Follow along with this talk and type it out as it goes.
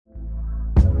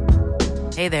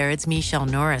Hey there, it's Michelle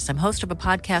Norris. I'm host of a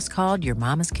podcast called Your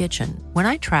Mama's Kitchen. When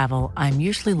I travel, I'm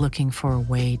usually looking for a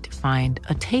way to find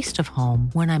a taste of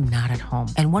home when I'm not at home.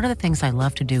 And one of the things I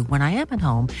love to do when I am at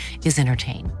home is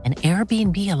entertain. And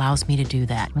Airbnb allows me to do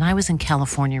that. When I was in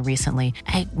California recently,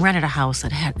 I rented a house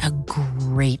that had a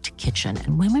great kitchen.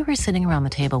 And when we were sitting around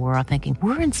the table, we were all thinking,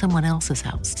 we're in someone else's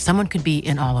house. Someone could be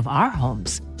in all of our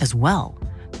homes as well.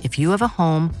 If you have a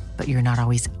home, but you're not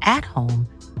always at home,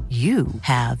 you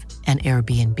have an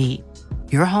Airbnb.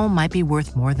 Your home might be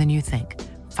worth more than you think.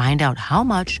 Find out how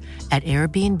much at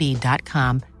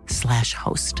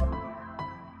airbnb.com/host.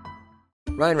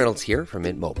 Ryan Reynolds here from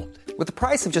Mint Mobile. With the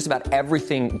price of just about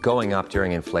everything going up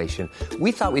during inflation,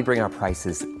 we thought we'd bring our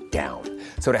prices down.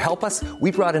 So to help us,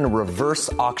 we brought in a reverse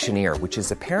auctioneer, which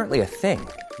is apparently a thing.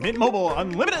 Mint Mobile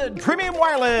Unlimited Premium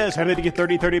Wireless. How to get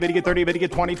 30, 30, bit to get 30, bit to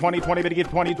get 20, 20, 20, bit to get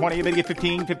 20, 20, bit to get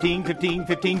 15, 15, 15,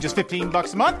 15, just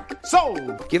 $15 a month?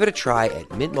 Sold! Give it a try at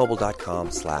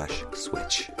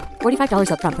mintmobile.com/switch.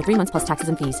 $45 up front for 3 months plus taxes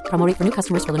and fees. Promo rate for new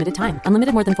customers for limited time.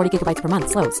 Unlimited more than 40 gigabytes per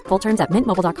month. Slows full terms at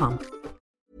mintmobile.com.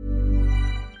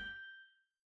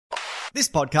 This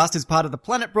podcast is part of the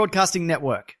Planet Broadcasting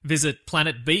Network. Visit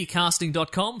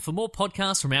planetbcasting.com for more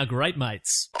podcasts from our great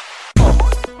mates.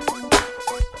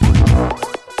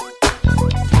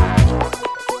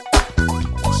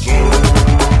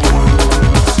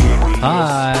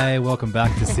 Hi, welcome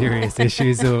back to Serious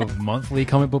Issues, a monthly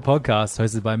comic book podcast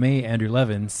hosted by me, Andrew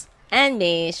Levins. And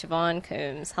me, Siobhan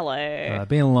Coombs. Hello.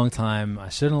 Been a long time. I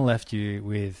shouldn't have left you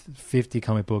with 50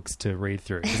 comic books to read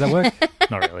through. Does that work?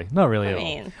 Not really. Not really at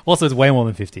all. Also, it's way more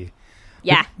than 50.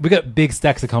 Yeah. We got big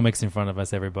stacks of comics in front of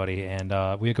us, everybody, and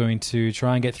we're going to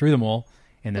try and get through them all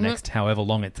in the next however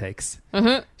long it takes.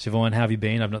 Siobhan, how have you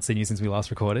been? I've not seen you since we last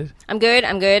recorded. I'm good.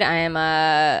 I am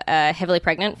heavily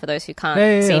pregnant, for those who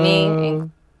can't see me,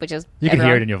 which is You can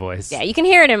hear it in your voice. Yeah, you can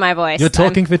hear it in my voice. You're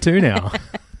talking for two now.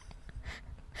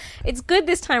 It's good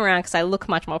this time around because I look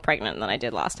much more pregnant than I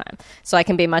did last time. So I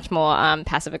can be much more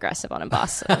passive-aggressive on a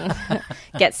bus and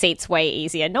get seats way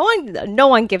easier. No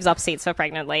one gives up seats for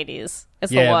pregnant ladies.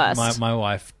 It's the worst. My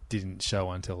wife didn't show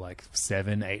until like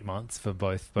 7-8 months for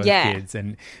both kids,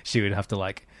 and she would have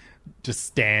to just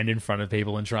stand in front of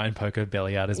people and try and poke her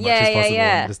belly out as much as possible.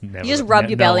 And just never, you just rub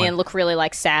your belly and look really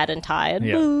sad and tired.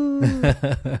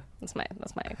 Yeah. That's my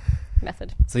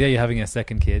method. So yeah, you're having a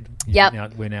second kid.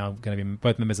 Yep. We're now going to be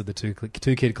both members of the two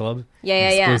kid club.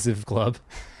 Exclusive club.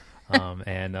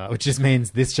 And which just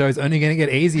means this show's only going to get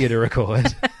easier to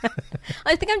record.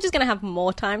 I think I'm just going to have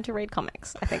more time to read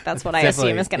comics. I think that's what I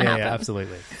assume is going to happen. Yeah,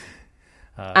 absolutely.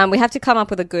 We have to come up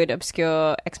with a good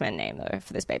obscure X-Men name though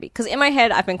for this baby, because in my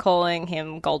head I've been calling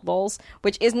him Gold Balls,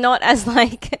 which is not as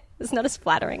it's not as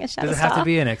flattering as Shatterstar. Does it have to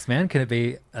be an X-Men? Can it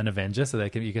be an Avenger so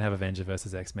that you can have Avenger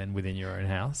versus X-Men within your own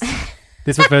house?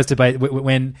 This refers to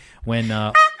when oh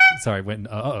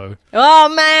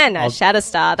man,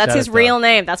 Shatterstar. That's his real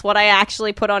name. That's what I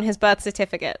actually put on his birth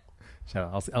certificate.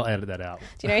 I'll edit that out.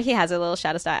 Do you know he has a little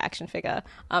Shatterstar action figure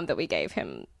that we gave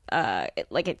him?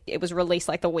 It was released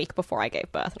the week before I gave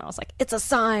birth, and I was like, it's a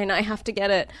sign, I have to get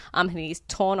it. And he's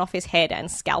torn off his head and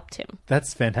scalped him.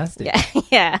 That's fantastic.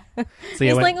 Yeah. So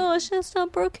he's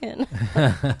Shatterstar broken.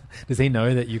 Does he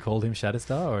know that you called him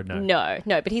Shatterstar or no?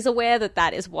 No, but he's aware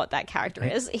that is what that character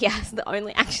is. He has the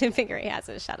only action figure he has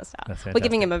is Shatterstar. We're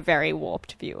giving him a very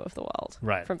warped view of the world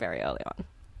from very early on.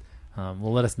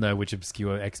 Well, let us know which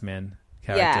obscure X-Men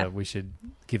character we should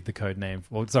give the code name.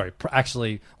 Well, sorry,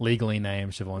 actually legally name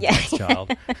Siobhan's next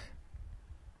child.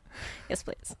 Yes,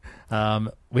 please.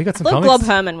 We got some Little comics. Glob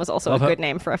Herman was also a good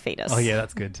name for a fetus. Oh yeah,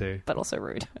 that's good too. But also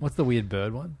rude. What's the weird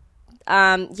bird one?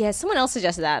 Someone else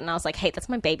suggested that, and I was like, hey, that's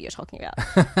my baby you're talking about.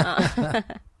 I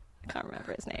can't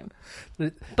remember his name.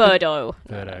 Birdo.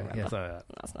 Birdo. Yes, no,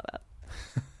 it's not that.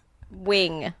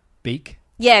 Wing. Beak?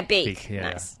 Yeah, Beak. Yeah,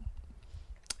 nice.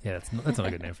 Yeah, that's not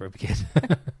a good name for a kid.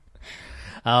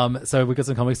 So we've got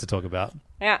some comics to talk about.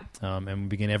 Yeah. And we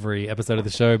begin every episode of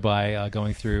the show by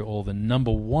going through all the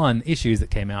number one issues that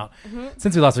came out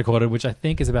since we last recorded, which I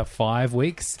think is about 5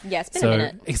 weeks. Yeah, it's been a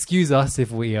minute. Excuse us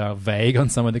if we are vague on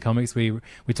some of the comics we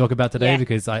talk about today,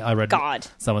 because I read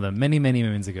some of them many, many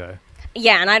moons ago.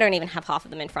 Yeah, and I don't even have half of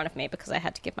them in front of me because I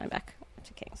had to give mine back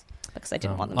to Kings. Because I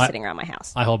didn't want them sitting around my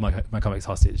house. I hold my comics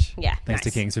hostage. Yeah, thanks to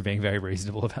Kings for being very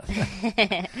reasonable about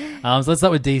that. So let's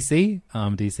start with DC.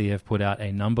 DC have put out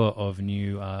a number of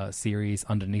new series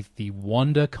underneath the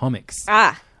Wanda Comics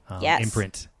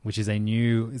imprint, which is a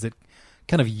new, is it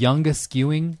kind of younger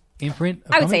skewing imprint?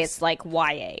 I would say it's like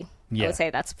YA. I would say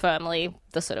that's firmly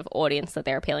the sort of audience that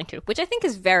they're appealing to, which I think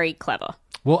is very clever.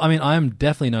 Well, I mean, I am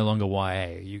definitely no longer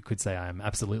YA. You could say I am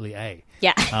absolutely A.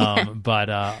 Yeah.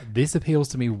 But this appeals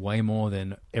to me way more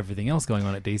than everything else going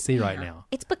on at DC right now.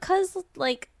 It's because,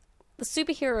 like, the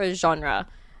superhero genre,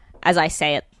 as I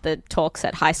say at the talks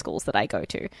at high schools that I go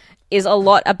to, is a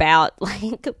lot about,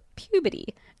 like,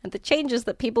 puberty and the changes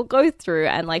that people go through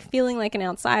and, like, feeling like an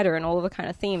outsider and all of the kind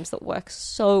of themes that work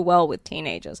so well with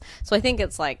teenagers. So I think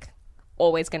it's, like,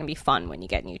 always going to be fun when you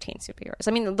get new teen superheroes.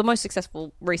 I mean, the most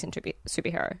successful recent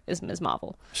superhero is Ms.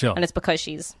 Marvel. Sure. And it's because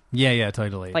she's... Yeah,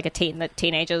 totally. like a teen that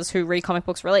teenagers who read comic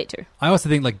books relate to. I also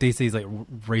think, like, DC's, like,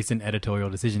 recent editorial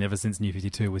decision ever since New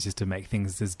 52 was just to make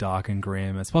things as dark and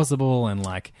grim as possible and,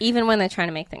 like... Even when they're trying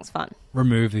to make things fun.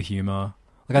 Remove the humor.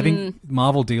 Like, I think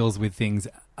Marvel deals with things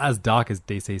as dark as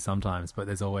DC sometimes, but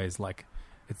there's always, like...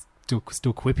 It's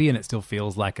still quippy and it still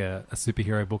feels like a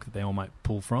superhero book that they all might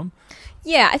pull from.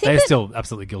 Yeah, I think they're still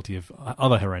absolutely guilty of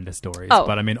other horrendous stories. Oh.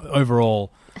 But I mean,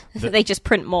 overall... they just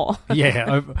print more.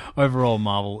 Yeah, overall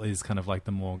Marvel is kind of like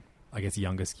the more, I guess,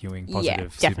 younger skewing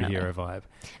positive superhero vibe.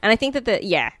 And I think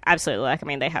that absolutely. Like, I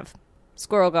mean, they have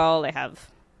Squirrel Girl, they have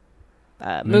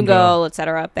Moon Girl,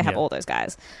 etc. They have all those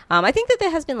guys. I think that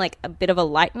there has been, like, a bit of a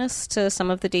lightness to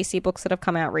some of the DC books that have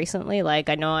come out recently. Like,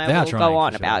 I know I will go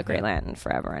on about Green Lantern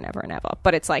forever and ever and ever,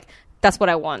 but it's like, that's what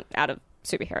I want out of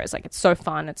superheroes. Like, it's so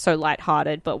fun, it's so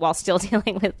lighthearted, but while still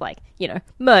dealing with, like, you know,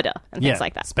 murder and things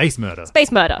like that. Space murder.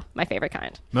 Space murder, my favorite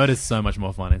kind. Murder's so much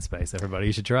more fun in space, everybody.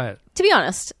 You should try it. To be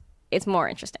honest, it's more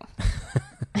interesting.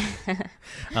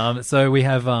 So we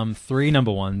have 3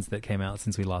 number ones that came out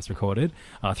since we last recorded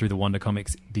through the Wonder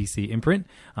Comics DC imprint,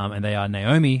 and they are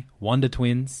Naomi, Wonder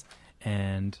Twins,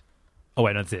 and... Oh,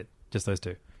 wait, no, that's it. Just those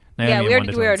 2. Naomi we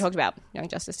already talked about Young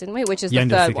Justice, didn't we? Which is Young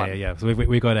the third Justice, one. Yeah. So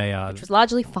we got a... which was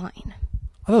largely fine.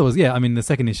 I thought it was, I mean, the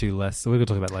second issue less, so we're going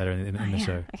to talk about later in the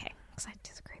show. Okay, because I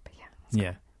disagree, but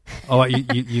yeah. Oh,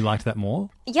 you liked that more?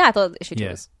 Yeah, I thought issue 2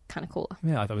 was kind of cooler.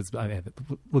 Yeah, I thought it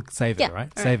was... Look, save it, right?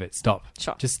 Save it. Stop.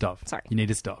 Sure. Just stop. Sorry. You need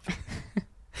to stop.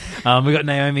 We got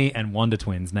Naomi and Wonder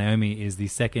Twins. Naomi is the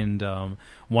second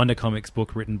Wonder Comics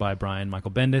book written by Brian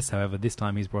Michael Bendis. However, this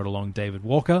time he's brought along David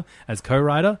Walker as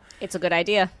co-writer. It's a good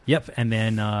idea. Yep, and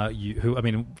then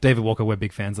David Walker we're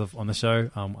big fans of on the show.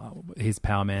 His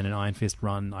Power Man and Iron Fist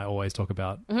run I always talk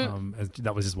about.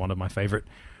 That was just one of my favorite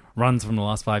runs from the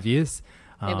last 5 years.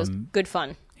 It was good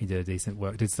fun. He did decent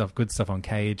work, good stuff on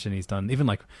Cage, and he's done even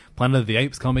like Planet of the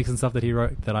Apes comics and stuff that he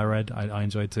wrote that I read. I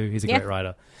enjoyed too. He's a great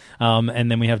writer. And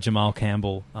then we have Jamal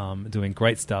Campbell doing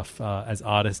great stuff as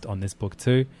artist on this book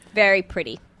too. Very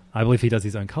pretty. I believe he does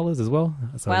his own colors as well.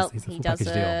 So he's a full package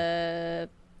deal.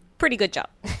 Pretty good job.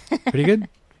 Pretty good.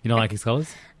 You don't like his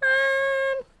colors?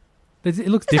 It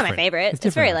looks different. It's not my favorite.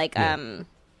 It's very like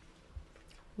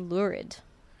lurid.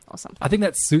 Or something. I think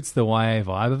that suits the YA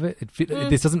vibe of it.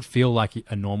 This doesn't feel like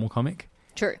a normal comic.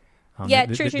 True. True.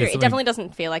 It definitely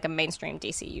doesn't feel like a mainstream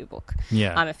DCU book.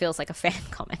 Yeah. It feels like a fan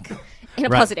comic in a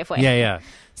positive way. Yeah.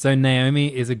 So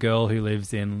Naomi is a girl who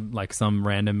lives in like some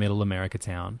random middle America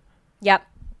town. Yep.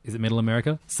 Is it middle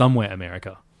America? Somewhere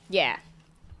America. Yeah.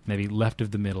 Maybe left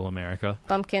of the middle America.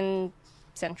 Bumpkin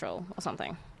Central or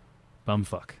something.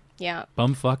 Bumfuck. Yeah.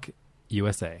 Bumfuck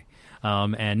USA.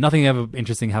 And nothing ever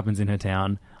interesting happens in her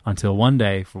town until one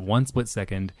day, for one split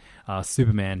second,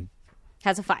 Superman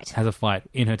has a fight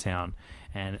in her town.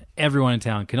 And everyone in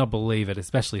town cannot believe it,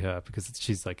 especially her, because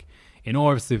she's like in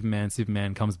awe of Superman.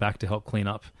 Superman comes back to help clean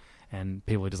up, and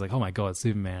people are just like, oh my God,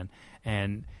 Superman.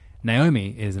 And Naomi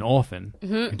is an orphan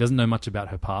who doesn't know much about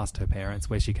her past, her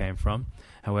parents, where she came from.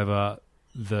 However,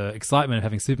 the excitement of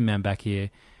having Superman back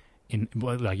here,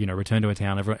 return to a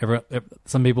town.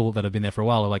 Some people that have been there for a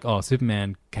while are like, oh,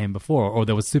 Superman came before, or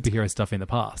there was superhero stuff in the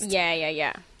past.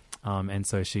 Yeah. And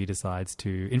so she decides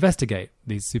to investigate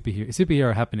these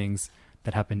superhero happenings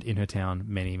that happened in her town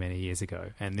many, many years ago.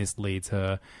 And this leads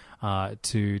her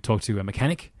to talk to a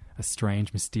mechanic, a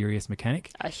strange, mysterious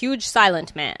mechanic. A huge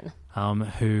silent man.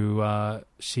 Who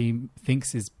she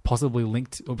thinks is possibly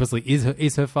linked, obviously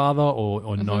is her father,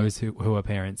 or knows who her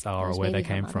parents are or where they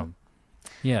came from.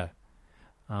 Yeah.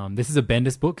 This is a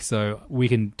Bendis book, so we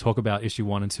can talk about issue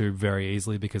 1 and 2 very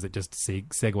easily because it just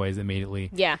segues immediately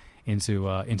into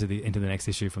the next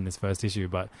issue from this first issue.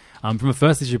 But from a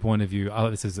first issue point of view,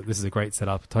 this is a great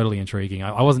setup, totally intriguing.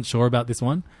 I wasn't sure about this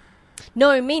one.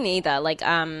 No, me neither. Like,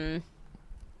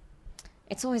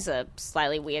 it's always a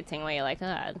slightly weird thing where you're like,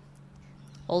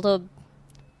 older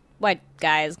white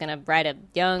guy is gonna write a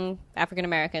young African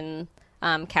American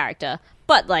character,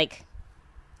 but like,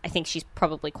 I think she's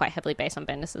probably quite heavily based on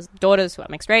Bendis' daughters who are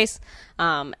mixed race.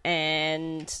 And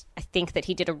I think that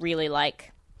he did a really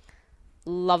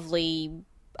lovely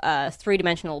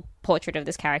three-dimensional portrait of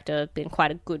this character in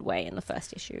quite a good way in the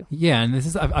first issue. Yeah, and this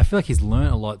is I feel like he's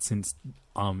learned a lot since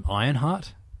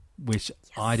Ironheart, which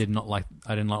I did not like.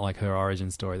 I did not like her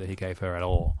origin story that he gave her at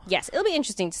all. Yes, it'll be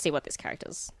interesting to see what this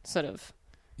character's sort of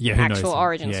Who actual knows?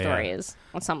 origin story is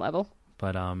on some level.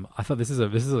 But I thought this is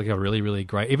like a really, really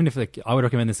great. Even if I would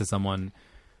recommend this to someone,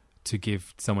 to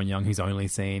give someone young who's only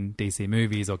seen DC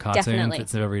movies or cartoons Definitely.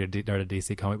 that's never read a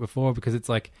DC comic before, because it's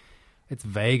like it's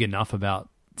vague enough about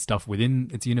stuff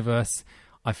within its universe.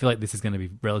 I feel like this is going to be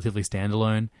relatively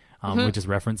standalone, with just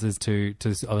references to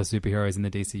other superheroes in the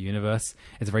DC universe.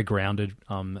 It's very grounded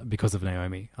because of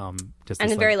Naomi. And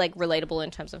very like relatable in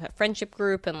terms of her friendship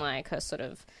group and like her sort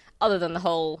of, other than the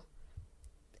whole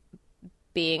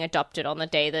being adopted on the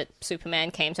day that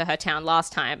Superman came to her town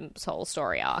last time, this whole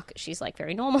story arc. She's like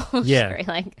very normal. She's very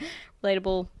like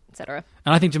relatable, etc.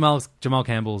 And I think Jamal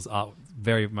Campbell's art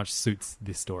very much suits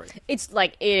this story. It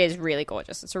is really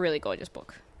gorgeous. It's a really gorgeous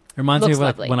book. It reminds me Looks of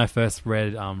lovely. when I first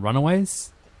read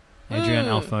Runaways, Adrian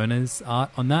Alfona's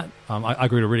art on that. I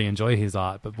grew to really enjoy his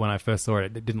art, but when I first saw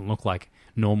it, it didn't look like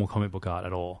normal comic book art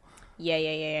at all. Yeah.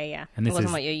 And It this wasn't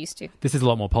is- what you're used to. This is a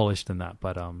lot more polished than that,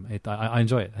 but I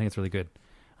enjoy it. I think it's really good.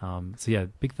 So yeah,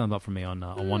 big thumbs up from me on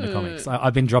Wonder Comics.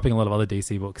 I've been dropping a lot of other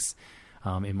DC books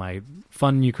in my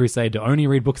fun new crusade to only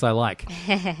read books I like.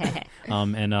 It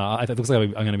looks like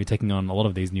I'm going to be taking on a lot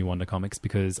of these new Wonder Comics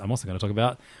because I'm also going to talk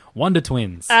about Wonder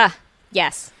Twins.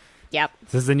 Yes. Yep.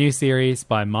 This is a new series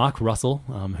by Mark Russell,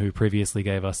 who previously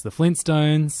gave us the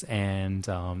Flintstones and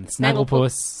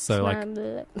Snagglepuss.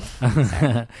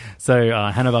 So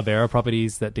Hanna-Barbera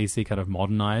properties that DC kind of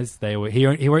modernized. He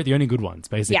wrote the only good ones,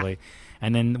 basically. Yeah.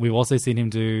 And then we've also seen him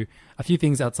do a few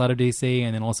things outside of DC,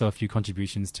 and then also a few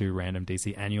contributions to random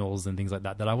DC annuals and things like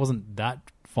that I wasn't that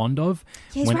fond of.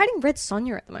 Yeah, he's writing Red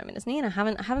Sonja at the moment, isn't he? And I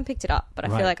haven't picked it up, but I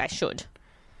Right. feel like I should.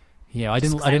 Yeah, I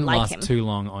Just didn't 'cause I like last him. too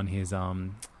long on his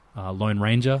Lone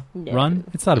Ranger run.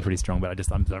 It started pretty strong, but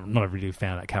I'm not a really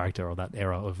fan of that character or that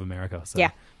era of America. So.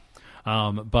 Yeah.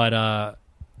 But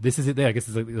this is it there. I guess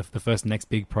it's the first next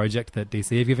big project that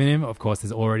DC have given him. Of course,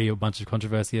 there's already a bunch of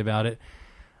controversy about it.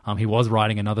 He was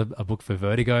writing a book for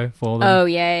Vertigo for them. Oh,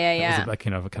 yeah. It was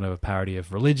kind of a parody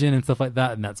of religion and stuff like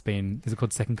that. And that's been, is it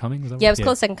called Second Coming? Yeah, it was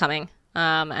called Second Coming.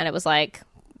 And it was like,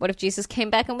 what if Jesus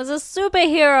came back and was a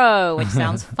superhero? Which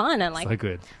sounds fun. And like, So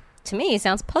good. to me, it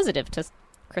sounds positive to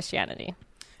Christianity.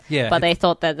 Yeah. But they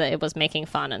thought that it was making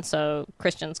fun. And so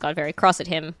Christians got very cross at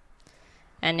him.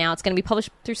 And now it's going to be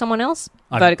published through someone else.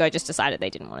 Vertigo just decided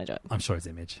they didn't want to do it. I'm sure it's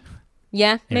Image.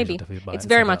 Yeah, will maybe. definitely buy It's it,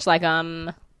 very check it much out.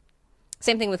 like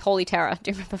same thing with Holy Terror.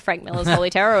 Do you remember Frank Miller's Holy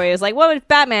Terror? Where he was like, "What if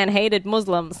Batman hated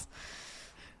Muslims?"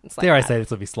 It's like Dare I that. say this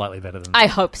will be slightly better than I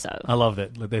that. hope so. I love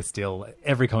that. There's still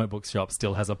every comic book shop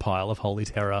still has a pile of Holy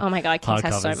Terror. Oh my god, Kings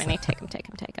has so hardcovers. many. Take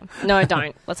them. No,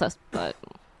 don't.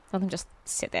 Let them just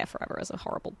sit there forever as a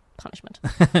horrible punishment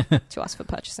to us for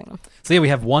purchasing them. So yeah, we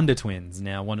have Wonder Twins.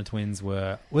 Now, Wonder Twins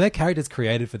were their characters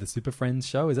created for the Super Friends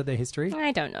show? Is that their history?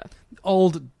 I don't know.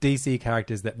 Old DC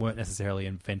characters that weren't necessarily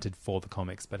invented for the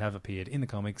comics, but have appeared in the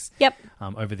comics. Yep.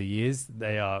 Over the years,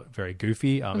 they are very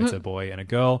goofy. It's a boy and a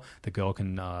girl. The girl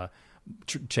can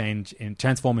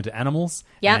transform into animals.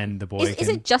 Yeah. And the boy Is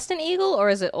it just an eagle or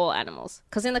is it all animals?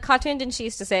 Because in the cartoon, didn't she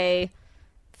used to say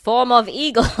 "form of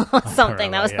eagle" or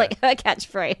something? That was yeah. like her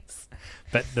catchphrase.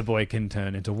 But the boy can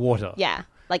turn into water. Yeah,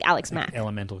 like Alex Mack.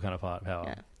 Elemental kind of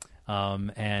power.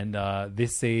 Yeah.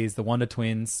 This sees the Wonder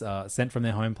Twins sent from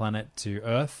their home planet to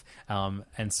Earth,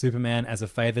 and Superman, as a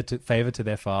favor to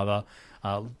their father,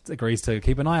 agrees to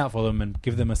keep an eye out for them and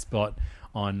give them a spot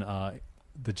on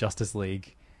the Justice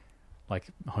League, like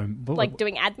home, Like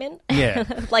doing admin? Yeah.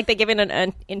 Like they're given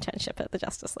an internship at the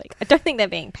Justice League. I don't think they're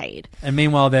being paid. And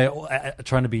meanwhile, they're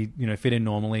trying to be, fit in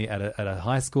normally at a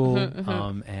high school.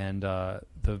 And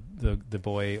the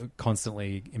boy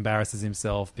constantly embarrasses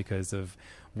himself because of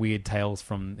weird tales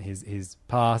from his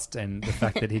past, and the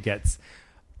fact that he gets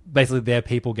basically their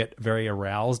people get very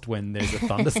aroused when there's a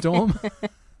thunderstorm.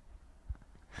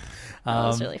 That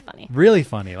was really funny. Really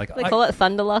funny. Like They call it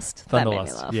Thunderlust. That made me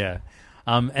Thunderlust. laugh. Yeah.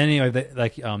 Anyway,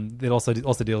 it also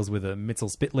deals with a Mitzel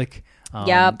Spitlick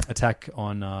attack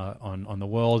on the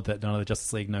world that none of the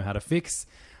Justice League know how to fix,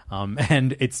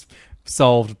 and it's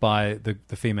solved by the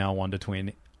female Wonder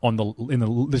Twin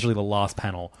literally the last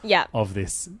panel of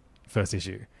this first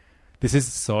issue. This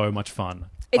is so much fun.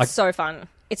 It's so fun.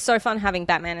 It's so fun having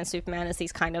Batman and Superman as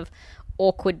these kind of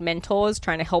awkward mentors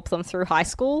trying to help them through high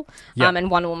school, Yep. and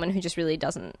Wonder Woman who just really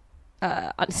doesn't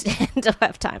understand or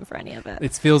have time for any of it.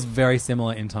 It feels very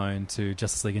similar in tone to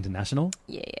Justice League International.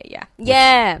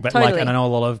 Yeah, But totally. and I know a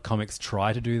lot of comics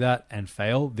try to do that and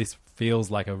fail. This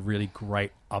feels like a really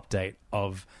great update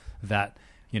of that.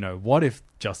 What if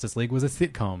Justice League was a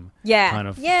sitcom? Kind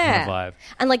of vibe.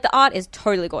 And like the art is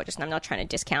totally gorgeous, and I'm not trying to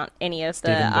discount any of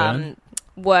the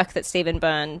work that Stephen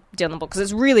Byrne did on the book,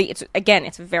 because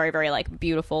it's very, very like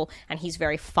beautiful, and he's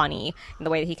very funny in the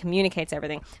way that he communicates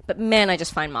everything. But man, I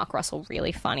just find Mark Russell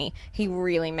really funny. He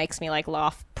really makes me like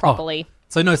laugh properly.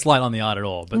 So no slight on the art at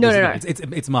all. But No.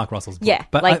 It's Mark Russell's book. Yeah,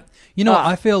 But like-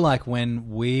 I feel like when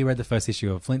we read the first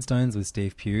issue of Flintstones with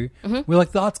Steve Pugh, we were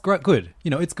like, the art's great, good.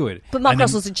 It's good. But Mark And then-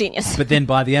 Russell's a genius. But then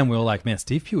by the end, we were like, man,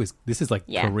 Steve Pugh this is like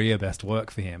Yeah. career best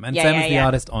work for him. And Yeah, same yeah, as the yeah.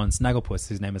 artist on Snagglepuss,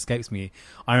 whose name escapes me.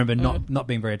 I remember not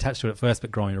being very attached to it at first,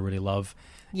 but growing to really love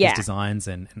Yeah. his designs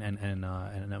and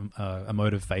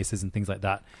emotive faces and things like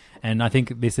that. And I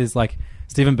think this is like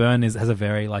Stephen Byrne has a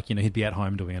very he'd be at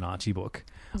home doing an Archie book.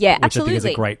 Yeah, which I think is a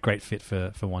absolutely. great fit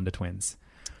for Wonder Twins.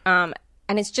 And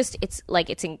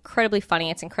it's incredibly funny.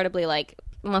 It's incredibly like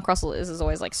Mark Russell is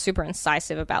always like super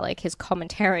incisive about like his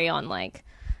commentary on like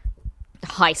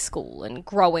high school and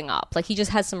growing up. Like he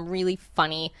just has some really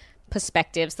funny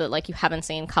perspectives that like you haven't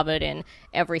seen covered in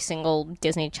every single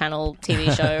Disney Channel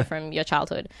TV show from your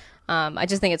childhood. I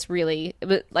just think it's really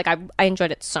like I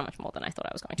enjoyed it so much more than I thought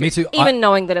I was going to. Me too. Even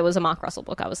knowing that it was a Mark Russell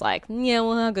book, I was like, yeah,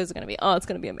 well, how good is it going to be? Oh, it's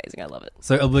going to be amazing. I love it.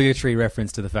 So obligatory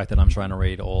reference to the fact that I'm trying to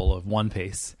read all of One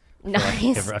Piece. Nice. I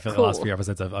feel like Cool. the last few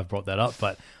episodes I've brought that up,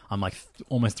 but I'm like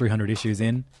almost 300 issues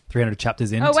in, 300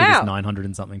 chapters in Oh, to wow. this 900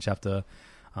 and something chapter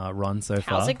run so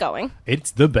far. How's it going?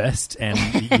 It's the best, and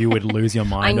you would lose your I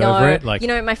mind know. over it. Like,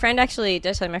 my friend actually,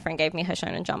 did I tell you my friend gave me her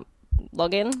Shonen Jump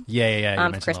login? yeah. You For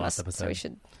mentioned the Christmas, last episode. so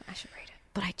I should read it.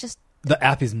 But I just, The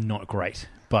app is not great,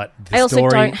 but the I also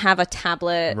story, don't have a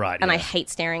tablet, Right, and I yeah. hate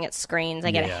staring at screens.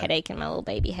 I get Yeah. a headache in my little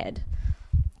baby head.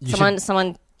 you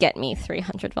Someone get me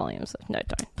 300 volumes. No,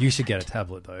 don't. You should get a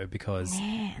tablet though, because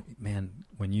man,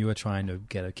 when you are trying to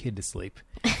get a kid to sleep,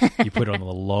 you put it on the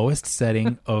lowest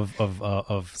setting of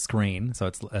screen, so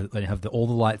it's you have all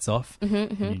the lights off,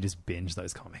 and you just binge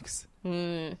those comics.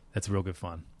 That's real good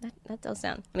fun. That does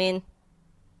sound. I mean,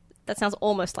 that sounds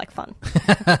almost like fun.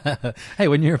 Hey,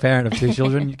 when you're a parent of 2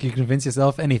 children, you can convince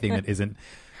yourself anything that isn't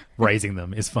raising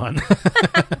them is fun.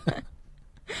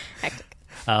 Hectic.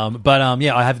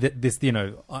 I have this.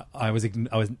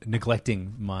 I was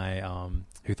neglecting my.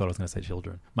 Who thought I was going to say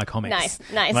children? My comics.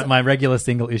 Nice. My regular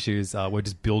single issues were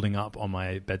just building up on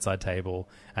my bedside table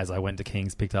as I went to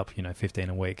King's, picked up 15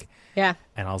 a week. Yeah.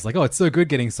 And I was like, oh, it's so good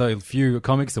getting so few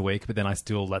comics a week, but then I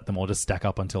still let them all just stack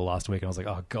up until last week, and I was like,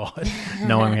 oh god,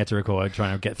 knowing we had to record,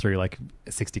 trying to get through like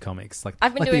 60 comics, like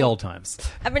I've been the doing- old times.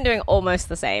 I've been doing almost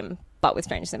the same, but with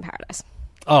Strangers in Paradise,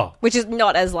 Oh, which is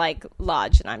not as like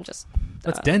large, and I'm just.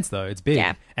 that's dense though. It's big,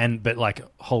 Yeah. but like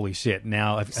holy shit!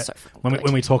 Now, So fucking when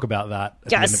good. we talk about that at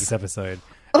the end of Yes. this episode,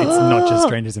 it's not just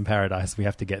Strangers in Paradise. We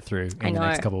have to get through in I know. the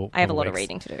next couple. I have a lot of weeks.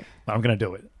 reading to do. But I'm going to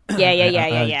do it.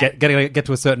 Yeah. Get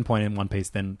to a certain point in One Piece,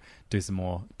 then do some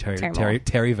more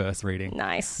Terryverse reading.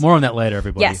 Nice. More on that later,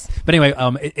 everybody. Yes. But anyway,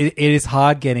 it is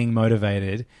hard getting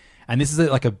motivated, and this is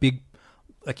like a big.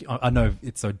 Like, I know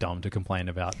it's so dumb to complain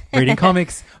about reading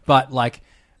comics, but like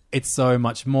it's so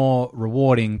much more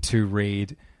rewarding to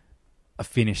read a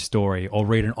finished story or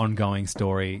read an ongoing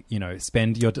story.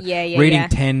 Spend your reading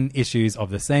 10 issues of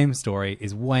the same story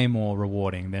is way more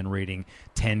rewarding than reading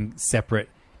 10 separate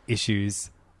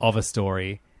issues of a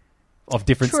story of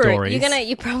different True. stories.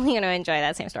 You're probably gonna enjoy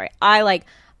that same story. I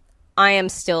am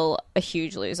still a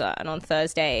huge loser, and on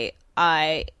Thursday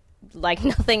I like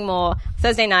nothing more.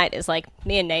 Thursday night is like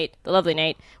me and Nate, the lovely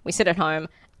Nate. We sit at home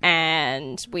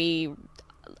and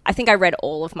I think I read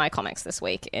all of my comics this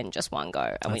week in just one go,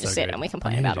 and we That's just so sit good. and we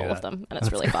complain I need about to do all of that. them, and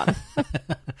it's really fun.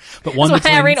 But Wonder That's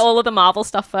why I read Twins- all of the Marvel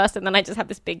stuff first, and then I just have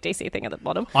this big DC thing at the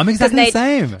bottom. I'm 'Cause exactly the Nate-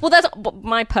 same. Well, that's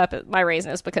my purpose. My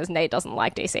reason is because Nate doesn't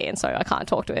like DC, and so I can't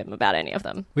talk to him about any of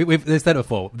them. We've said it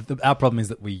before. Our problem is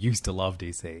that we used to love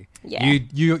DC. Yeah.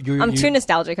 I'm Too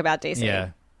nostalgic about DC. Yeah,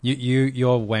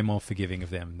 you're way more forgiving of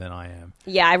them than I am.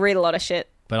 Yeah, I read a lot of shit.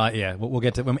 But we'll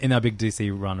get to in our big DC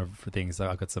run of things.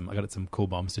 I got some cool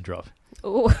bombs to drop.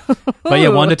 Ooh. But yeah,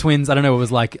 Wonder Twins. I don't know. It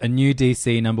was like a new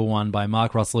DC #1 by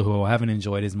Mark Russell, who I haven't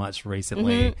enjoyed as much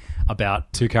recently.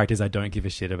 About 2 characters I don't give a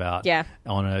shit about. Yeah.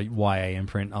 On a YA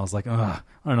imprint, I was like, I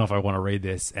don't know if I want to read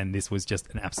this, and this was just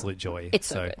an absolute joy. It's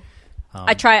so good.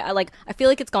 I feel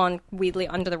like it's gone weirdly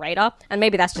under the radar, and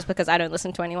maybe that's just because I don't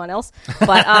listen to anyone else.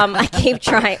 But I keep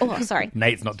trying. Oh, sorry.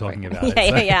 Nate's not talking about it. Yeah,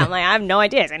 so. yeah. I'm like, I have no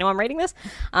idea. Is anyone reading this?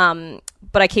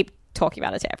 But I keep talking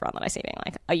about it to everyone that I see, being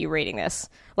like, "Are you reading this?"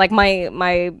 Like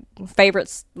my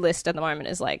favorites list at the moment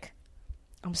is like,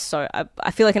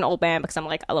 I feel like an old man because I'm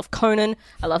like, I love Conan,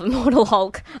 I love Immortal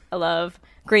Hulk, I love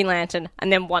Green Lantern,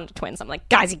 and then Wonder Twins. I'm like,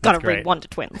 guys, you gotta read Wonder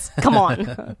Twins. Come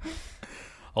on.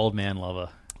 Old man lover.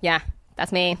 Yeah,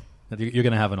 that's me. You're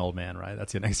going to have an old man, right?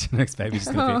 That's your next baby.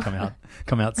 Just going to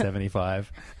come out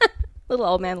 75. Little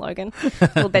old man Logan,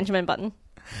 little Benjamin Button.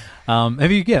 Old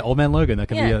man Logan. That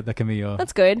can be your.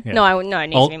 That's good. Yeah. No, it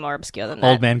needs to be more obscure than that.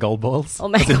 Old man Goldballs.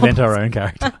 Old man Let's invent Goldballs. our own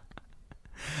character.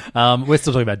 We're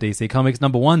still talking about DC Comics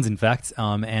number ones, in fact,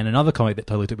 and another comic that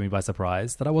totally took me by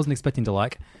surprise that I wasn't expecting to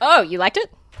like. Oh, you liked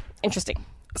it? Interesting.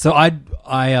 So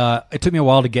it took me a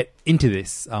while to get into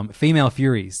this. Female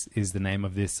Furies is the name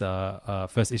of this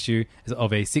first issue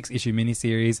of a 6-issue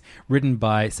miniseries written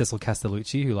by Cecil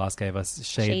Castellucci, who last gave us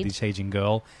Shade the Changing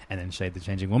Girl and then Shade the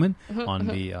Changing Woman on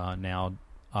the now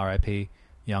RIP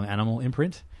Young Animal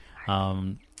imprint. I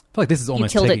feel like this is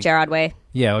almost... You killed it Gerard Way.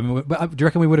 Yeah, I mean, do you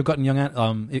reckon we would have gotten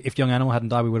if Young Animal hadn't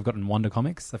died, we would have gotten Wonder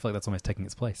Comics? I feel like that's almost taking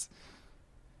its place.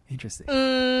 Interesting.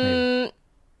 Maybe.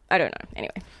 I don't know.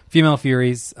 Anyway. Female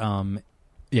Furies,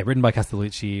 written by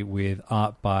Castellucci with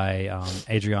art by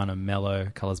Adriana Mello,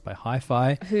 colors by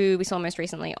Hi-Fi. Who we saw most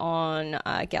recently on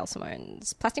Gail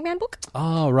Simone's Plastic Man book.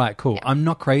 Oh, right, cool. Yeah. I'm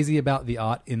not crazy about the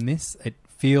art in this. It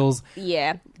feels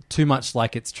too much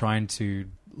like it's trying to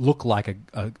look like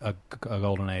a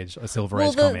Golden Age, a Silver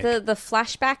Age comic. The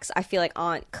flashbacks I feel like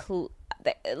aren't...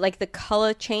 like the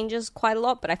color changes quite a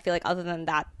lot, but I feel like other than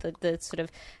that, the sort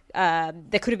of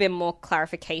there could have been more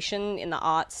clarification in the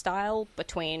art style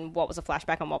between what was a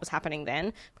flashback and what was happening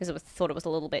then, because I thought it was a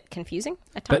little bit confusing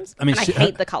at times. But, I mean, and I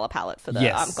hate the color palette for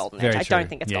the Golden Age. I don't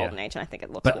think it's Golden Age, and I think it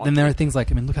looks. But then there are things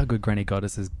like, I mean, look how good Granny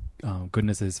Goddess's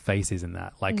goodness's face is in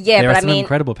that. Like, yeah, there but are some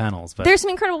incredible panels. But there's some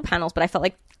incredible panels, but I felt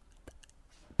like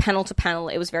panel to panel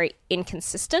it was very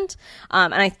inconsistent.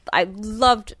 And I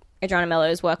loved Adriana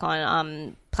Mello's work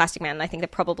on Plastic Man, and I think they're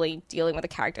probably dealing with a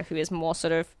character who is more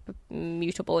sort of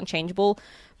mutable and changeable.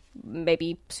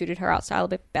 Maybe suited her art style a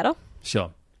bit better.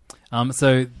 Sure.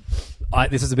 So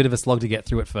this was a bit of a slog to get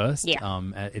through at first. Yeah.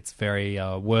 It's very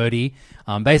wordy.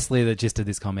 Basically, the gist of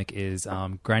this comic is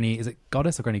Granny... Is it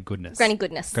Goddess or Granny Goodness? Granny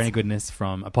Goodness. Granny Goodness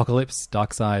from Apocalypse,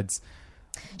 Darksides.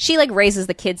 She like raises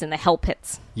the kids in the hell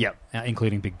pits. Yep,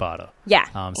 including Big Barda. Yeah,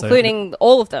 including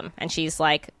all of them. And she's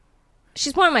like...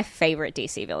 She's one of my favorite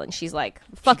DC villains. She's like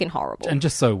fucking horrible. And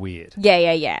just so weird.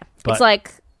 Yeah. But, it's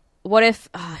like, what if...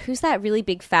 who's that really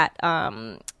big fat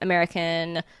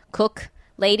American cook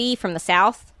lady from the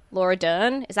South? Laura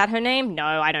Dern? Is that her name? No,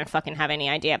 I don't fucking have any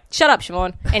idea. Shut up,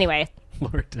 Siobhan. Anyway.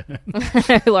 Laura Dern. I don't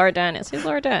know who Laura Dern is. Who's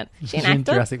Laura Dern? Is she an actor? In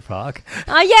Jurassic Park.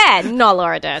 Oh, yeah. Not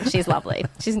Laura Dern. She's lovely.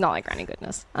 She's not like Granny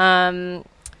Goodness. It's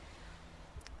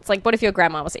like, what if your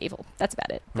grandma was evil? That's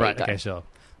about it. There Right, you go. okay, sure.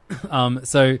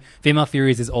 So Female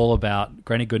Furies is all about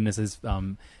Granny Goodness's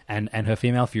and her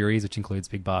female Furies, which includes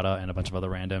Big Barda and a bunch of other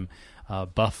random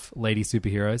buff lady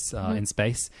superheroes in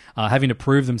space, having to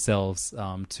prove themselves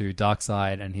to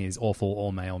Darkseid and his awful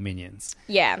all-male minions.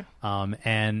 Yeah.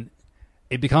 And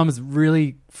it becomes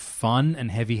really fun and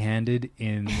heavy-handed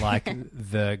in like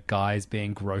the guys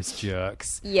being gross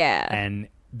jerks. Yeah. And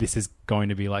this is going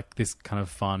to be like this kind of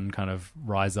fun kind of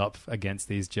rise up against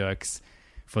these jerks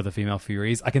for the Female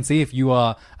Furies. I can see if you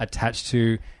are attached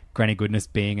to Granny Goodness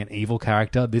being an evil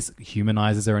character, this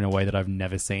humanizes her in a way that I've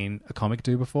never seen a comic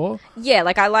do before. Yeah,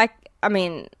 like I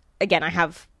mean, again, I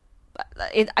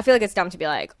feel like it's dumb to be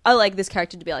like, I like this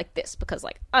character to be like this because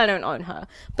like I don't own her.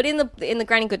 But in the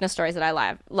Granny Goodness stories that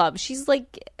I love, she's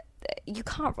like, you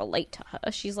can't relate to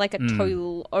her. She's like a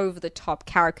total over the top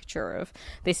caricature of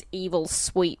this evil,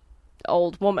 sweet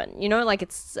old woman. You know, like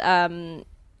it's anyway.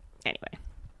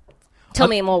 Tell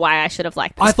me more why I should have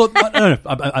liked this. I thought no.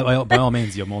 By all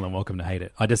means, you're more than welcome to hate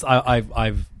it.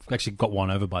 I've actually got won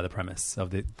over by the premise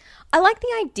of the. I like the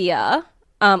idea,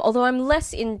 although I'm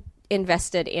less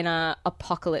invested in a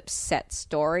apocalypse set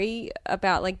story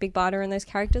about like Big Barda and those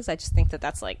characters. I just think that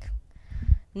that's like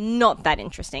not that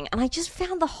interesting, and I just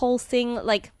found the whole thing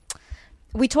like.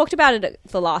 We talked about it at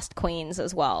The Last Queens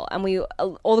as well, and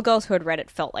all the girls who had read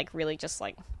it felt like really just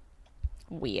like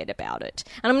weird about it.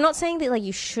 And I'm not saying that like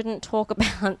you shouldn't talk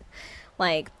about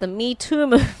like the Me Too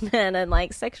movement and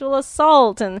like sexual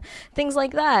assault and things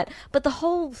like that, but the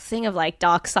whole thing of like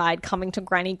Darkseid coming to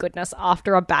Granny Goodness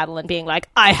after a battle and being like,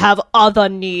 I have other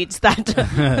needs that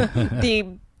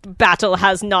the battle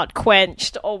has not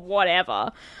quenched or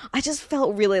whatever, I just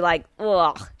felt really like,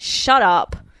 ugh, shut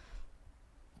up.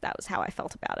 that was how I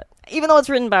felt about it. Even though it's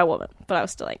written by a woman, but I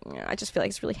was still like, I just feel like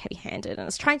it's really heavy-handed, and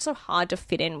it's trying so hard to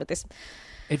fit in with this.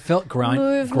 It felt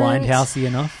grindhousey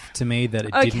enough to me that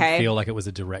it didn't feel like it was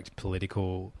a direct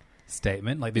political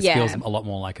statement. Like this feels a lot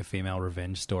more like a female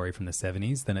revenge story from the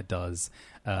 70s than it does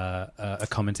a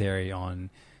commentary on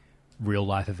real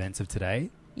life events of today.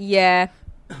 Yeah,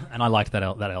 and I liked that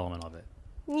element of it.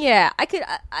 Yeah, I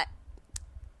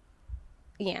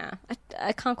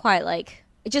can't quite like.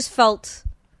 It just felt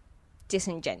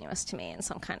disingenuous to me in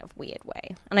some kind of weird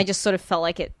way, and I just sort of felt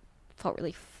like it felt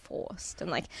really forced and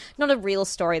like not a real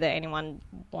story that anyone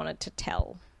wanted to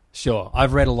tell. Sure,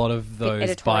 I've read a lot of those by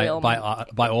editorial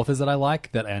authors that I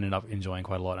like that I ended up enjoying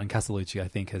quite a lot, and Castellucci I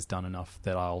think has done enough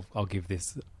that I'll give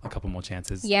this a couple more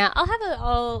chances. Yeah,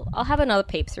 I'll have another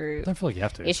peep through. I don't feel like you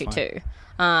have to. Issue 2,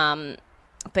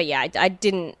 but yeah, I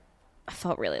didn't. I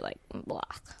felt really like blah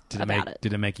about it.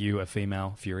 Did it make you a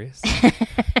female furious?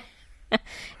 It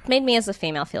made me as a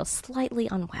female feel slightly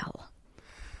unwell.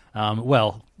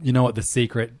 Well, you know what the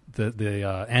secret,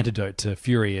 the antidote to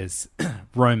fury is?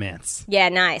 Romance. Yeah,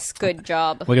 nice. Good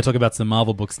job. We're going to talk about some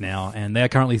Marvel books now, and they are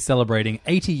currently celebrating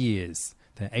 80 years,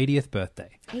 their 80th birthday.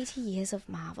 80 years of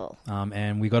Marvel.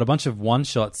 And we got a bunch of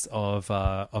one-shots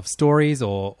of stories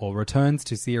or returns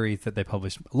to series that they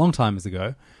published a long time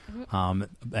ago.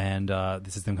 And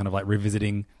this is them kind of like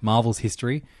revisiting Marvel's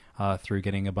history through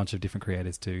getting a bunch of different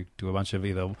creators to do a bunch of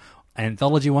either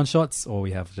anthology one-shots, or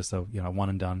we have just a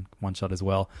one-and-done one-shot as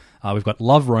well. We've got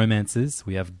Love Romances,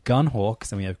 we have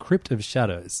Gunhawks, and we have Crypt of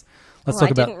Shadows. Let's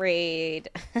talk about... I didn't read...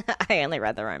 I only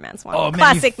read the romance one. Oh,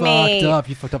 Classic man, me!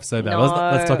 You fucked up so bad. No.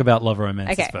 Let's talk about Love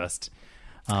Romances first.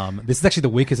 This is actually the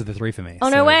weakest of the three for me. Oh,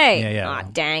 no way! Yeah. Oh,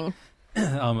 dang.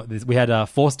 We had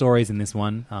 4 stories in this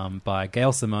one by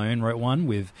Gail Simone, wrote one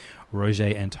with Roger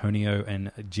Antonio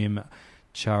and Jim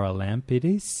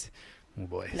Charalampidis. Oh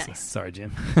boy, nice. Sorry,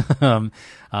 Jim.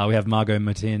 We have Margot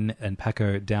Martin and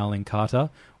Paco Dowling Carter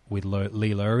with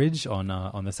Lee Luridge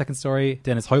on the second story.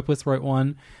 Dennis Hopeless wrote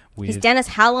one. He's Dennis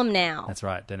Hallam now. That's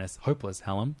right, Dennis Hopeless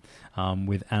Hallam,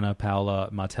 with Anna Paula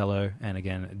Martello and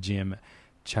again Jim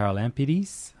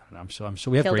Charalampidis. I'm sure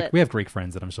we have Greek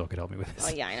friends that I'm sure could help me with this.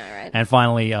 Oh yeah, I know, right? And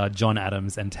finally, John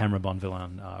Adams and Tamra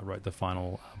Bonvillain wrote the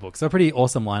final book. So a pretty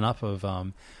awesome lineup of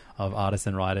artists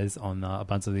and writers on a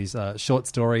bunch of these short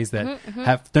stories that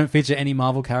don't feature any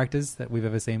Marvel characters that we've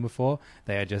ever seen before.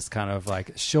 They are just kind of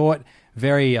like short,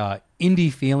 very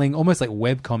indie feeling, almost like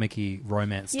webcomic-y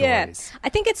romance stories. I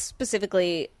think it's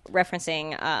specifically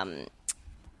referencing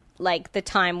like the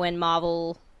time when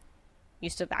Marvel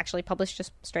used to actually publish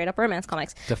just straight up romance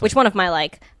comics. Definitely. Which one of my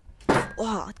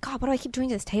oh God, what do I keep doing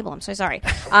to this table? I'm so sorry.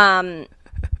 One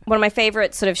of my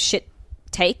favorite sort of shit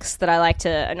takes that I like to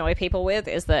annoy people with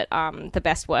is that the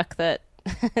best work that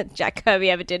Jack Kirby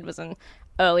ever did was in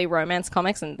early romance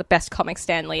comics, and the best comics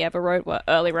Stan Lee ever wrote were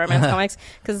early romance comics,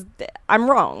 because I'm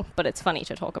wrong, but it's funny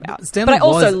to talk about. Stan Lee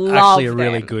was actually a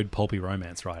really good pulpy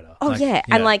romance writer. Oh, yeah,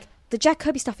 and like the Jack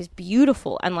Kirby stuff is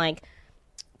beautiful, and like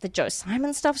the Joe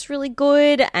Simon stuff's really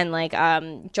good, and like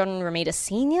John Romita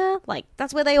Sr., like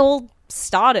that's where they all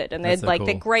started, and they're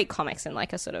they're great comics in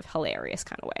like a sort of hilarious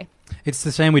kind of way. It's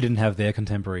a shame we didn't have their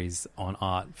contemporaries on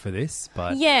art for this,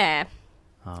 but yeah,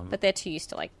 but they're too used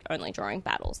to like only drawing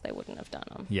battles. They wouldn't have done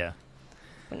them. Yeah,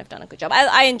 wouldn't have done a good job.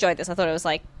 I enjoyed this. I thought it was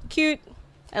like cute.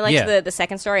 I liked the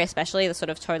second story, especially the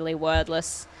sort of totally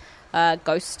wordless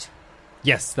ghost.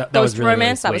 Yes, that ghost was really,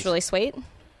 romance. really that was really sweet.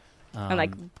 And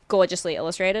like gorgeously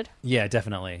illustrated. Yeah,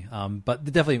 definitely. But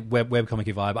definitely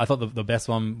webcomic-y vibe. I thought the best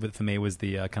one for me was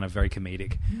the kind of very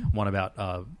comedic one about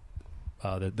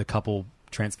the couple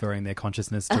transferring their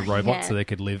consciousness to robots so they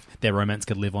could their romance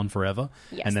could live on forever.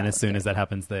 Yes, and then as soon as that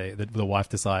happens, the robot wife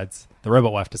decides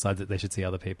that they should see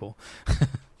other people.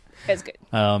 It was good.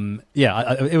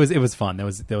 It was fun. There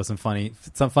was some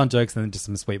fun jokes and then just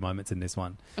some sweet moments in this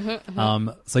one.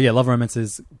 So yeah, Love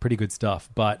Romances, pretty good stuff.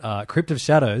 But Crypt of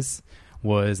Shadows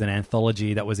was an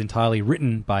anthology that was entirely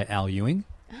written by Al Ewing,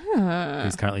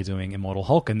 who's currently doing Immortal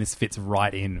Hulk, and this fits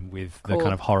right in with the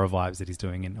kind of horror vibes that he's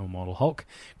doing in Immortal Hulk.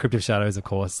 Crypt of Shadows, of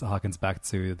course, harkens back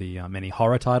to the many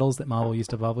horror titles that Marvel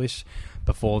used to publish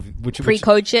before, which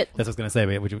pre-code shit. That's what I was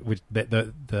going to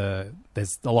say.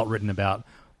 There's a lot written about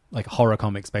like horror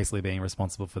comics basically being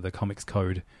responsible for the comics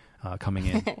code coming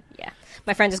in. Yeah.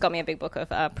 My friend just got me a big book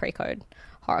of pre-code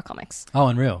horror comics. Oh,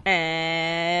 unreal.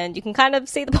 And you can kind of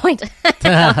see the point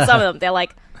on some of them. They're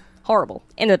like horrible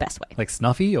in the best way. Like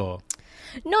snuffy or?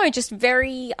 No, just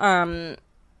very like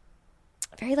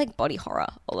body horror,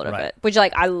 a lot of it, which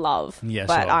like I love. Yeah,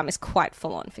 but sure. is quite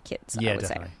full on for kids, I would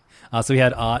definitely. say. So we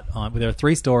had art. There are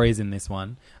 3 stories in this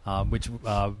one, which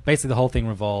basically the whole thing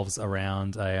revolves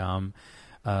around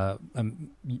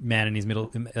man in his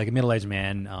like a middle-aged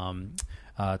man,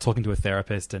 talking to a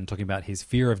therapist and talking about his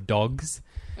fear of dogs,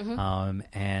 and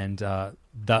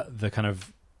that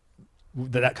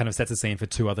kind of sets a scene for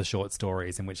two other short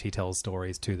stories in which he tells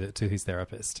stories to his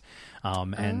therapist,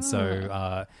 and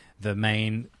so the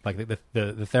main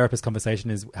the therapist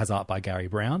conversation has art by Gary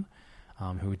Brown,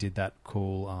 who did that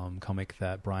cool comic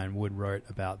that Brian Wood wrote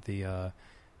about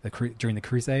during the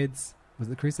Crusades. Was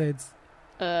it the Crusades?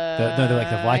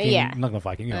 The Viking, yeah. not the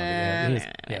Viking.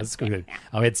 It's good.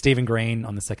 We had Stephen Green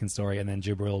on the second story, and then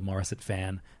Jibril Morissette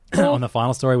Fan on the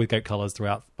final story with great colours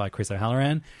throughout by Chris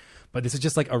O'Halloran. But this is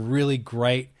just like a really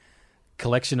great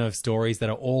collection of stories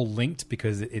that are all linked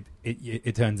because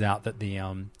it turns out that the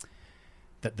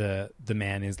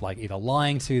man is like either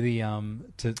lying to the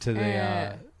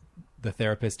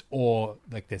therapist, or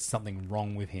like there's something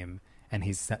wrong with him. And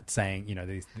he's saying,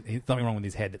 there's something wrong with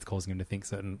his head that's causing him to think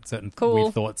certain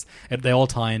weird thoughts. And they all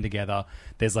tie in together.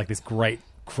 There's like this great,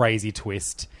 crazy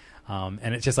twist,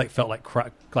 and it just like felt like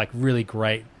really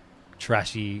great,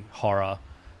 trashy horror,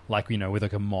 with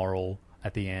like a moral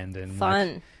at the end and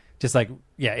fun.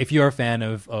 If you're a fan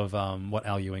of what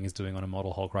Al Ewing is doing on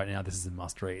Immortal Hulk right now, this is a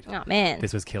must read. Oh man,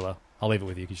 this was killer. I'll leave it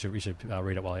with you. You should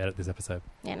read it while I edit this episode.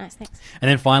 Yeah, nice, thanks. And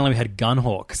then finally we had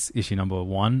Gunhawks, issue number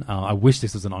 1. I wish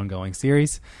this was an ongoing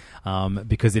series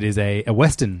because it is a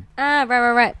Western.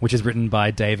 Right. Which is written by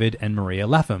David and Maria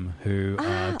Lapham, who do...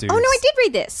 Oh, no, I did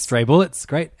read this. Stray Bullets,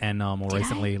 great. And more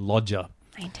recently, Lodger.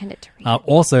 I intended to read it.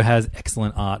 Also has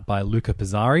excellent art by Luca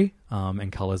Pizzari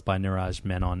and colours by Niraj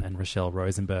Menon and Rochelle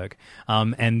Rosenberg.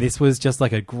 And this was just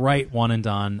like a great one and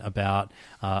done about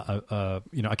a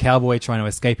cowboy trying to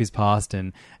escape his past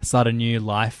and start a new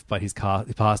life, but his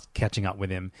past catching up with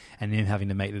him and him having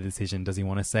to make the decision. Does he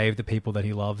want to save the people that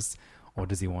he loves, or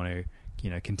does he want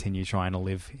to continue trying to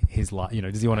live his life?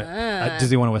 Does he want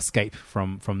to escape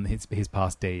from his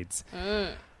past deeds?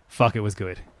 Fuck, it was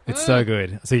good. It's so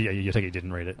good. So you take it you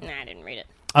didn't read it? Nah, I didn't read it.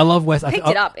 I love West. I picked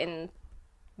it up in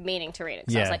meaning to read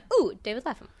it. So I was like, ooh, David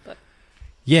Lapham. But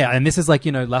yeah, and this is like,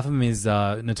 Lapham is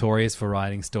notorious for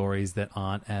writing stories that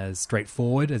aren't as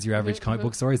straightforward as your average comic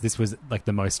book stories. This was like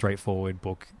the most straightforward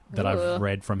book that I've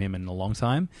read from him in a long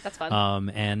time. That's fun.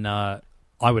 And I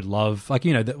would love,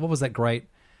 what was that great?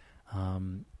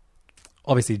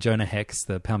 Obviously, Jonah Hex,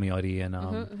 the Palmiotti,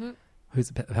 and who's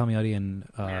Palmiotti and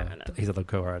his other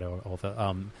co-writer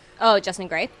author. Justin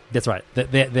Gray. That's right.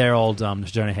 Their old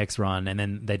Jonah Hex run, and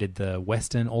then they did the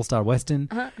Western All-Star Western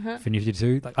for New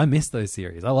 52. Like, I miss those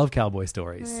series. I love cowboy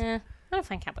stories. Yeah, I don't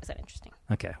find cowboys that interesting.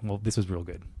 Okay, well, this was real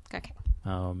good. Okay.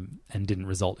 And didn't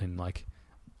result in like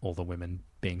all the women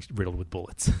being riddled with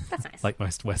bullets. That's nice. Like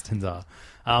most Westerns are.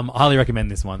 I highly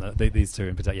recommend this one. These two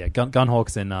in particular. Yeah,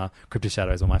 Gunhawks and Crypt of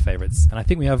Shadows are my favourites. And I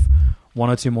think we have one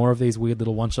or two more of these weird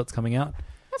little one-shots coming out.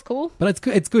 That's cool. But it's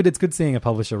good. It's good seeing a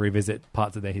publisher revisit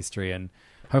parts of their history, and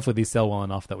hopefully these sell well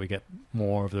enough that we get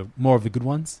more of the good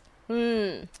ones.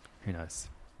 Who knows?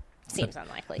 Seems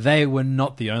unlikely. They were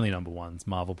not the only number ones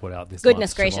Marvel put out this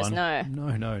Goodness month. gracious, No.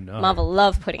 Marvel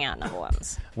love putting out number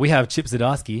ones. We have Chip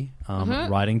Zdarsky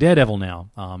writing Daredevil now,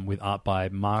 with art by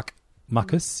Marco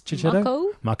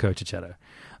Cicchetto. Marco Cicchetto.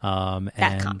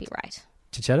 That can't be right.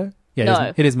 Cicchetto? Yeah,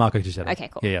 No. it is Marco Cicchetto. Okay,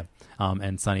 cool. Yeah.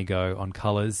 And Sonny Go on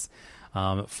colours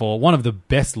for one of the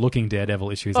best looking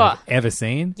Daredevil issues I've ever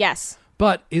seen. Yes.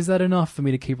 But is that enough for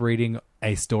me to keep reading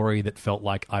a story that felt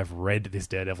like I've read this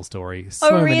Daredevil story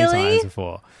so many times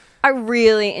before? I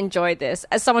really enjoyed this.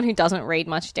 As someone who doesn't read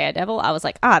much Daredevil, I was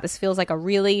like, this feels like a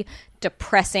really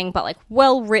depressing but like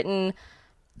well-written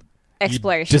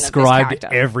exploration You of this described character.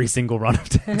 every single run of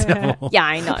Daredevil. Yeah,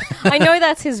 I know. I know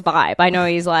that's his vibe. I know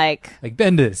he's like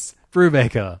Bendis,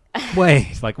 Brubaker,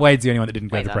 Wade. Like, Wade's the only one that didn't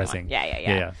go Wade's the only depressing. one.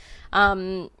 Yeah.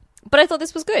 But I thought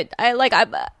this was good.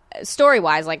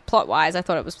 Story-wise, like plot-wise, I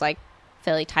thought it was like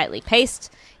fairly tightly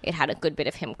paced. It had a good bit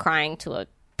of him crying to a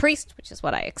priest, which is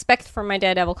what I expect from my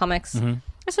Daredevil comics. I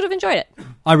sort of enjoyed it.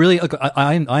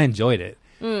 I enjoyed it,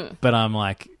 but I'm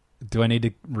like, do I need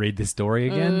to read this story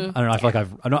again? I don't know. I feel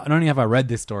like not only have I read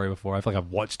this story before, I feel like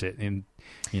I've watched it in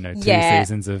 2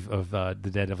 seasons of the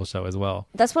Daredevil show as well.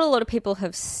 That's what a lot of people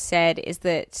have said, is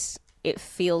that it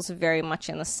feels very much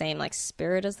in the same like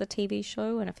spirit as the TV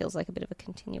show, and it feels like a bit of a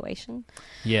continuation.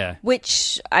 Yeah.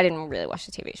 Which I didn't really watch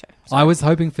the TV show. So. I was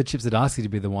hoping for Chip Zdarsky to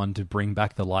be the one to bring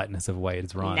back the lightness of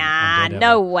Wade's run. Nah,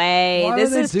 no way. Why This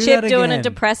would they is do Chip that doing a again?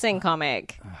 depressing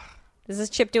comic. This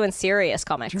is Chip doing serious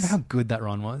comics. Do you remember how good that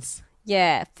run was?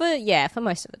 Yeah, for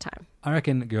most of the time. I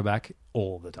reckon go back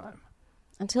all the time.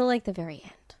 Until like the very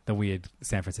end. The weird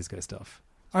San Francisco stuff.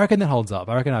 I reckon that holds up.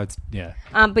 I reckon I would, yeah.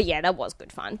 But yeah, that was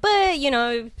good fun. But,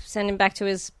 send him back to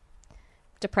his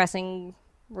depressing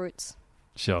roots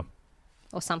Sure.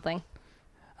 or something.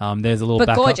 There's a little But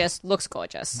backup. gorgeous. Looks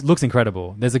gorgeous. Looks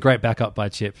incredible. There's a great backup by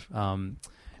Chip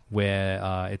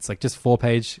where it's like just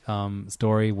 4-page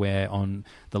story where on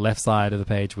the left side of the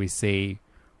page we see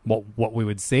what we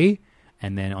would see,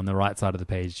 and then on the right side of the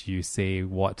page you see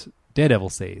what Daredevil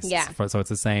sees. Yeah. So it's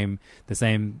the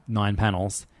same 9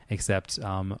 panels, except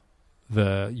you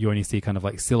only see kind of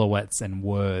like silhouettes and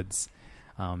words,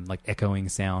 like echoing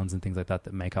sounds and things like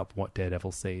that make up what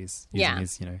Daredevil sees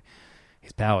using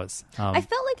his powers. I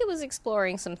felt like it was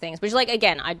exploring some things, which, like,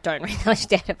 again, I don't really watch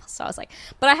Daredevil, so I was like,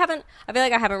 but I feel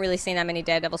like I haven't really seen that many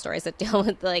Daredevil stories that deal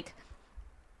with, like,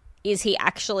 is he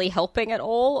actually helping at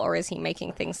all, or is he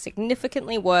making things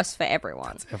significantly worse for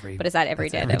everyone? But is that every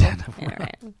Daredevil? Yeah,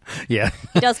 right. Yeah.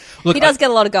 He does get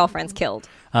a lot of girlfriends killed.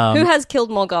 Who has killed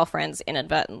more girlfriends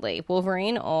inadvertently,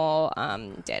 Wolverine or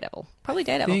Daredevil? Probably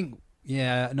Daredevil.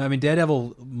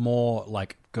 Daredevil more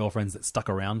like girlfriends that stuck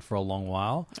around for a long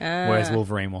while, whereas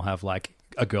Wolverine will have like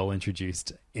a girl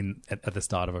introduced at the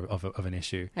start of an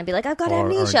issue. And be like, I've got Or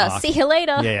an amnesia. arc. See you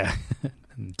later. Yeah.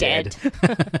 Dead.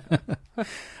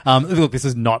 Look, this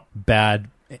is not bad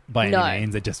by No. any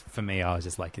means. It just, for me, I was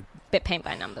just like... Bit paint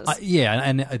by numbers.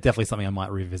 and definitely something I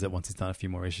might revisit once he's done a few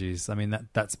more issues. I mean,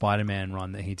 that Spider-Man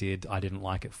run that he did, I didn't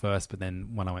like at first, but then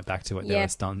when I went back to it, there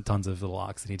was tons of little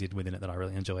arcs that he did within it that I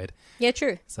really enjoyed. Yeah,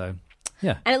 true. So,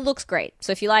 yeah. And it looks great.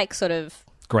 So if you like sort of...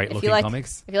 Great-looking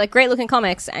comics. If you like great-looking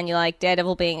comics and you like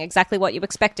Daredevil being exactly what you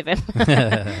expect of him,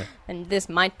 then this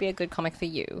might be a good comic for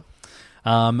you.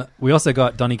 We also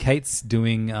got Donny Cates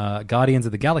doing Guardians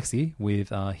of the Galaxy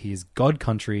with his God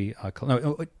Country...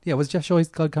 was Jeff Shaw his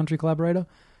God Country collaborator?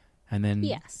 And then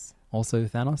also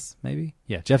Thanos, maybe?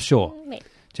 Yeah, Jeff Shaw. Maybe.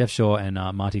 Jeff Shaw and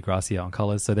Marty Gracia on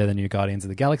colors. So they're the new Guardians of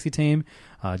the Galaxy team.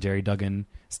 Jerry Duggan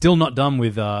still not done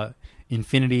with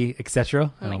Infinity,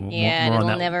 etc. It'll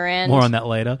never end. More on that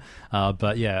later.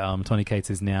 But yeah, Tony Cates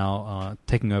is now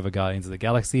taking over Guardians of the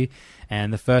Galaxy.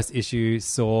 And the first issue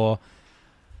saw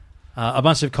a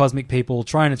bunch of cosmic people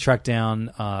trying to track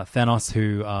down Thanos,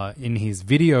 who in his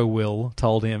video will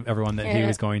told everyone that he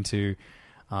was going to...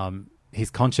 his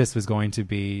conscious was going to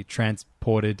be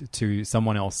transported to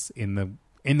someone else in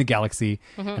the galaxy,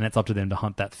 and it's up to them to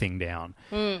hunt that thing down.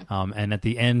 And at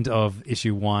the end of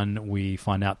issue 1, we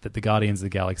find out that the Guardians of the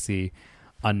Galaxy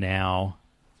are now...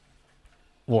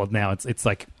 Well, now it's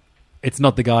like... It's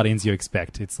not the Guardians you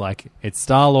expect. It's like... It's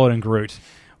Star-Lord and Groot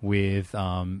with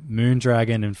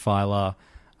Moondragon and Phyla,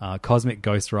 Cosmic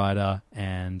Ghost Rider,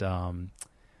 and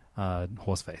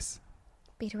Horseface.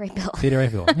 Peter Ray Bill. Peter Ray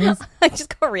Bill. Yes. I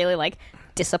just got really, like,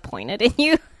 disappointed in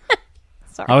you.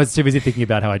 Sorry. I was too busy thinking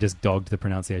about how I just dogged the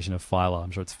pronunciation of Phyla.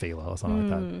 I'm sure it's Fila or something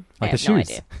like that. Like the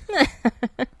shoes. No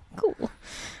idea. Cool.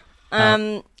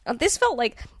 This felt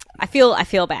like... I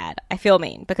feel bad. I feel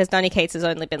mean because Donny Cates has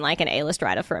only been like an A-list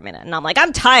writer for a minute, and I'm like,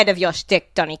 I'm tired of your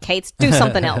shtick, Donny Cates. Do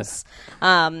something else.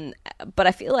 But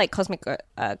I feel like Cosmic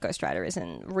Ghost Rider is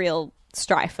in real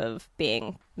strife of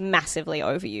being massively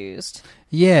overused.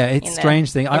 Yeah, it's a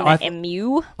strange thing.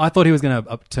 MU. I thought he was going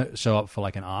to show up for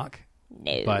like an arc.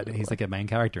 No. But he's like a main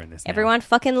character in this now. Everyone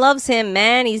fucking loves him,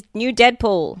 man. He's new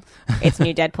Deadpool. It's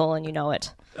new Deadpool, and you know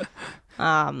it.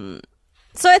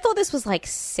 So I thought this was like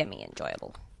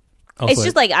semi-enjoyable. Also, it's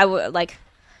just like I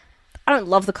don't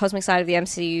love the cosmic side of the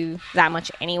MCU that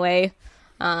much anyway.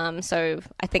 So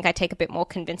I think I take a bit more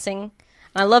convincing.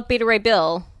 And I love Beta Ray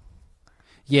Bill.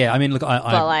 Yeah, I mean, look,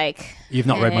 you've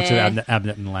not read much of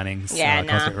Abnett and Lanning's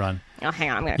Cosmic Run. Oh, hang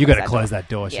on, I'm gonna. You got to close that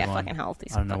door, Siobhan. Yeah, fucking hell.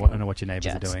 I don't know what your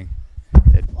neighbours are doing.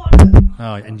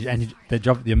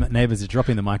 Your neighbours are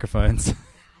dropping the microphones.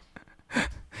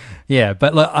 Yeah,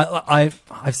 but look,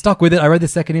 I've stuck with it. I read the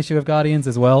second issue of Guardians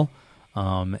as well,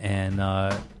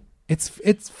 and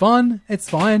it's fun. It's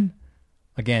fine.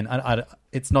 Again,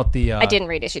 it's not the. I didn't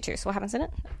read issue 2, so what happens in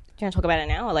it? Do you want to talk about it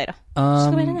now or later? Let's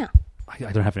talk about it now.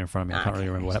 I don't have it in front of me. I can't really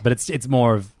remember what. But it's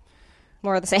more of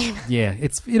the same. Yeah,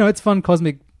 it's fun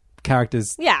cosmic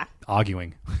characters. Yeah.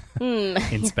 Arguing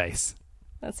in space.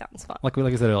 That sounds fun. Like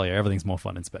I said earlier, everything's more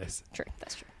fun in space. True,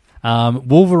 that's true.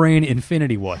 Wolverine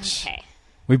Infinity Watch. Okay.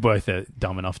 We both are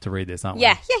dumb enough to read this, aren't we?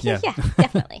 Yeah,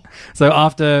 definitely. So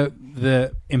after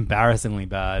the embarrassingly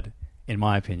bad, in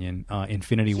my opinion,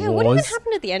 Infinity Wars. What even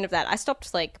happened at the end of that? I stopped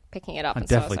picking it up. I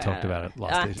definitely talked about it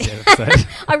last episode.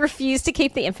 I refuse to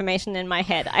keep the information in my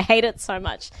head. I hate it so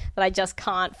much that I just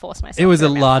can't force myself. It was to a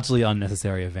remember. largely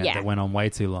unnecessary event that went on way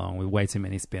too long with way too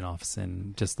many spin-offs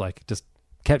and just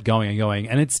kept going and going,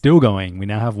 and it's still going. We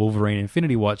now have Wolverine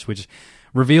Infinity Watch, which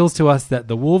reveals to us that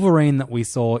the Wolverine that we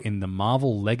saw in the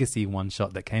Marvel Legacy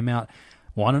one-shot that came out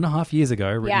 1.5 years ago,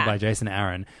 written Yeah. by Jason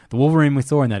Aaron. The Wolverine we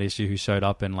saw in that issue who showed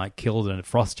up and like killed a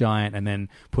frost giant and then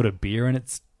put a beer in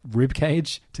its rib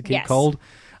cage to keep Yes. cold.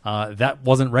 That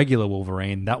wasn't regular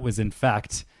Wolverine. That was in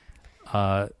fact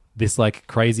this like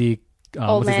crazy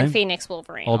Old what's his Man name? Phoenix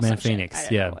Wolverine. Old or Man some shit. Phoenix, I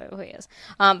don't yeah. know who he is.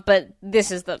 But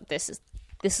this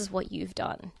is what you've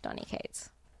done, Donny Cates.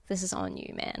 This is on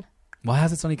you, man. Why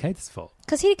has it Sonny Cates' fault?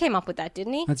 Because he came up with that,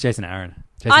 didn't he? That's Jason Aaron.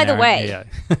 Either way, yeah.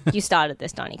 you started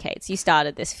this, Donny Cates. You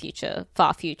started this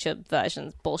far future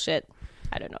versions bullshit.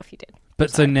 I don't know if you did.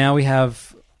 But so now we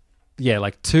have,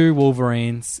 like 2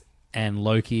 Wolverines and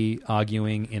Loki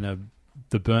arguing in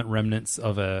the burnt remnants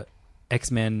of a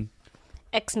X-Men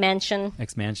X-Mansion.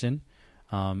 X-Mansion.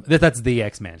 That's the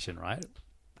X-Mansion, right?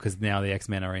 Because now the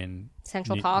X-Men are in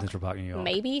Central Park. Central Park, New York.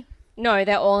 Maybe? No,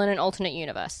 they're all in an alternate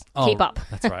universe. Oh, Keep up.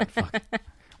 That's right. Fuck.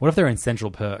 What if they're in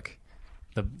Central Perk,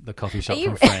 the coffee shop you-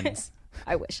 from Friends?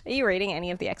 I wish. Are you reading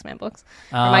any of the X-Men books?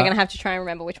 Or am I going to have to try and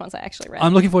remember which ones I actually read?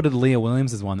 I'm looking forward to the Leah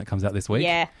Williams' one that comes out this week.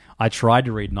 Yeah. I tried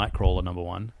to read Nightcrawler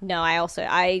 #1. No,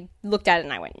 I looked at it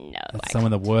and I went, no. That's some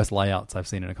of the worst layouts I've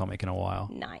seen in a comic in a while.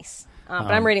 Nice.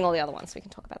 But I'm reading all the other ones, so we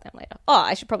can talk about them later. Oh,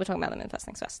 I should probably talk about them in First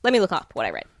Things First. Let me look up what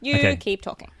I read. You Okay. keep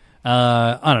talking.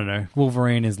 I don't know.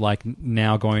 Wolverine is like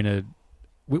now going to...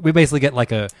 We basically get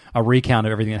like a recount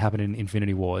of everything that happened in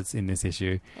Infinity Wars in this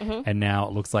issue. Mm-hmm. And now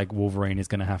it looks like Wolverine is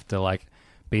going to have to like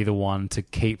be the one to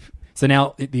keep... So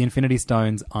now the Infinity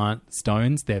Stones aren't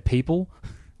stones, they're people.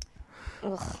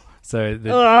 So and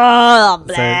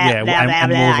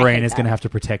Wolverine is going to have to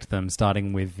protect them,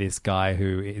 starting with this guy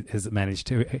who has managed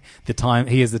to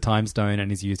he is the Time Stone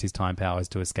and has used his time powers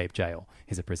to escape jail.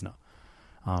 He's a prisoner.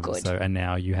 Good. So and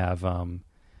now you have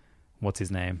what's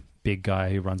his name? Big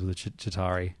guy who runs with a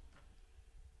Chitauri.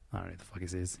 I don't know who the fuck he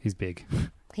is. He's big.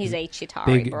 He's a Chitauri,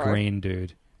 Big bro. green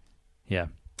dude. Yeah.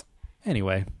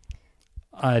 Anyway,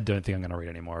 I don't think I'm going to read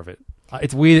any more of it.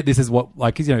 It's weird that this is what,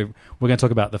 like, 'cause, you know, we're going to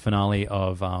talk about the finale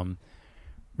of,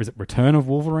 is it Return of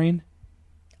Wolverine?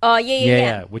 Oh,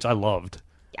 yeah. Which I loved.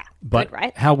 Yeah, But good,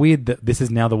 right? how weird that this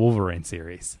is now the Wolverine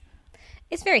series.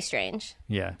 It's very strange.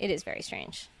 Yeah. It is very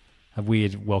strange. A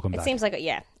weird welcome It back. seems like,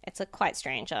 it's a quite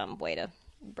strange way to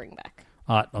bring back.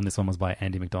 Art on this one was by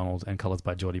Andy McDonald and colors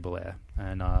by Geordie Belair.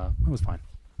 And it was fine.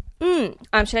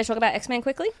 Should I talk about X-Men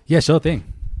quickly? Yeah, sure thing.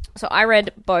 So I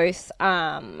read both.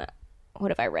 What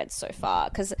have I read so far?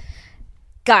 Because,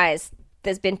 guys,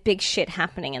 there's been big shit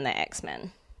happening in the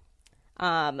X-Men.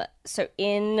 So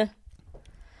in...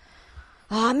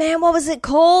 Oh, man, what was it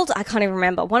called? I can't even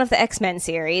remember. One of the X-Men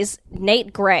series,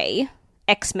 Nate Gray,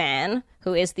 X-Man,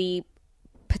 who is the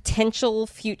potential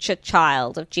future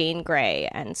child of Jean Grey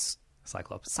and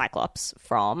Cyclops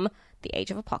from the Age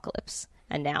of Apocalypse,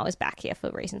 and now is back here for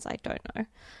reasons I don't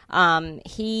know.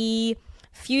 He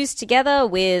fused together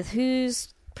with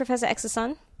who's Professor X's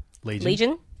son?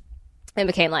 Legion. And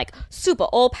became like super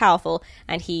all-powerful,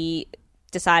 and he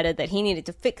decided that he needed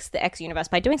to fix the X universe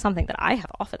by doing something that I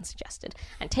have often suggested,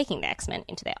 and taking the X-Men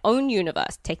into their own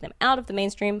universe, take them out of the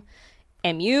mainstream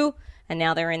MU, and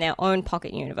now they're in their own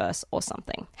pocket universe or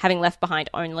something, having left behind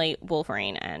only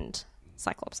Wolverine and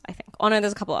Cyclops, I think. Oh no,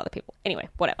 there's a couple other people. Anyway,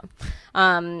 whatever.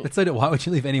 Let's say that, why would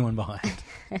you leave anyone behind?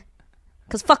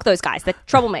 Because fuck those guys, they're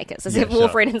troublemakers. As Yeah, if sure.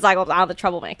 Wolverine and Cyclops are the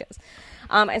troublemakers.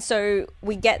 And so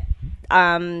we get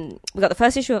we got the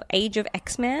first issue of Age of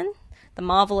X-Men, the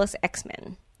Marvelous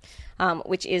X-Men,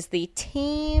 which is the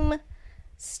team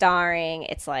starring,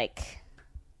 it's like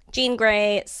Jean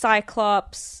Grey,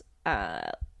 Cyclops,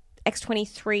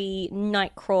 X-23,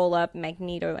 Nightcrawler,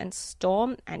 Magneto, and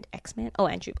Storm, and X-Men. Oh,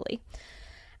 and Jubilee.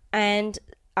 And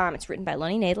it's written by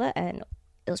Lonnie Nadler and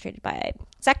illustrated by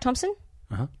Zach Thompson.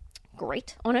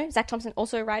 Great. Oh no, Zach Thompson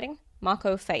also writing.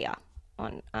 Marco Feya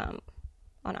on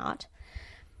art.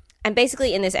 And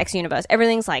basically in this X universe,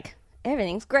 everything's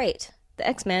great. The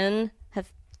X-Men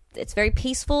it's very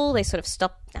peaceful. They sort of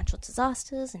stop natural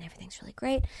disasters and everything's really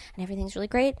great.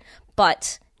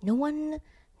 But no one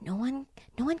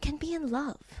can be in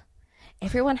love.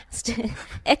 Everyone has to...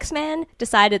 X-Men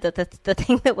decided that the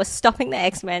thing that was stopping the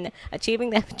X-Men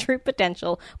achieving their true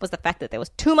potential was the fact that there was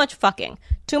too much fucking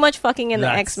in the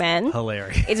X-Men.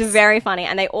 Hilarious. It's very funny.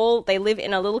 And they live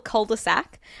in a little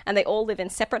cul-de-sac, and they all live in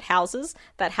separate houses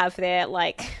that have their,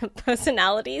 like,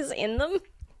 personalities in them.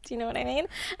 Do you know what I mean?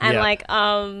 And Yeah.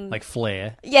 Like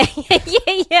Flair. Yeah.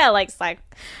 Like, it's like,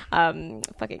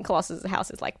 fucking Colossus'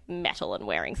 house is like metal and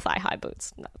wearing thigh-high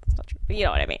boots. No, that's not true. But you know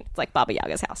what I mean? It's like Baba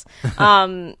Yaga's house.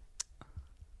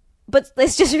 But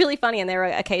it's just really funny, and there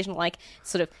are occasional, like,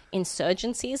 sort of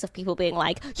insurgencies of people being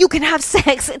like, you can have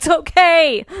sex, it's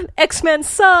okay, X-Men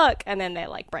suck, and then they're,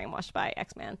 like, brainwashed by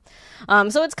X-Men.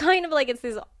 So it's kind of like, it's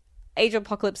this Age of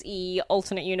Apocalypse-y,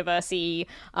 alternate universe-y,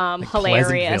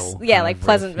 hilarious. Pleasantville Yeah, kind like of riff,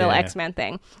 Pleasantville yeah. X-Men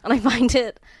thing. And I find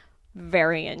it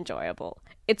very enjoyable.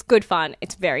 It's good fun.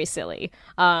 It's very silly.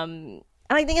 And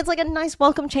I think it's like a nice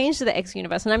welcome change to the X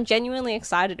universe. And I'm genuinely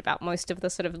excited about most of the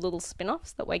sort of little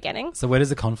spin-offs that we're getting. So where does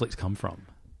the conflict come from?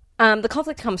 The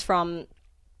conflict comes from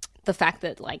the fact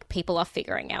that like people are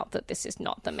figuring out that this is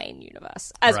not the main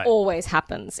universe, as Right. always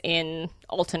happens in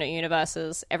alternate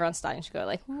universes. Everyone's starting to go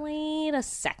like, wait a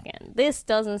second, this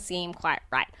doesn't seem quite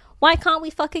right. Why can't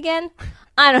we fuck again?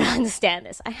 I don't understand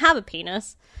this. I have a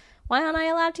penis. Why aren't I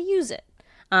allowed to use it?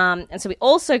 And so we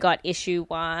also got issue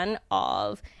 1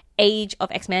 of Age of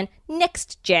X-Men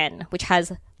Next Gen, which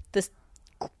has this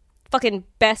fucking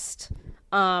best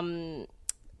Bocello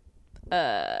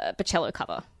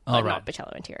cover. But right. not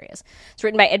Bocello interiors. It's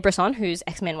written by Ed Brisson, whose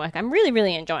X-Men work I'm really,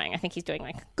 really enjoying. I think he's doing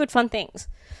like good, fun things.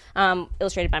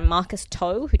 Illustrated by Marcus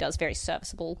Toe, who does very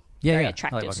serviceable, very I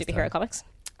attractive like Marcus superhero Toe. comics.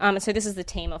 And so this is the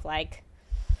team of like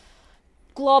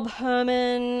Glob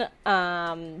Herman,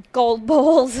 Gold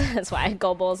Balls. That's why I had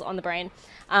Gold Balls on the brain.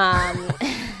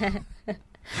 I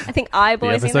think The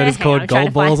Eyeballs in episode there. is called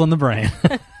Gold Balls on the Brain.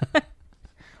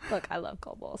 Look, I love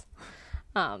Gold Balls.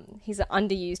 He's an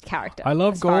underused character. I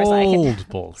love as far as I can- gold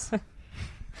balls.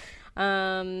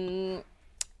 So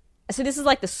this is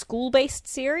like the school-based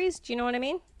series. Do you know what I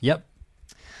mean? Yep.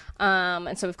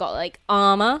 And so we've got like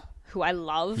Armor, who I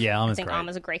love. Yeah, I Armor's think great.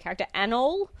 Armor's a great character.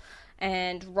 Anol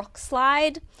and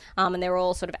Rockslide. And they're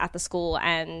all sort of at the school,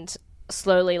 and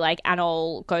slowly like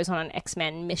Anol goes on an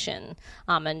X-Men mission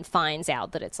and finds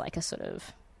out that it's like a sort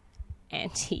of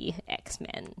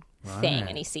anti-X-Men thing,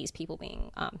 and he sees people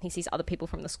being he sees other people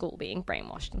from the school being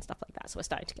brainwashed and stuff like that. So we're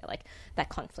starting to get like that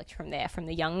conflict from there, from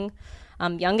the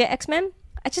younger X-Men.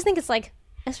 I just think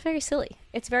it's very silly.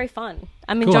 It's very fun.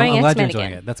 I'm Cool, enjoying I'm glad X-Men you're enjoying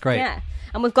again. it. That's great. Yeah,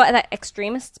 and we've got that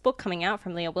Extremists book coming out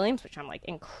from Leah Williams, which I'm like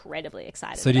incredibly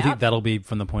excited So do you about. think that'll be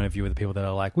from the point of view of the people that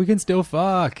are like, we can still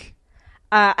fuck?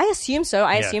 I assume so.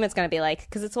 I Yeah. assume it's going to be like,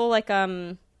 because it's all like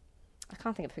I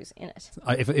can't think of who's in it.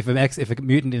 If a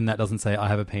mutant in that doesn't say I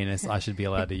have a penis, I should be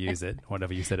allowed to use it.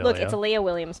 Whatever you said Look, earlier. it's a Leah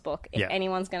Williams book. If Yeah.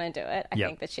 anyone's going to do it, I Yeah.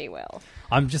 think that she will.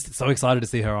 I'm just so excited to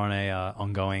see her on a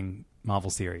ongoing Marvel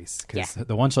series because Yeah.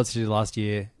 the one shots she did last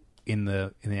year in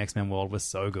the X-Men world was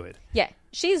so good. Yeah,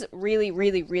 she's really,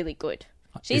 really, really good.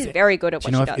 Is She's it- very good at Do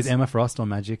what you know she if does. is Emma Frost on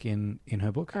Magic in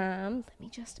her book? Let me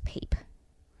just peep.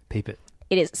 Peep it.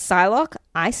 It is Psylocke,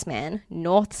 Iceman,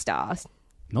 Northstar.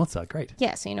 Northstar, great.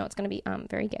 Yeah, so you know it's going to be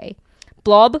very gay.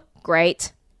 Blob,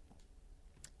 great.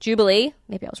 Jubilee,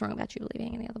 maybe I was wrong about Jubilee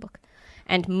being in the other book.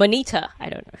 And Monita, I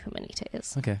don't know who Monita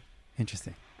is. Okay,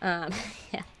 interesting. Yeah.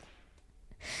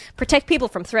 Protect people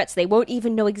from threats they won't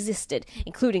even know existed,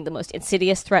 including the most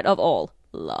insidious threat of all,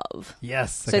 love.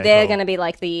 Yes. So they're going to be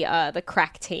like the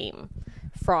crack team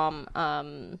from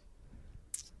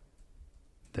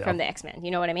the X-Men.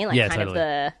 You know what I mean? Like Yeah, kind totally.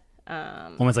 of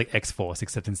the almost like X-Force,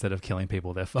 except instead of killing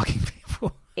people, they're fucking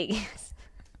people. yes.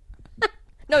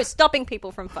 No, stopping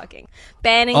people from fucking.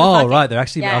 Banning the Oh, fucking. right. They're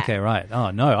actually Yeah. okay. Right.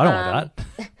 Oh no, I don't want that.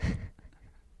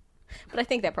 But I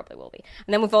think there probably will be.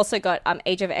 And then we've also got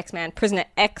Age of X-Men Prisoner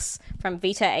X from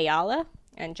Vita Ayala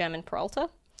and German Peralta,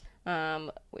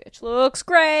 which looks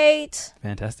great.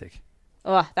 Fantastic.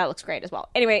 Oh, that looks great as well.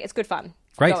 Anyway, it's good fun.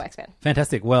 Great. Go X-Men.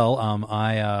 Fantastic. Well,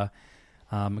 I'm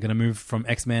going to move from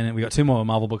X-Men. We got 2 more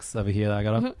Marvel books over here that I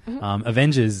got up.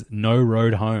 Avengers No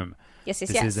Road Home. Yes.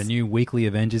 This is a new weekly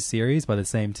Avengers series by the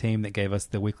same team that gave us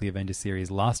the weekly Avengers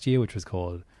series last year, which was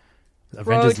called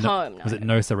Avengers Home. Was it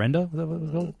No Surrender? Was that what it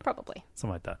was called? Probably.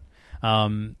 Something like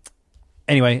that.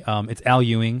 Anyway, it's Al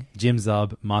Ewing, Jim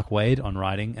Zub, Mark Waid on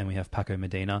writing, and we have Paco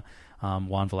Medina,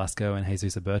 Juan Velasco, and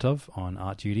Jesus Abertov on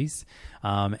art duties.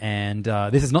 And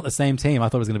this is not the same team. I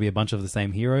thought it was going to be a bunch of the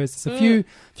same heroes. It's a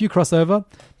few crossover,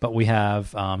 but we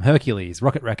have Hercules,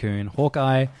 Rocket Raccoon,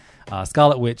 Hawkeye,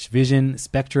 Scarlet Witch, Vision,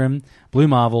 Spectrum, Blue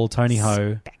Marvel, Tony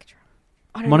Ho, Spectrum.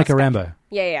 I don't know Monica about Rambeau, Spectrum.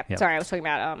 Yeah. Yep. Sorry, I was talking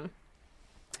about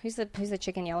who's the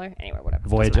chicken yellow? Anyway, whatever.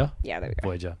 Doesn't Voyager. matter. Yeah, there we go.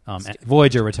 Voyager. And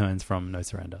Voyager returns from No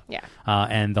Surrender. Yeah.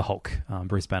 And the Hulk,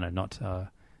 Bruce Banner, not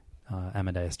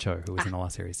Amadeus Cho, who was in the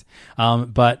last series.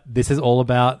 But this is all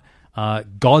about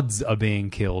gods are being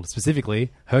killed,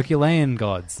 specifically Herculean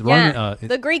gods. The Yeah,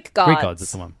 the Greek gods. Greek gods,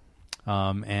 that's the one.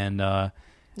 And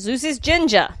Zeus is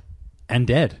ginger. dead. And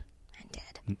dead.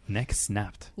 Neck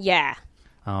snapped. Yeah.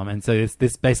 And so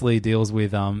this basically deals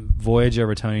with Voyager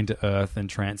returning to Earth and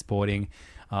transporting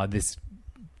this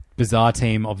bizarre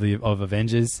team of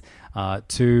Avengers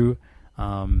to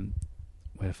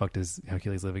where the fuck does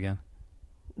Hercules live again?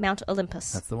 Mount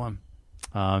Olympus. That's the one.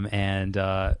 And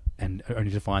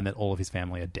only to find that all of his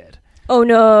family are dead. Oh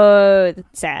no,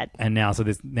 that's sad. And now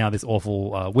this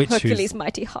awful witch Hercules'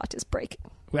 mighty heart is breaking.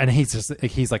 and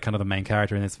he's like kind of the main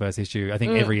character in this first issue. I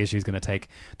think every issue is going to take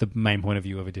the main point of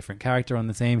view of a different character on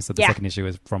the team. So the second issue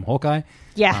is from Hawkeye.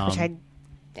 Yeah, which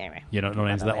anyway. You're not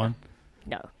into that one?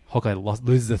 No. Hawkeye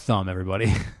loses a thumb,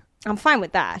 everybody. I'm fine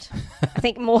with that. I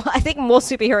think more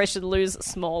superheroes should lose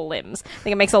small limbs. I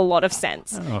think it makes a lot of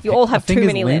sense. You all have too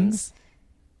many limbs.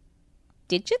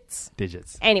 Digits?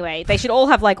 Anyway, they should all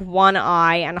have like one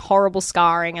eye and horrible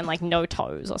scarring and like no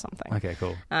toes or something. Okay,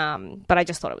 cool. But I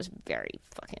just thought it was very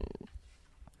fucking...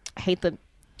 I hate the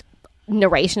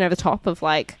narration over the top of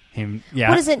like... Him, yeah.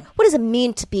 What does it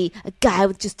mean to be a guy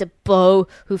with just a bow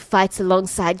who fights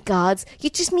alongside gods?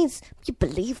 It just means you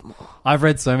believe more. I've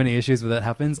read so many issues where that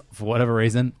happens. For whatever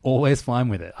reason, always fine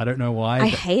with it. I don't know why. I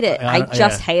hate it. I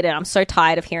just hate it. I'm so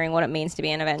tired of hearing what it means to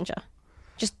be an Avenger.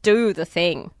 Just do the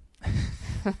thing.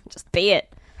 Just be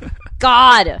it.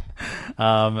 God.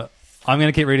 I'm going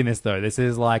to keep reading this, though. This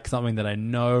is like something that I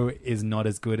know is not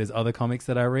as good as other comics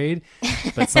that I read,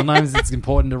 but sometimes it's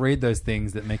important to read those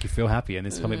things that make you feel happy, and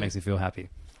this comic makes me feel happy.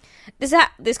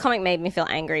 This comic made me feel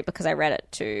angry because I read it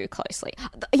too closely.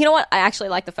 You know what? I actually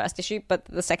liked the first issue, but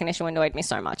the second issue annoyed me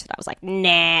so much that I was like,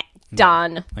 nah,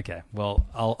 done. Okay, well,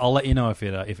 I'll let you know if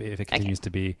it continues to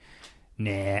be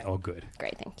nah or good.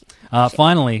 Great, thank you.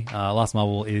 Finally, Last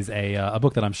Marvel is a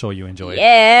book that I'm sure you enjoyed.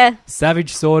 Yeah.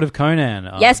 Savage Sword of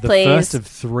Conan. Yes, please.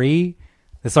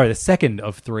 The second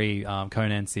of three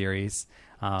Conan series.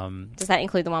 Does that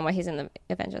include the one where he's in the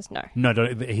Avengers? No.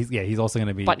 No, he's also going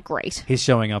to be... But great. He's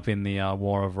showing up in the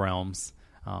War of Realms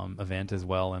event as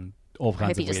well, and all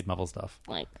kinds of weird Marvel stuff.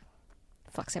 Like,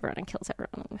 fucks everyone and kills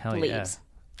everyone and Hell leaves.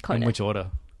 Yeah. Conan. In which order?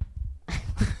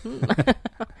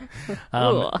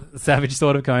 Savage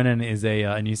Sword of Conan is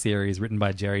a new series written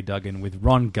by Jerry Duggan with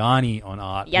Ron Garney on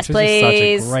art. Yes, which is please.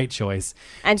 just such a great choice.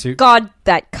 And God,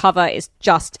 that cover is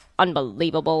just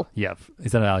unbelievable. Yeah.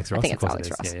 Is that Alex Ross? I think it's of Alex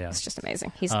course Ross. Yeah. It's just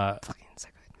amazing. He's fucking so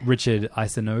good. Richard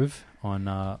Isanove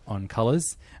on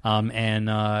colors.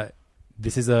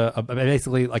 This is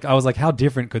basically like, I was like, how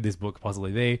different could this book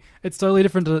possibly be? It's totally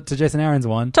different to Jason Aaron's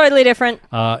one. Totally different.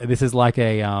 This is like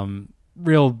a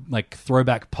real like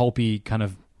throwback pulpy kind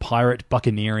of pirate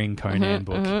buccaneering Conan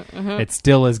book. It's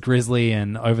still as grisly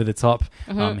and over the top.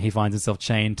 He finds himself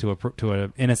chained to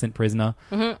an innocent prisoner,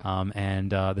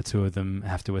 and the two of them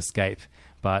have to escape.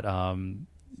 But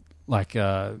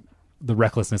the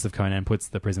recklessness of Conan puts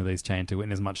the prisoner that he's chained to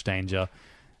in as much danger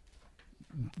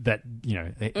that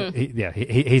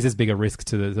he's as big a risk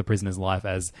to the prisoner's life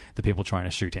as the people trying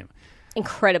to shoot him.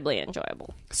 Incredibly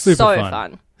enjoyable. Super so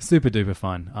fun. Super duper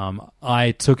fun.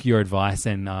 I took your advice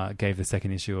and gave the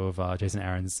second issue of Jason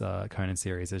Aaron's Conan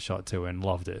series a shot too and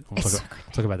loved it. We'll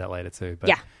talk about that later too. But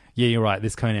yeah, you're right.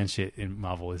 This Conan shit in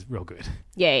Marvel is real good.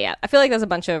 Yeah. I feel like there's a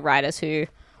bunch of writers who,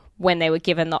 when they were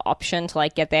given the option to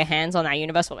like get their hands on that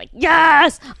universe, were like,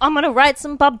 yes, I'm gonna write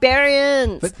some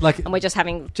barbarians. But like, and we're just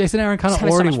having Jason Aaron kind of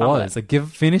already was like,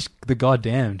 finish the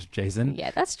goddamned Jason.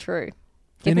 Yeah, that's true.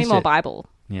 Give me more Bible.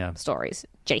 Yeah. Stories.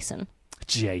 Jason.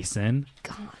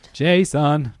 God.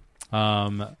 Jason.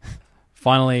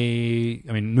 Finally,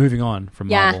 I mean, moving on from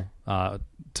Marvel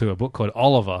to a book called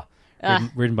Oliver,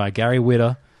 written by Gary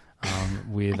Whitta,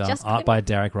 with art by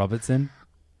Derek Robertson.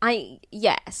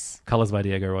 Yes. Colors by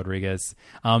Diego Rodriguez.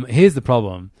 Here's the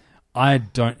problem. I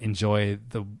don't enjoy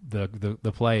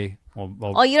the play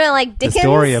or you don't like Dickens? The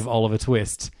story of Oliver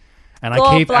Twist. And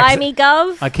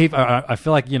Gov. I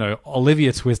feel like,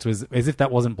 Olivia Twist was, as if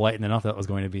that wasn't blatant enough, that was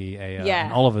going to be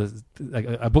an Oliver,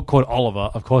 a book called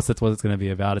Oliver. Of course, that's what it's going to be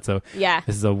about. This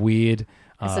is a weird.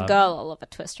 It's a girl, Oliver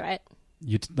Twist, right?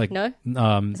 No?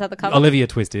 Is that the cover? Olivia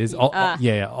Twist is.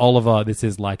 Oliver. This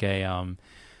is like a,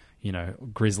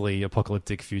 grisly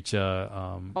apocalyptic future.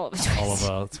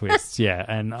 Oliver Twist. Yeah,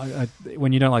 and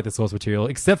when you don't like the source material,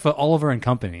 except for Oliver and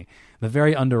Company, the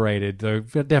very underrated, though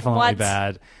definitely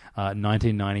bad.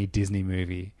 1990 Disney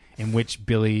movie in which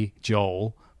Billy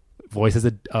Joel voices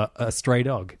a stray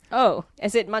dog. Oh,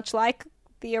 is it much like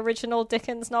the original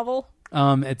Dickens novel?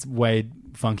 It's way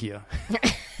funkier.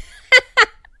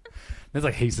 There's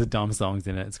like heaps of dumb songs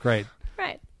in it. It's great.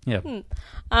 Right. Yeah.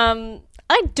 I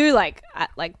do like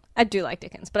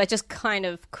Dickens, but I just kind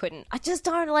of couldn't. I just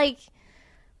don't like.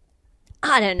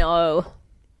 I don't know.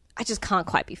 I just can't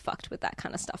quite be fucked with that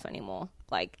kind of stuff anymore.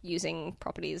 Like using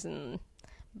properties and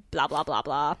blah blah blah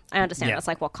blah. I understand that's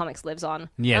like what comics lives on.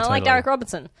 Yeah, I totally. like Derek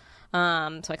Robertson. So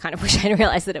I kind of wish I'd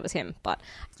realized that it was him. But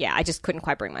yeah, I just couldn't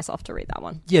quite bring myself to read that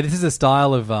one. Yeah, this is a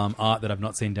style of art that I've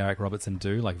not seen Derek Robertson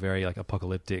do. Like very like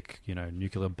apocalyptic,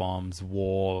 nuclear bombs,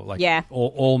 war. Like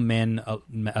all men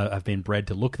have been bred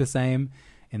to look the same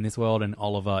in this world, and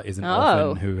Oliver is an Oh.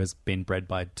 orphan who has been bred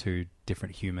by 2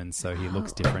 different humans, so he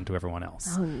looks different to everyone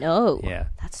else. Oh no. Yeah.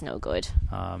 That's no good.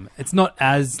 It's not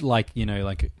as like, you know,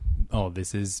 like, oh,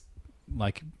 this is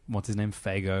like, what's his name,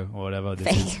 Fago or whatever.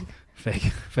 This is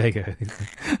Fago.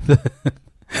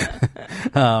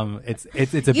 It's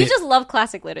a You bit. just love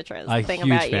classic literature. Is the A thing huge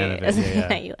about fan you. of it,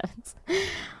 yeah. You love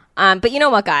it. But you know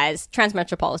what, guys?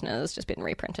 Transmetropolitan has just been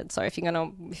reprinted. So if you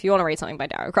want to read something by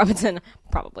Derek Robertson,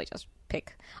 probably just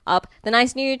pick up the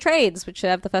nice new trades, which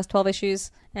have the first 12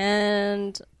 issues.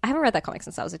 And I haven't read that comic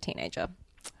since I was a teenager,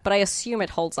 but I assume it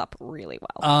holds up really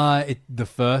well. The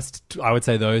first, I would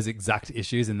say, those exact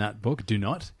issues in that book do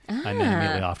not, and then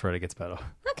immediately after it gets better.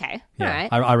 Okay, Yeah,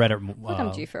 all right. I read it.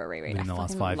 I'm due for a reread. within the I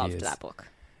last fucking 5 loved years. that book.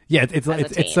 Yeah, as a teen.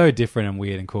 it's so different and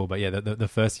weird and cool. But yeah, the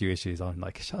first few issues, I'm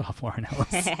like, shut up, Warren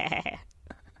Ellis.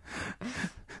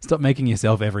 Stop making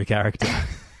yourself every character.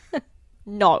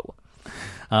 No.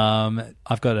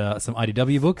 I've got some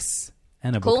IDW books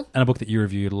and a Cool. book that you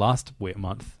reviewed last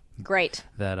month Great.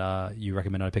 that you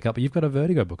recommended I pick up. But you've got a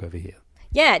Vertigo book over here.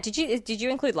 Yeah. Did you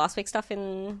include last week's stuff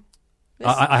in this?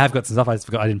 I have got some stuff. I just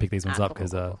forgot. I didn't pick these ones up cool,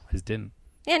 because cool, I just didn't.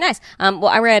 Yeah, nice. Well,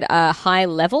 I read High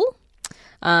Level,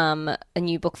 a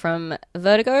new book from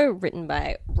Vertigo, written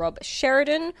by Rob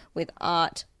Sheridan, with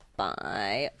art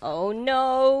by, oh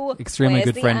no, Extremely where's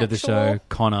good the friend of the actual- show,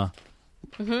 Connor.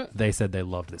 They said they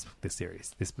loved this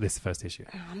series, this first issue.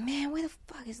 Oh man, where the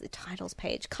fuck is the titles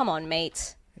page? Come on,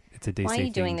 mate. It's a DC Why are you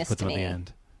thing. doing this Put to them at me? the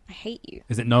end. I hate you.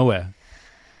 Is it nowhere?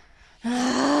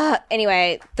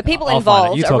 Anyway, the people I'll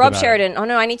find it. involved You are talk Rob about Sheridan. Oh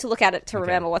no, I need to look at it to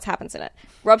remember what's happens in it.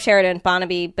 Rob Sheridan,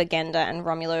 Barnaby Bagenda, and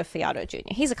Romulo Fiato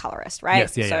Jr. He's a colorist, right?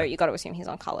 Yes, yeah, so yeah. you got to assume he's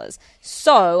on colors.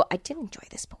 So I did enjoy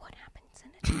this, but what happens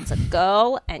in it? It's a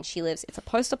girl, and she lives. It's a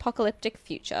post-apocalyptic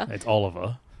future. It's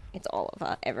Oliver. It's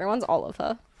Oliver. Everyone's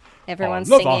Oliver.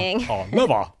 Everyone's Oliver. singing.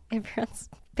 Oliver. Everyone's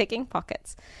picking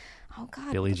pockets. Oh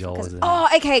God. Billy what the fuck Joel is is it? in Oh,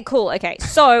 okay, cool. Okay,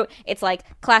 so it's like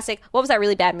classic. What was that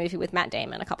really bad movie with Matt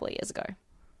Damon a couple of years ago?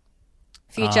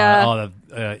 Future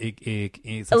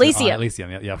Elysium.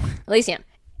 Elysium, yeah. Elysium.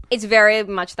 It's very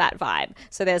much that vibe.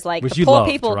 So there's like Which the you poor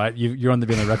loved, people. right? You're on the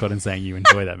record and saying you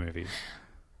enjoy that movie.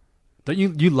 Don't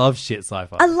you? You love shit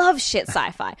sci-fi. I love shit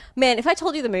sci-fi. Man, if I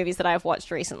told you the movies that I've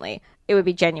watched recently, it would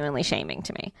be genuinely shaming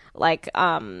to me. Like,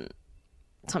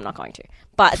 so I'm not going to.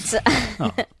 But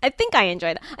I think I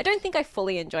enjoyed it. I don't think I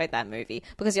fully enjoyed that movie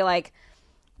because you're like,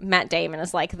 Matt Damon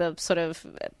is like the sort of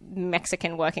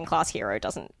Mexican working class hero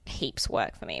doesn't heaps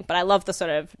work for me. But I love the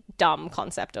sort of dumb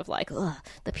concept of like, ugh,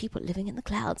 the people living in the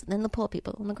clouds and then the poor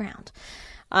people on the ground.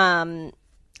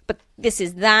 But this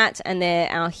is that, and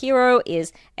our hero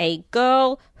is a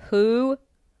girl who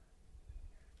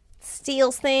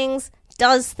steals things,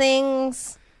 does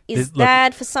things, is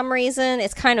bad for some reason.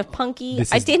 It's kind of punky.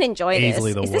 I did enjoy this.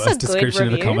 Easily the is this worst a good description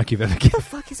review? of a comic you've ever What the given.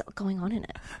 fuck is going on in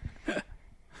it?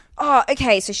 Oh,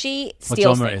 okay. So she What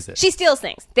steals genre things. is it? She steals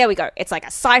things. There we go. It's like a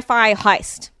sci-fi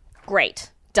heist.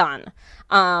 Great. Done.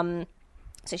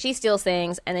 So she steals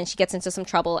things, and then she gets into some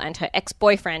trouble, and her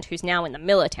ex-boyfriend, who's now in the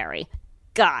military,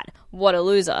 God, what a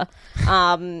loser.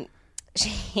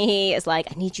 She is like,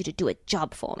 I need you to do a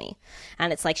job for me.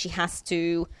 And it's like she has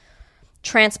to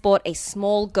transport a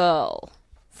small girl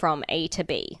from A to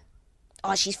B.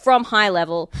 Oh, she's from High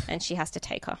Level, and she has to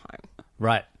take her home.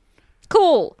 Right.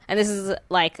 Cool. And this is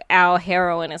like our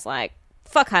heroine is like,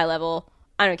 fuck High Level.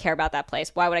 I don't care about that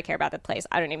place. Why would I care about that place?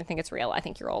 I don't even think it's real. I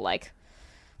think you're all like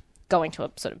going to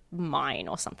a sort of mine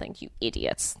or something, you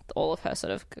idiots. All of her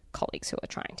sort of colleagues who are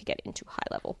trying to get into High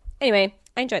Level. Anyway,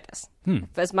 I enjoyed this.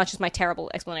 For as much as my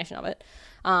terrible explanation of it.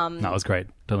 That was great.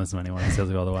 Don't listen to anyone who tells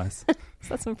you otherwise. So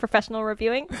that's some professional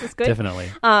reviewing. This is good. Definitely.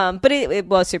 But it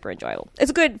was super enjoyable.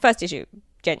 It's a good first issue,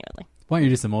 genuinely. Why don't you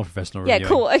do some more professional Yeah,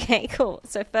 reviewing? cool. Okay, cool.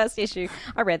 So first issue,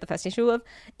 I read the first issue of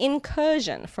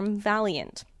Incursion from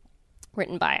Valiant,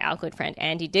 written by our good friend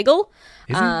Andy Diggle.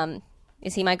 Is he?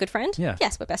 Is he my good friend? Yeah.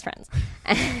 Yes, we're best friends.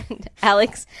 And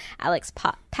Alex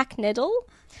Packnedel.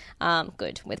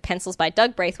 Good. With pencils by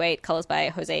Doug Braithwaite, colors by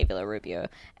Jose Villarrubia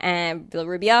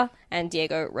and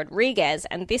Diego Rodriguez.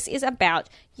 And this is about,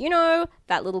 you know,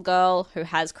 that little girl who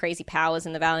has crazy powers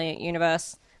in the Valiant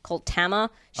universe called Tama.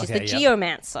 She's Okay, the yep.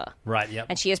 Geomancer. Right, yep.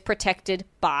 And she is protected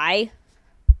by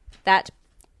that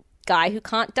guy who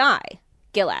can't die,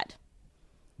 Gilad,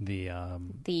 The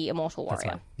Immortal that's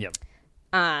Warrior. right. Yep.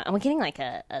 And we're getting like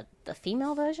the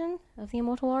female version of the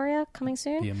Immortal Warrior coming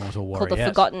soon. The Immortal Called the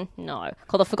Warrior.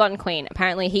 called the Forgotten Queen.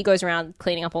 Apparently, he goes around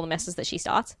cleaning up all the messes that she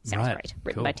starts. Sounds Right, great.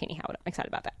 Written cool. by Teeny Howard. I'm excited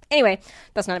about that. Anyway,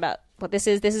 that's not about what this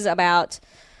is. This is about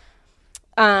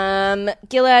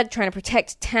Gilad trying to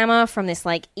protect Tama from this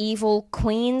like evil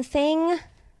queen thing.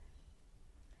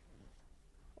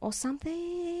 or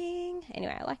something.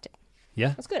 Anyway, I liked it.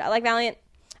 Yeah. It was good. I like Valiant.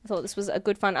 I thought this was a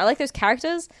good fun. I like those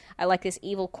characters. I like this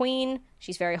evil queen.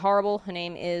 She's very horrible. Her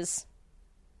name is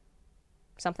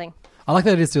something. I like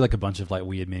that they just do like a bunch of like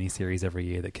weird miniseries every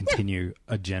year that continue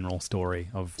a general story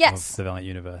of the Valiant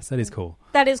universe. That is cool.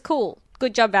 That is cool.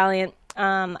 Good job, Valiant.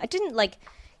 I didn't like...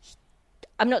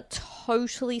 I'm not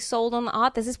totally sold on the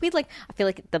art. There's this weird, like... I feel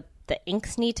like the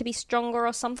inks need to be stronger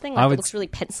or something. Like, it looks really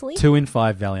pencil-y. 2 in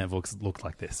 5 Valiant books look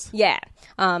like this. Yeah.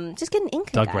 Just get an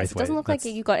inker, Doug guys. Braithwaite. It doesn't look like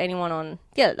you got anyone on...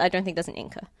 Yeah, I don't think there's an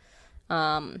inker.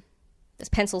 There's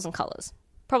pencils and colours.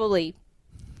 Probably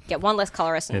get one less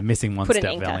colorist and missing one put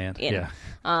step an inker Valiant. in. Yeah.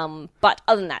 But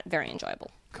other than that, very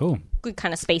enjoyable. Cool. Good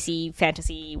kind of spacey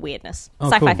fantasy weirdness. Oh,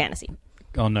 Sci-fi cool. fantasy.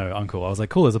 Oh, no, uncool. I was like,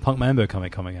 cool, there's a Punk Mambo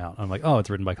comic coming out. I'm like, oh, it's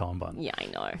written by Colin Bunn. Yeah, I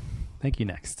know. Thank you.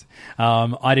 Next.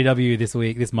 IDW this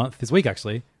week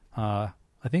actually, I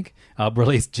think,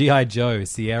 released G.I. Joe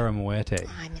Sierra Muerte.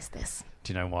 I missed this.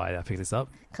 Do you know why I picked this up?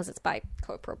 Because it's by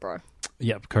Copra Bro.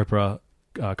 Yep, Copra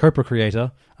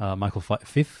creator, Michael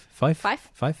Fife? Fife?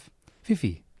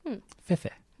 Fefe.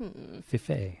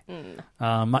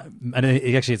 And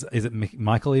it actually is it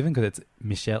Michael even? Because it's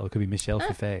Michelle. It could be Michelle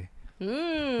Fife. What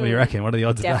do you reckon? What are the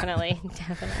odds Definitely. of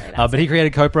that? But he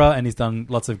created Copra, and he's done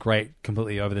lots of great,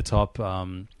 completely over-the-top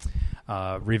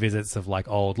revisits of like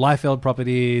old Liefeld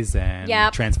properties and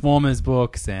Transformers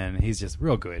books, and he's just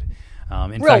real good.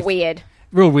 Weird.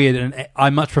 Real weird, and I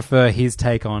much prefer his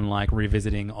take on like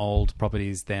revisiting old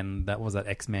properties than that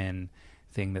X-Men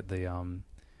thing that the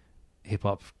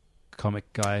hip-hop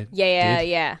comic guy did.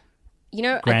 Yeah. You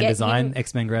know, Grand Design,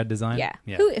 X-Men Grand Design.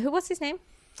 Yeah. Who? What's his name?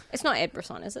 It's not Ed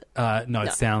Brisson, is it? No,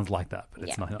 it sounds like that, but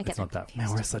it's not. It's not that. Man,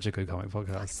 we're such a good comic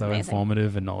podcast. So amazing.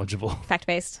 Informative and knowledgeable.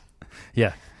 Fact-based.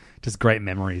 Yeah, just great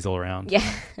memories all around. Yeah.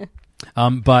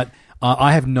 But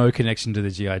I have no connection to the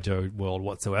G.I. Joe world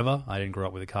whatsoever. I didn't grow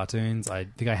up with the cartoons. I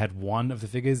think I had one of the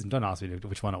figures, and don't ask me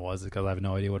which one it was because I have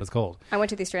no idea what it's called. I went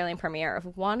to the Australian premiere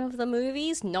of one of the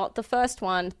movies, not the first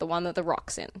one, the one that The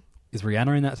Rock's in. Is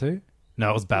Rihanna in that too? No,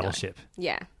 it was Battleship. No.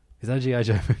 Yeah. Is that a G.I.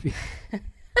 Joe movie?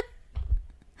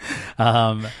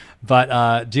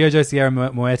 But G.I. Joe Sierra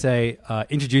Muerte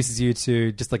introduces you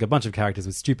to just like a bunch of characters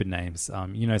with stupid names.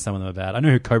 You know some of them are bad. I know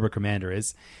who Cobra Commander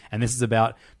is, and this is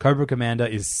about Cobra Commander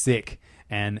is sick,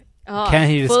 and can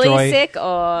he destroy... Fully sick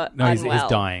or No, he's unwell?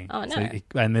 dying. Oh, no.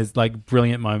 And there's like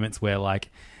brilliant moments where like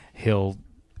he'll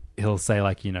say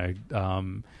like, you know,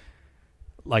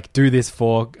 like do this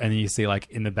for, and then you see like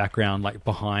in the background, like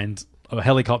behind a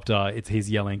helicopter,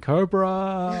 he's yelling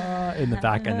Cobra in the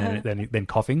back, and then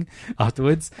coughing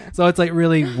afterwards. So it's like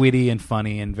really witty and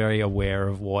funny and very aware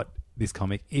of what this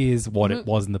comic is, what it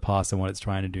was in the past, and what it's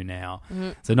trying to do now.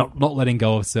 So not letting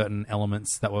go of certain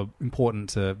elements that were important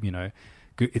to, you know,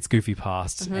 its goofy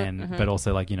past, but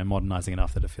also like, you know, modernizing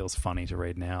enough that it feels funny to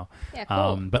read now. Yeah,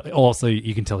 cool. But also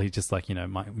you can tell he's just like, you know,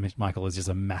 Michael is just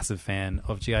a massive fan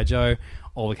of G.I. Joe,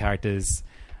 all the characters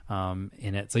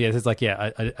in it. So yeah, it's like,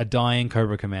 a dying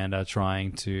Cobra Commander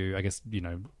trying to, I guess, you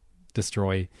know,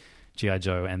 destroy G.I.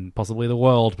 Joe and possibly the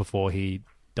world before he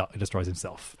destroys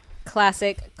himself.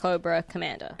 Classic Cobra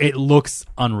Commander. It looks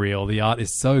unreal. The art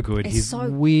is so good. It's He's so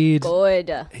weird. Good.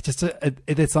 It's just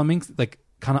there's something like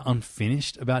kind of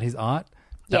unfinished about his art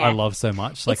that I love so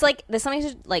much. It's like there's something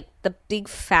to like the big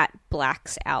fat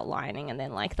blacks outlining, and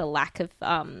then like the lack of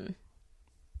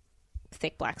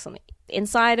thick blacks on the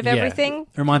inside of everything.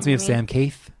 It reminds me of Sam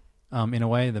Keith, in a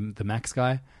way, the Max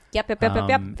guy. Yep.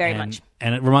 Very much.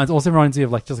 And it also reminds me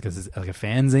of like just like a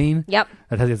fanzine. Yep.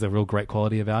 That has a real great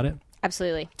quality about it.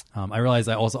 Absolutely. I realize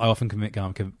I often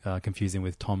confuse him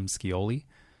with Tom Scioli.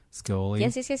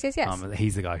 Yes.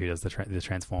 He's the guy who does the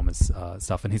Transformers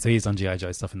stuff, and he's done G.I.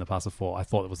 Joe stuff in the past before. I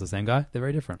thought it was the same guy. They're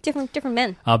very different. Different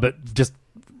men. But just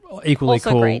equally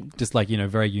also cool. Great. Just like, you know,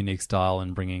 very unique style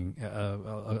and bringing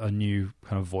a new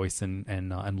kind of voice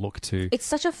and look to. It's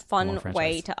such a fun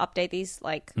way to update these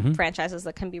like franchises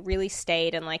that can be really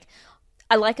staid, and like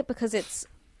I like it because it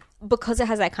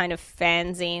has that kind of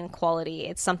fanzine quality.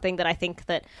 It's something that I think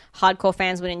that hardcore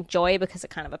fans would enjoy because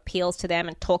it kind of appeals to them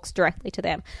and talks directly to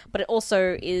them. But it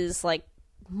also is like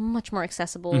much more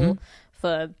accessible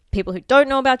for people who don't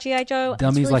know about G.I. Joe.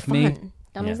 Dummies really like fun. me.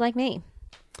 Dummies like me.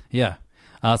 Yeah.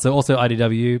 So also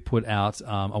IDW put out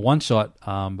a one-shot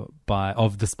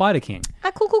of the Spider King.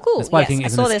 Cool. The Spider King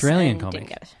is an Australian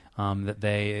comic.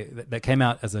 that came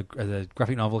out as a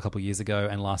graphic novel a couple of years ago,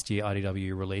 and last year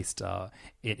IDW released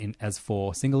it as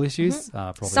 4 single issues.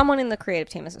 Probably. Someone in the creative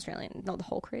team is Australian, not the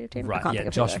whole creative team. I Right, can't yeah. think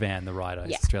of Josh who. Van, the writer,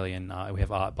 is Yeah. Australian. We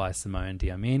have art by Simone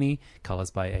Diamini,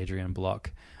 colors by Adrian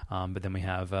Block. But then we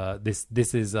have this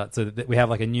is we have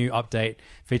like a new update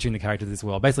featuring the characters of this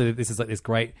world. Basically, this is like this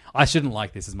great. I shouldn't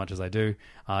like this as much as I do.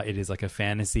 It is like a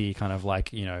fantasy kind of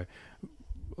like, you know,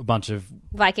 a bunch of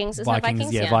Vikings. Isn't it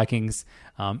Vikings? yeah, Vikings.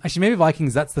 Actually, maybe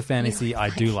Vikings. That's the fantasy I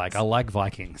do like. I like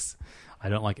Vikings. I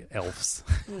don't like elves.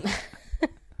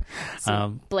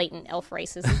 Blatant elf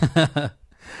racism.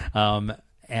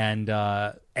 And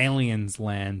aliens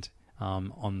land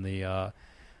in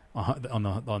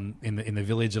the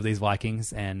village of these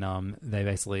Vikings, and they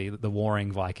basically, the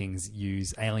warring Vikings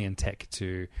use alien tech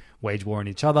to wage war on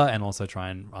each other and also try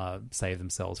and save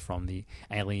themselves from the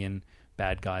alien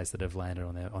bad guys that have landed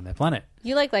on their planet.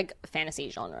 You like fantasy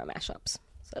genre mashups.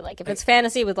 So like if it's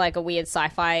fantasy with like a weird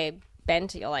sci-fi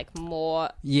bent, you're like more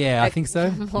Yeah, I think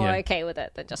so. more Yeah. okay with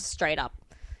it than just straight up.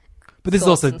 But this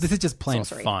Swords is and this is just plain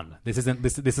sorcery. fun. This is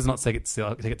not take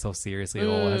itself seriously at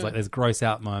all. There's gross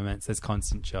out moments. There's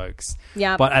constant jokes.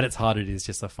 Yeah. But at its heart, it is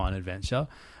just a fun adventure.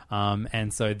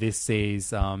 And so this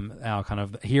sees our kind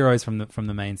of heroes from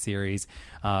the main series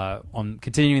on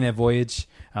continuing their voyage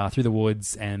through the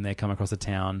woods, and they come across a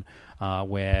town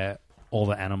where all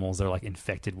the animals are like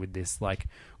infected with this like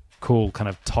cool kind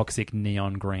of toxic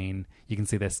neon green. You can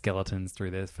see their skeletons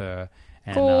through their fur,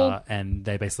 and Cool. And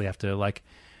they basically have to like.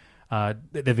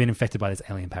 They've been infected by this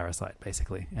alien parasite,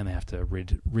 basically, and they have to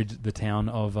rid the town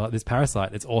of this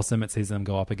parasite. It's awesome. It sees them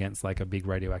go up against like a big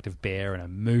radioactive bear and a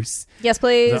moose. Yes,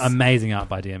 please. It's amazing art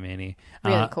by Diamini.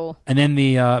 Really cool. And then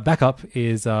the backup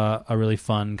is a really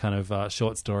fun kind of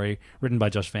short story written by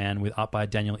Josh Van with art by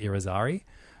Daniel Irizarry,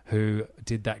 who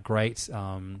did that great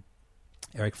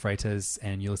Eric Freitas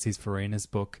and Ulysses Farina's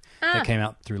book that came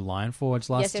out through Lionforge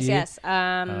last year. Yes.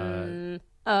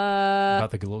 About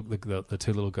the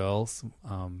two little girls.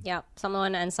 Yeah,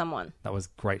 someone and someone. That was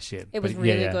great shit. It was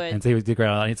really good. And so he did great.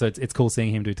 And so it's cool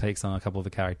seeing him do takes on a couple of the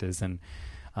characters, and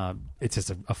it's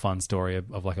just a fun story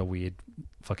of like a weird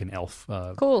fucking elf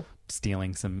Cool.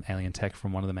 stealing some alien tech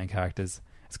from one of the main characters.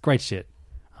 It's great shit.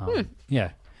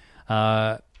 Yeah.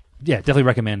 Definitely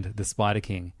recommend The Spider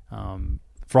King.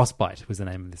 Frostbite was the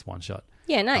name of this one shot.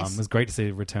 Yeah, nice. It was great to see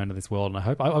a return to this world, and I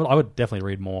hope I would definitely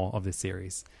read more of this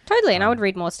series. Totally, and I would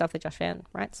read more stuff that Josh Van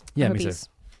writes. Yeah, I hope me too.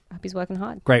 I hope he's working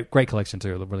hard. Great collection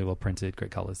too. Really well printed,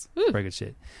 great colors, very good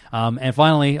shit. And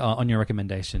finally, on your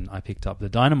recommendation, I picked up the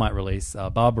Dynamite release,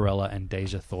 Barbarella and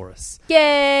Deja Thoris.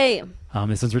 Yay!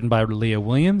 This was written by Leah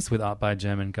Williams with art by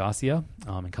German Garcia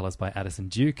and colors by Addison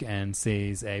Duke, and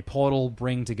sees a portal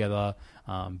bring together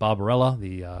Barbarella,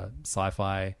 the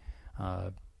sci-fi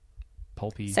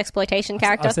pulpy Sexploitation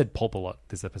character. I said pulp a lot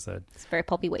this episode. It's a very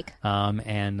pulpy week.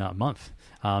 And month.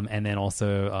 And then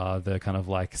also the kind of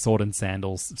like sword and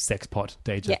sandals sex pot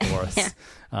Deja Thoris.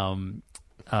 And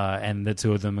the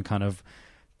two of them are kind of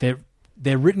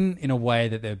they're written in a way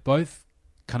that they're both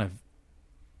kind of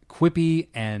quippy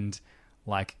and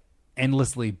like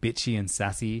endlessly bitchy and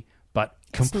sassy, but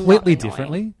completely not annoying.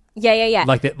 differently. Yeah.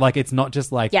 Like it's not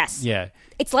just like Yes. yeah.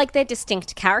 It's like they're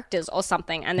distinct characters or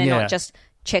something, and they're Yeah. not just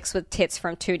chicks with tits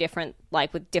from two different,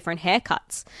 like, with different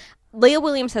haircuts. Leah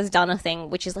Williams has done a thing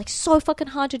which is, like, so fucking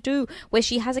hard to do, where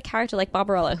she has a character like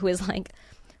Barbarella who is, like,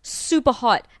 super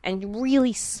hot and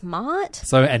really smart.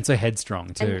 So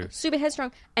headstrong too. And super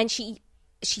headstrong, and she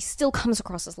still comes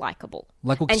across as likable.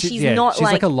 Well, and she's she's not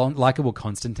like a likable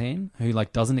Constantine who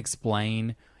like doesn't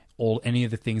explain any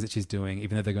of the things that she's doing,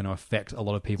 even though they're going to affect a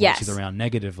lot of people that she's around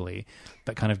negatively,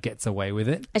 but kind of gets away with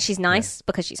it. And she's nice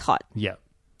because she's hot. Yeah.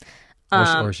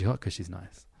 Or is she hot because she's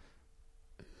nice?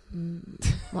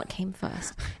 What came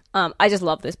first? I just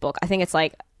love this book. I think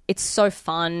it's so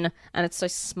fun and it's so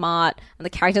smart and the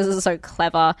characters are so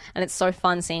clever and it's so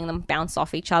fun seeing them bounce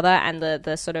off each other and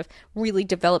the sort of really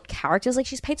developed characters. Like,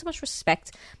 she's paid so much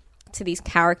respect to these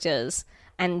characters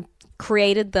and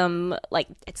created them like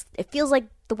it feels like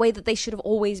the way that they should have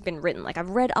always been written. Like, I've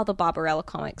read other Barbarella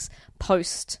comics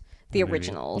post the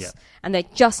originals, and they're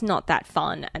just not that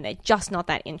fun and they're just not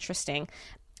that interesting.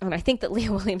 And I think that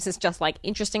Leah Williams is just like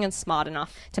interesting and smart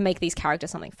enough to make these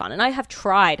characters something fun. And I have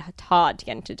tried hard to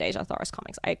get into Deja Thoris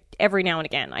comics. Every now and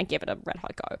again I give it a red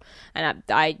hot go, and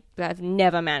I have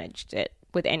never managed it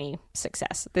with any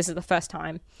success. This is the first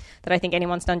time that I think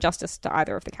anyone's done justice to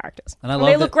either of the characters. And I And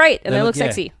love they look great and they look yeah.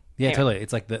 sexy. Yeah, Anyway. totally.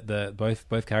 It's like the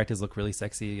both characters look really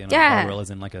sexy. And Yeah.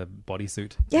 Barbarella's in like a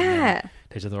bodysuit. Yeah.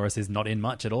 Deja Thoris is not in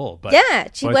much at all. But Yeah,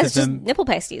 she both wears of just them, nipple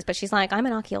pasties, but she's like, I'm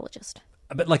an archaeologist.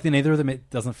 But like in either of them, it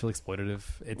doesn't feel exploitative.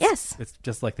 It's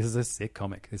just like, this is a sick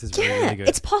comic. This is really, really good.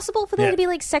 It's possible for there to be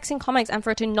like sex in comics and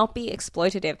for it to not be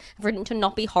exploitative, for it to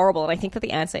not be horrible. And I think that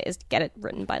the answer is to get it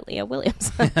written by Leah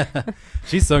Williams.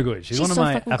 She's so good. She's one of so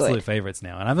my fucking absolute good. favorites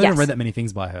now. And I've never read that many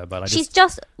things by her, but She's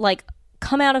just like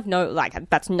come out of like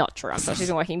that's not true. I'm sure she's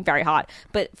been working very hard.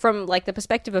 But from like the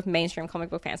perspective of mainstream comic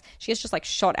book fans, she is just like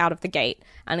shot out of the gate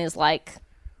and is like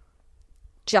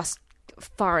just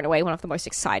far and away one of the most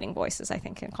exciting voices I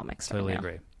think in comics. Totally right now.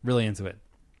 agree. Really into it.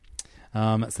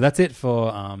 So that's it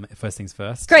for First Things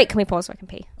First. Great. Can we pause so I can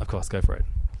pee? Of course, go for it.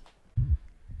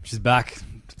 She's back.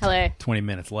 Hello. 20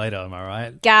 minutes later, am I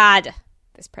right? God,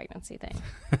 this pregnancy thing.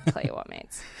 Tell you what,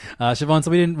 mates. Siobhan,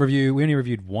 so we only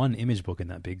reviewed one image book in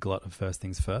that big glut of First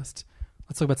Things First.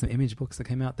 Let's talk about some image books that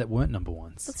came out that weren't number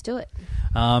ones. Let's do it.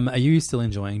 Are you still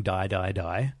enjoying Die, Die,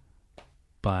 Die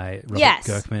by Robert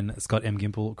Kirkman, Scott M.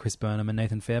 Gimple, Chris Burnham, and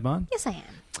Nathan Fairbairn? Yes, I am.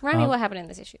 Remind me what happened in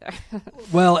this issue, though.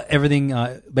 Well, everything,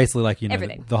 basically, like,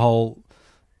 Everything. the whole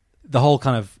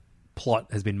kind of plot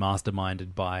has been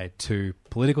masterminded by two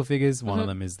political figures. One of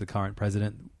them is the current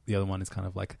president. The other one is kind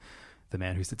of like the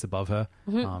man who sits above her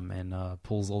and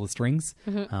pulls all the strings.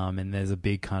 And there's a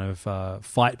big kind of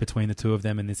fight between the two of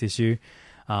them in this issue.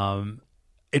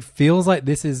 It feels like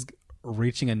this is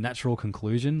reaching a natural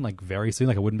conclusion, like very soon.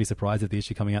 Like, I wouldn't be surprised if the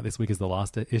issue coming out this week is the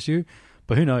last issue,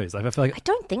 but who knows? I feel like I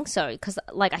don't think so, because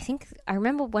like I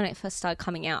remember when it first started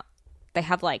coming out, they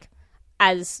have like,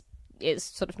 as is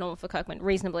sort of normal for Kirkman,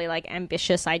 reasonably like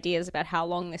ambitious ideas about how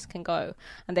long this can go,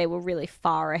 and they were really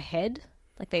far ahead.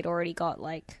 Like they'd already got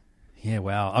like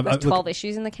 12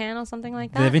 issues in the can or something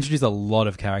like that. They've introduced a lot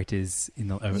of characters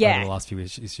over the last few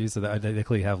issues, so they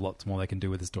clearly have lots more they can do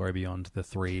with the story beyond the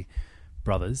three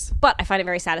brothers. But I find it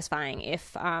very satisfying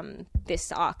if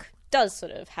this arc does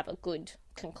sort of have a good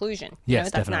conclusion. Yes,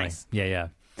 that's definitely. nice. Yeah.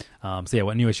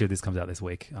 What new issue of this comes out this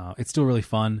week? It's still really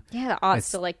fun. Yeah, the art's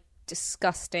still like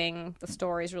disgusting. The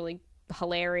story's really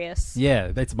hilarious.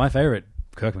 Yeah, it's my favorite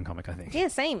Kirkman comic, I think. Yeah,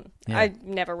 same. Yeah. I've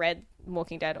never read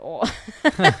Walking Dead or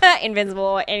Invincible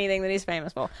or anything that he's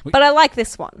famous for, but I like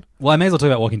this one. Well, I may as well talk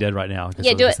about Walking Dead right now.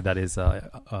 Yeah, do it. That is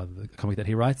the comic that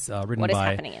he writes. What is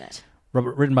happening in it?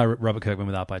 Written by Robert Kirkman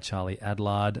with art by Charlie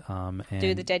Adlard. And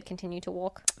Do the dead continue to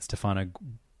walk? Stefano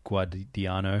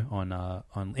Guadignano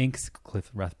on inks, Cliff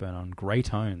Rathburn on grey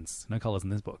tones. No colours in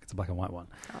this book. It's a black and white one.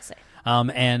 I'll see.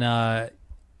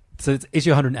 So it's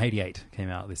issue 188 came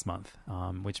out this month,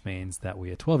 which means that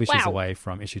we are 12 issues away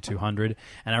from issue 200.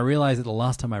 And I realized that the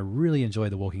last time I really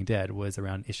enjoyed The Walking Dead was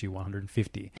around issue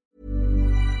 150.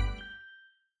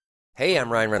 Hey, I'm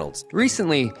Ryan Reynolds.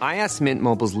 Recently, I asked Mint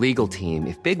Mobile's legal team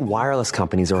if big wireless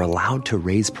companies are allowed to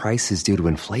raise prices due to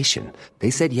inflation. They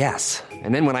said yes.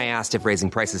 And then when I asked if raising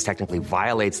prices technically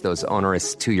violates those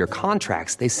onerous 2-year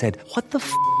contracts, they said, "What the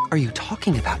f*** are you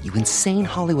talking about, you insane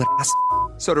Hollywood ass?"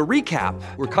 So to recap,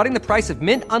 we're cutting the price of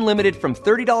Mint Unlimited from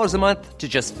 $30 a month to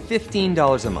just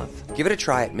 $15 a month. Give it a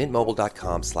try at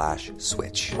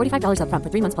mintmobile.com/switch. $45 up front for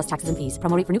 3 months plus taxes and fees.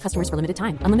 Promo rate for new customers for limited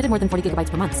time. Unlimited more than 40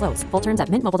 gigabytes per month. Slows full terms at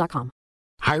mintmobile.com.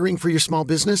 Hiring for your small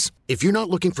business? If you're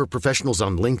not looking for professionals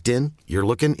on LinkedIn, you're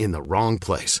looking in the wrong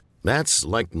place. That's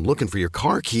like looking for your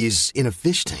car keys in a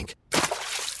fish tank.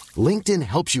 LinkedIn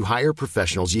helps you hire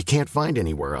professionals you can't find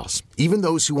anywhere else, even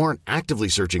those who aren't actively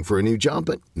searching for a new job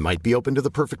but might be open to the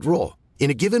perfect role. In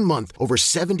a given month, over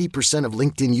 70% of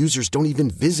LinkedIn users don't even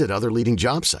visit other leading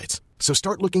job sites. So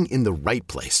start looking in the right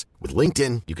place. With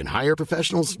LinkedIn, you can hire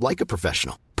professionals like a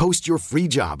professional. Post your free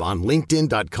job on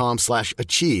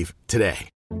linkedin.com/achieve today.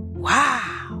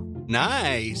 Wow.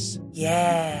 Nice.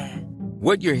 Yeah.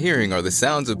 What you're hearing are the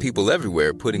sounds of people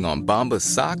everywhere putting on Bombas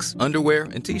socks, underwear,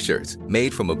 and T-shirts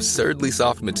made from absurdly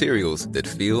soft materials that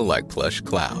feel like plush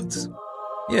clouds.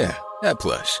 Yeah, that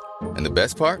plush. And the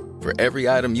best part? For every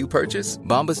item you purchase,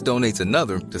 Bombas donates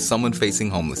another to someone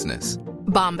facing homelessness.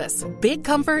 Bombas. Big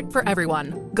comfort for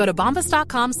everyone. Go to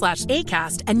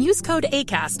bombas.com/ACAST and use code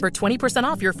ACAST for 20%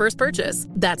 off your first purchase.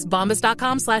 That's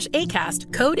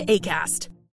bombas.com/ACAST. Code ACAST.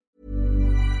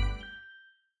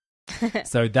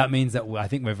 So that means that I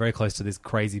think we're very close to this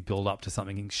crazy build up to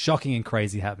something shocking and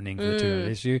crazy happening for the 200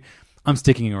 issue. I'm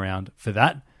sticking around for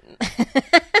that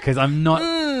because I'm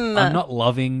not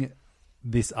loving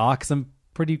this arc. Some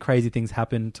pretty crazy things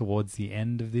happen towards the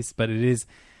end of this, but it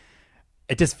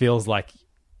just feels like,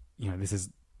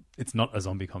 it's not a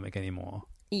zombie comic anymore.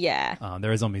 Yeah.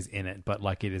 There are zombies in it, but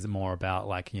like it is more about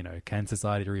like, you know, can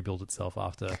society rebuild itself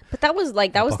after? But that was the way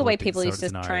apocalyptic people used to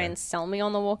scenario. try and sell me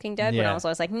on The Walking Dead when Yeah. I was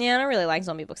always like, nah, I don't really like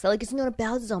zombie books. They're like, it's not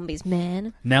about zombies,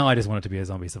 man. Now I just want it to be a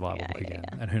zombie survival book again.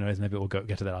 And who knows, maybe we'll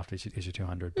get to that after issue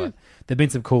 200. But there've been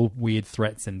some cool, weird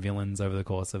threats and villains over the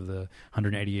course of the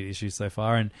 188 issues so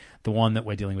far. And the one that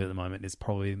we're dealing with at the moment is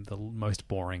probably the most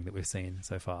boring that we've seen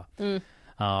so far.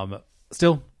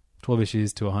 Still, 12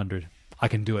 issues to 100. I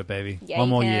can do it, baby. Yeah, one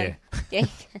you more can. year. Yeah.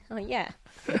 Oh, yeah.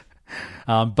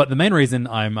 But the main reason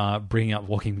I'm bringing up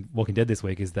Walking Dead this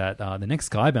week is that the next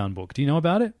Skybound book, do you know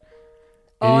about it?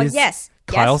 Oh, It is yes.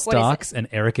 Kyle Yes, what is it? Starks and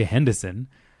Erica Henderson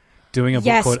doing a book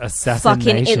Yes, called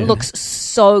Assassination. fucking, it looks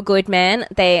so good, man.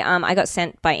 They, I got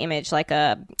sent by Image like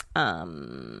a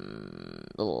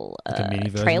little Like a mini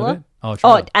version of trailer. it? Oh,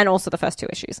 trailer. And also the first 2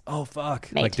 issues. Oh,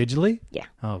 fuck. Made. Like digitally? Yeah.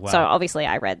 Oh, wow. So obviously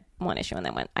I read 1 issue and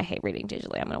then went, I hate reading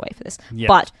digitally. I'm going to wait for this. Yeah.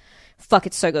 But fuck,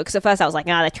 it's so good. Because at first I was like,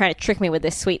 they're trying to trick me with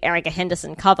this sweet Erica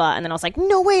Henderson cover. And then I was like,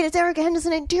 no, wait, it's Erica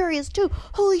Henderson interiors too.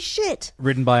 Holy shit.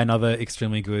 Written by another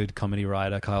extremely good comedy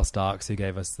writer, Kyle Starks, who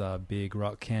gave us Big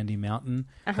Rock Candy Mountain,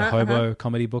 the hobo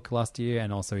comedy book last year.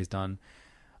 And also he's done,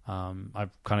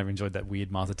 I've kind of enjoyed that weird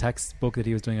Mars Attacks book that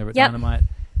he was doing over at Dynamite.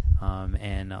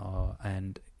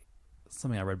 And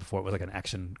something I read before, it was like an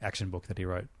action book that he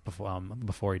wrote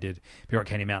before he did Big Rock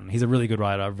Candy Mountain. He's a really good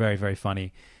writer, very, very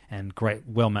funny, and great,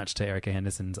 well matched to Erica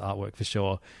Henderson's artwork for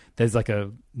sure. There's like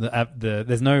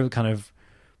there's no kind of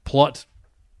plot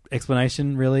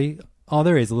explanation really. Oh,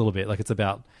 there is a little bit. Like it's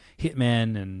about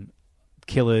hitmen and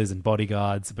killers and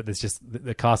bodyguards, but there's just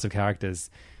the cast of characters.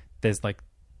 There's like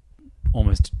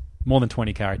almost more than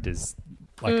 20 characters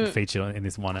like featured in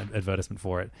this one advertisement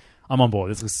for it. I'm on board.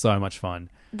 This was so much fun.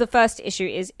 The first issue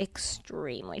is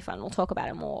extremely fun. We'll talk about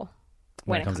it more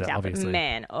when it comes out. Obviously. But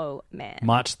man, oh man.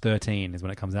 March 13 is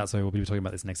when it comes out, so we'll be talking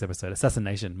about this next episode.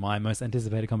 Assassination, my most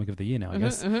anticipated comic of the year now, I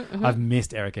guess. I've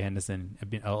missed Erica Henderson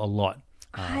a lot.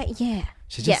 Yeah.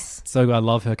 She's just so good. I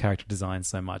love her character design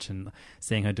so much, and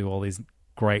seeing her do all these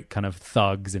great kind of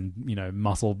thugs and, you know,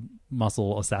 muscle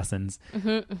assassins.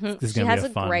 This is She going to has be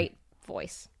a fun. great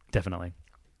voice. Definitely.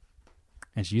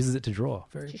 And she uses it to draw.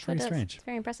 She sure very does. strange. It's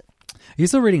very impressive. Are you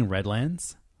still reading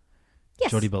Redlands? Yes.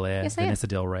 Geordie Belair, Yes, I am. Vanessa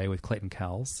Del Rey with Clayton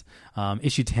Cowles.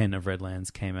 Issue 10 of Redlands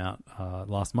came out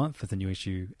last month. There's a new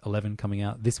issue 11 coming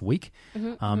out this week.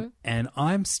 And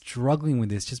I'm struggling with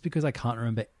this just because I can't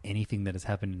remember anything that has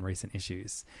happened in recent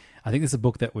issues. I think this is a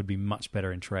book that would be much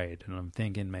better in trade, and I'm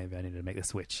thinking maybe I need to make the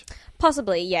switch.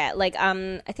 Possibly, yeah. Like,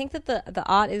 I think that the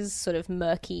art is sort of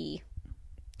murky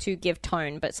to give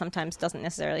tone, but sometimes doesn't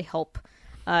necessarily help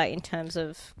in terms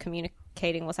of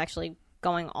communicating what's actually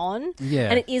going on. Yeah.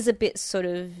 And it is a bit sort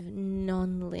of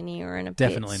non-linear and a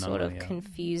Definitely bit sort of non-linear.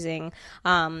 confusing.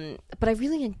 But I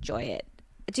really enjoy it.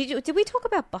 Did we talk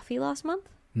about Buffy last month?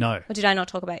 No. Or did I not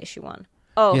talk about issue 1?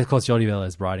 Oh, Yeah, of course, Geordie Belair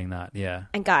is writing that, yeah.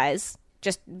 and guys,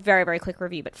 just very, very quick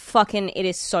review, but fucking it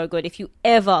is so good. If you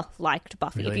ever liked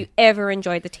Buffy, Really? if you ever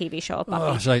enjoyed the TV show of Buffy,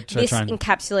 Oh, should I this try and-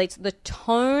 encapsulates the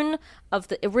tone of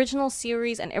the original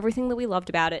series and everything that we loved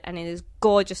about it, and it is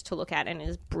gorgeous to look at, and it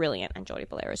is brilliant, and Geordie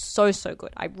Belair is so, so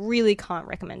good. I really can't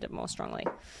recommend it more strongly.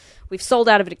 We've sold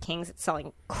out of it at King's. It's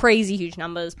selling crazy huge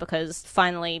numbers because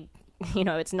finally, you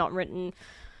know, it's not written...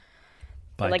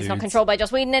 Like, it's not controlled by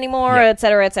Joss Whedon anymore, Yeah. et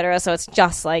cetera, et cetera. So it's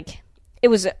just like...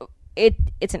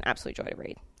 It's an absolute joy to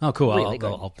read. Oh, cool. Really good.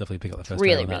 I'll definitely pick up the first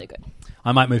Really, trade on really that. good.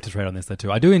 I might move to trade on this, though,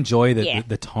 too. I do enjoy Yeah.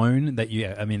 the tone that you...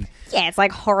 I mean... Yeah, it's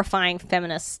like horrifying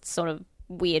feminist sort of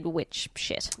weird witch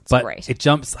shit. It's But great. it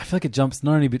jumps. I feel like it jumps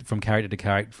not only from character to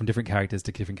character, from different characters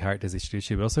to different characters issue to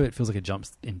issue, but also it feels like it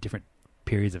jumps in different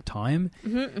periods of time.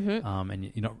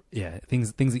 And you're not,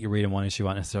 things that you read in one issue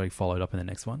aren't necessarily followed up in the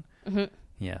next one.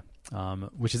 Yeah,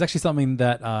 which is actually something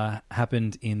that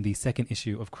happened in the second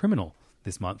issue of Criminal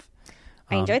this month.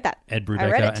 I enjoyed that. Ed I read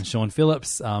Brubaker it. and Sean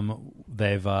Phillips,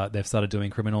 they've started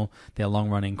doing Criminal, their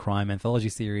long-running crime anthology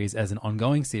series, as an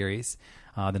ongoing series.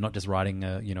 They're not just writing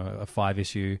a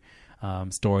 5-issue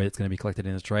story that's going to be collected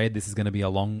in a trade. This is going to be a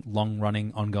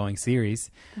long-running ongoing series.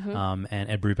 And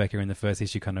Ed Brubaker in the first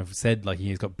issue kind of said like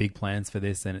he's got big plans for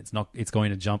this, and it's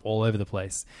going to jump all over the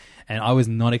place. And I was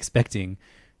not expecting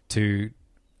to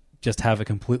just have a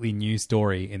completely new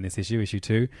story in this issue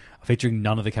 2, featuring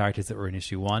none of the characters that were in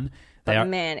issue 1.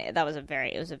 Man, that was a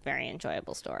very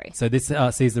enjoyable story. So this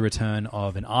sees the return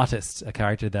of an artist, a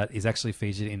character that is actually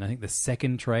featured in, I think, the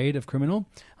second trade of Criminal.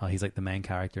 He's like the main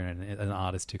character and an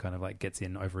artist who kind of like gets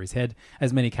in over his head,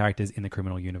 as many characters in the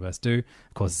Criminal universe do.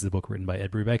 Of course, this is a book written by Ed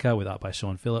Brubaker with art by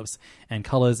Sean Phillips and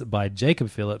colors by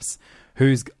Jacob Phillips,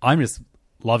 I'm just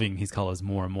loving his colors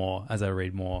more and more as I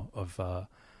read more of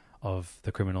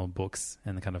the criminal books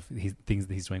and the kind of things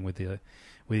that he's doing with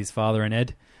his father and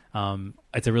Ed.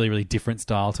 It's a really, really different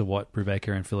style to what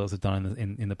Brubaker and Phillips have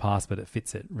done in the past, but it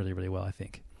fits it really, really well, I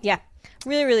think. Yeah,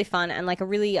 really, really fun, and like a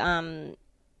really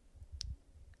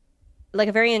like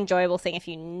a very enjoyable thing if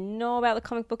you know about the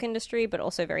comic book industry, but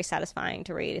also very satisfying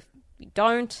to read if you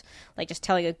don't. Like just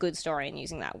telling a good story and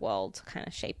using that world to kind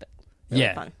of shape it.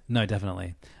 Really fun. No,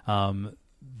 definitely.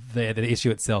 The issue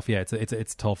itself,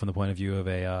 it's told from the point of view of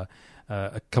a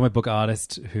comic book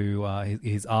artist who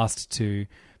he's asked to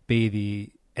be the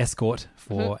escort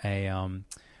for a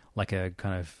like a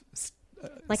kind of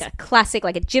like a classic,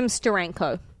 like a Jim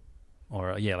Steranko.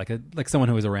 Or like someone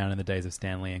who was around in the days of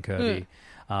Stanley and Kirby,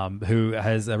 who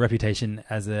has a reputation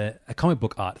as a comic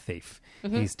book art thief.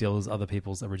 He steals other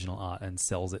people's original art and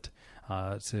sells it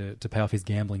to pay off his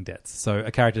gambling debts. So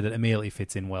a character that immediately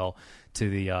fits in well to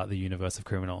the universe of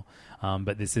Criminal.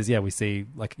 But this is we see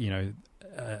like a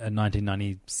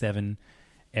 1997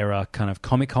 era kind of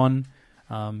Comic-Con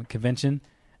convention,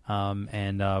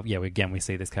 we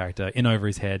see this character in over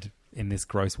his head in this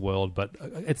gross world, but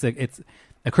it's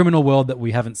a criminal world that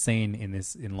we haven't seen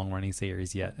in long running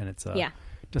series yet, and it's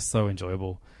just so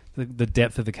enjoyable. The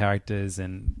depth of the characters,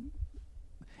 and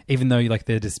even though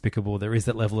they're despicable, there is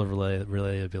that level of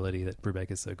relatability that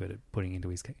Brubaker's so good at putting into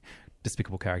his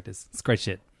despicable characters. It's great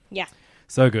shit. Yeah,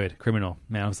 so good. Criminal,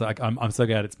 man. I'm so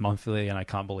glad it's monthly, and I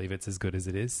can't believe it's as good as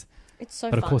it is. It's so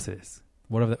but fun. Of course it is.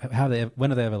 When have they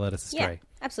ever let us astray?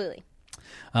 Yeah, absolutely.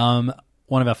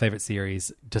 One of our favorite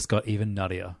series just got even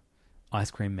nuttier.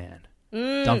 Ice Cream Man.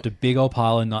 Dumped a big old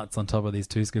pile of nuts on top of these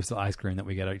 2 scoops of ice cream that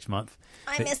we get each month.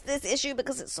 I missed this issue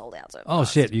because it's sold out so fast. Oh,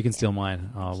 shit. You can steal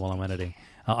mine while I'm editing.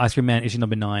 Ice Cream Man, issue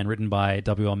number 9, written by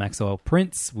W.L. Maxwell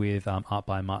Prince with art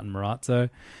by Martin Marazzo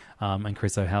and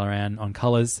Chris O'Halloran on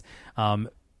colours.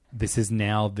 This is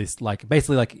now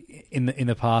basically in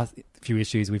the past few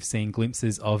issues, we've seen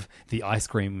glimpses of the Ice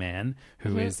Cream Man,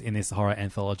 who is in this horror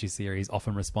anthology series,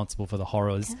 often responsible for the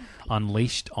horrors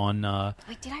unleashed on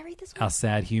Wait, did I read this one? our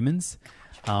sad humans.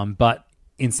 But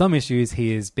in some issues,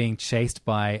 he is being chased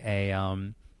by a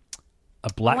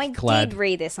black-clad I did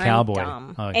read this. cowboy.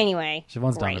 I'm dumb. Anyway,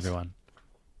 Siobhan's great. dumb, everyone.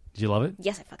 Did you love it?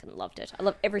 Yes, I fucking loved it. I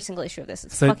love every single issue of this.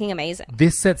 It's fucking amazing.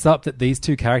 This sets up that these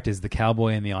two characters, the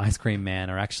cowboy and the Ice Cream Man,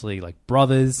 are actually like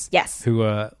brothers. Yes. Who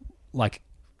are like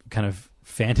kind of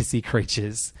fantasy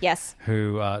creatures. Yes.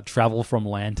 Who travel from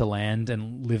land to land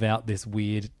and live out this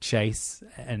weird chase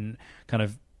and kind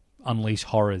of unleash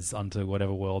horrors onto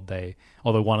whatever world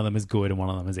although one of them is good and one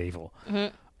of them is evil.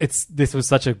 This was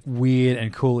such a weird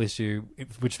and cool issue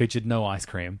which featured no ice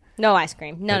cream. No ice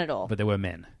cream. None at all. But there were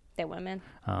men. There were men.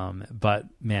 But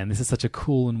man, this is such a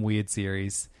cool and weird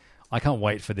series. I can't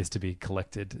wait for this to be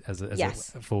collected as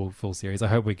a full series. I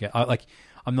hope we get.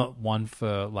 I'm not one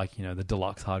for the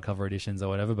deluxe hardcover editions or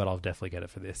whatever, but I'll definitely get it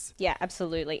for this. Yeah,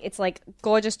 absolutely. It's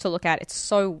gorgeous to look at. It's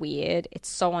so weird. It's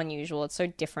so unusual. It's so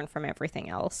different from everything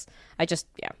else. I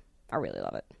really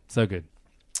love it. So good.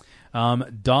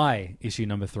 Die, issue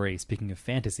number 3. Speaking of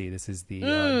fantasy, this is the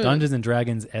Dungeons and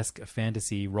Dragons-esque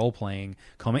fantasy role-playing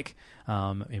comic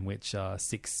in which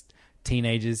 6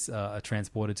 teenagers are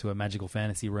transported to a magical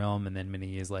fantasy realm, and then many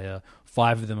years later,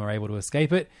 5 of them are able to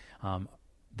escape it.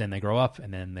 Then they grow up,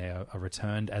 and then they are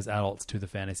returned as adults to the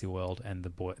fantasy world, and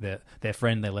their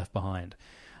friend they left behind.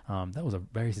 That was a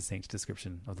very succinct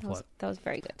description of the plot. That was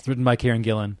very good. It's written by Kieran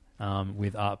Gillen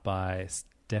with art by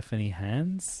Stephanie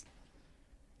Hans,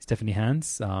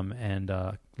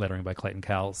 and lettering by Clayton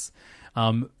Cowles.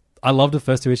 I loved the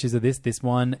first 2 issues of this. This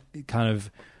one kind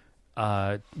of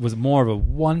was more of a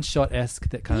one-shot-esque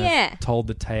that kind of told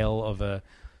the tale of a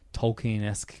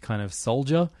Tolkien-esque kind of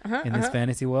soldier in this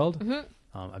fantasy world.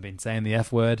 I've been saying the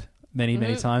F word many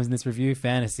times in this review.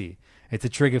 Fantasy. It's a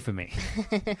trigger for me.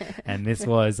 And this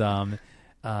was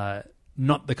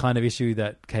not the kind of issue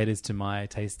that caters to my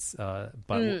tastes,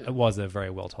 but it was a very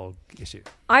well-told issue.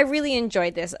 I really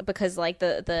enjoyed this because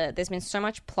there's been so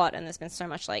much plot and there's been so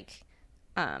much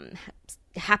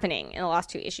happening in the last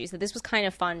 2 issues that this was kind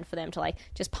of fun for them to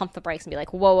just pump the brakes and be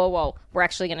like, whoa, we're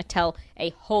actually going to tell a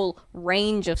whole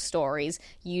range of stories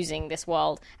using this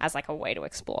world as a way to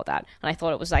explore that. And I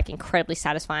thought it was incredibly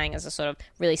satisfying as a sort of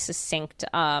really succinct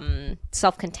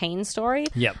self-contained story.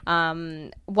 Yep.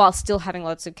 While still having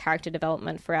lots of character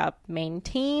development for our main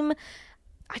team.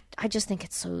 I just think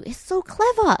it's so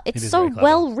clever. It's so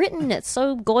well written. It's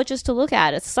so gorgeous to look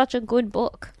at. It's such a good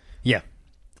book. Yeah.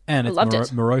 And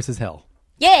it's morose as hell.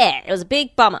 Yeah, it was a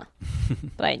big bummer,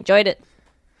 but I enjoyed it.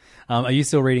 Are you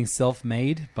still reading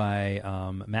Self-Made by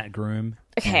Matt Groom?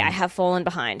 Okay, I have fallen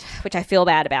behind, which I feel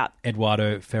bad about.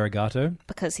 Eduardo Ferragato.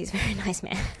 Because he's a very nice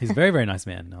man. He's a very, very nice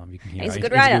man. You can hear he's a an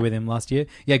good interview writer. with him last year.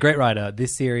 Yeah, great writer.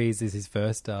 This series is his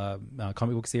first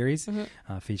comic book series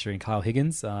featuring Kyle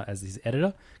Higgins as his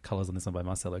editor. Colors on this one by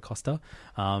Marcelo Costa.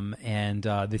 And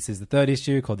this is the third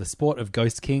issue called The Sport of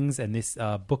Ghost Kings. And this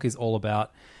book is all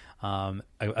about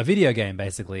a video game,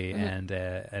 basically, and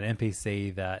an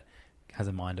NPC that has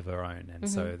a mind of her own,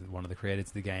 and so one of the creators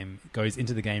of the game goes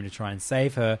into the game to try and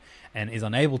save her, and is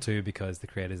unable to because the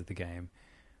creators of the game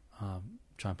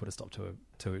try and put a stop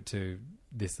to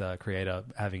this creator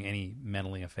having any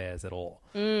meddling affairs at all.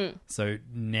 So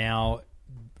now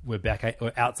we're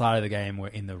we're outside of the game. We're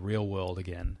in the real world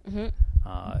again.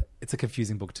 It's a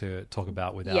confusing book to talk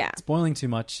about without spoiling too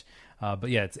much. But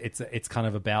yeah, it's kind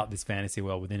of about this fantasy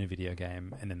world within a video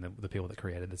game, and then the people that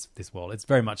created this world. It's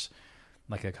very much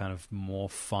like a kind of more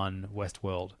fun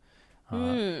Westworld.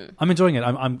 I'm enjoying it.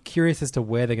 I'm curious as to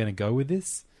where they're going to go with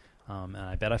this, and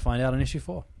I bet I find out in issue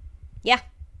 4. Yeah.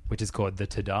 Which is called The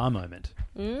Tada Moment.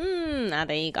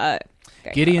 There you go.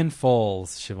 Very Gideon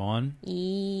Falls, Siobhan.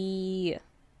 Yeah.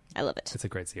 I love it. It's a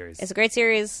great series. It's a great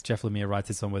series. Jeff Lemire writes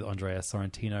this one with Andrea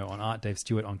Sorrentino on art, Dave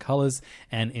Stewart on colors,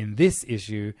 and in this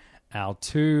issue, our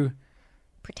two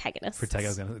protagonists.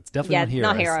 It's definitely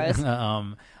not heroes.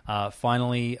 Not heroes.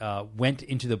 Finally went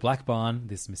into the Black Barn,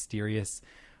 this mysterious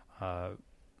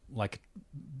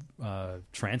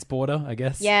transporter, I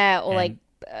guess. Yeah, or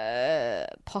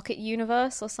pocket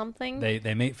universe or something.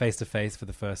 They meet face to face for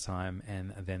the first time,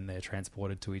 and then they're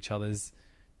transported to each other's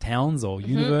towns or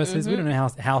universes. We don't know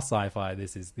how sci-fi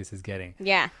this is getting.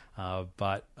 Yeah.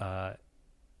 But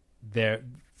they're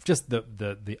just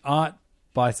the art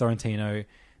by Sorrentino.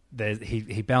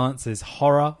 He balances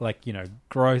horror,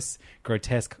 gross,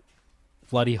 grotesque,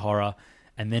 bloody horror,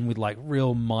 and then with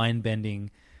real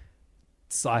mind-bending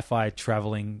sci-fi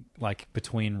traveling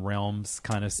between realms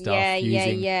kind of stuff.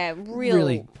 Using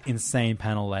really insane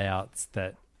panel layouts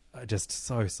that are just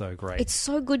so great. It's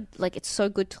so good. It's so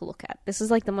good to look at. This is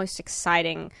the most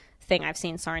exciting thing I've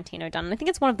seen Sorrentino done, and I think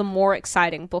it's one of the more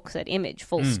exciting books at Image.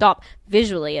 Full stop.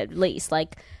 Visually, at least,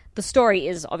 the story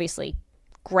is obviously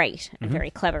great and very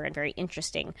clever and very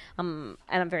interesting. And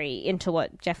I'm very into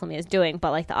what Jeff Lemire is doing,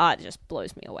 but the art just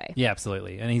blows me away. Yeah,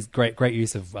 absolutely. And he's great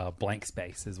use of blank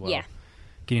space as well. Yeah.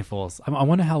 Gideon Falls. I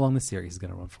wonder how long this series is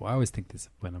going to run for. I always think this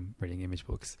when I'm reading Image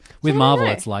books. With Marvel,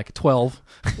 it's 12.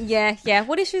 Yeah.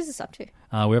 What issue is this up to?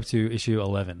 We're up to issue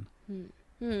 11.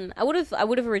 I would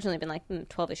have originally been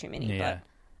 12 issue mini, but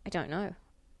I don't know.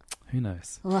 Who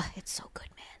knows? Oh, it's so good,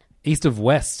 man. East of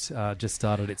West just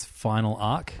started its final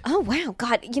arc. Oh, wow.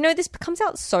 God, this comes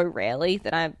out so rarely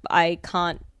that I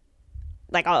can't...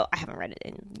 I haven't read it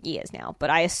in years now, but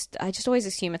I just always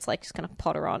assume it's just going to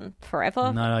potter on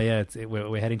forever. No, yeah.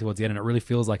 We're heading towards the end, and it really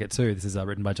feels like it too. This is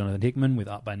written by Jonathan Hickman with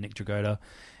art by Nick Dragotta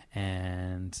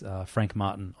and Frank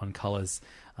Martin on colors.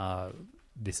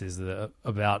 This is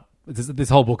this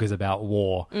whole book is about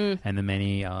war and the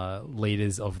many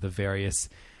leaders of the various...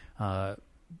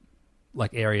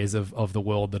 areas of the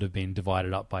world that have been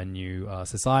divided up by new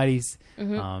societies,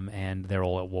 and they're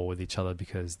all at war with each other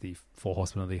because the 4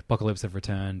 horsemen of the apocalypse have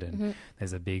returned, and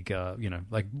there's a big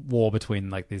war between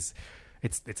this.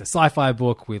 It's a sci-fi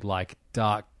book with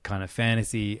dark kind of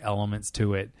fantasy elements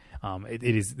to it. It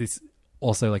is this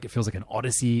also it feels like an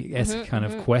Odyssey-esque kind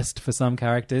of quest for some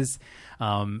characters,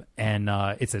 and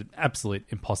it's an absolute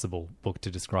impossible book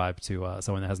to describe to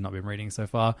someone that has not been reading so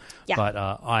far. Yeah. But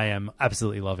I am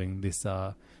absolutely loving this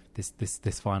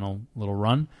this final little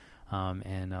run,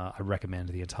 and I recommend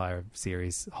the entire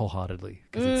series wholeheartedly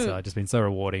because it's just been so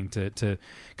rewarding to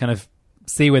kind of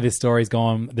see where this story's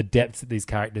gone, the depths that these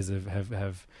characters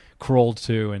have crawled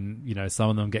to, and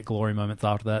some of them get glory moments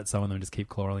after that, some of them just keep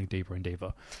crawling deeper and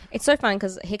deeper. It's so fun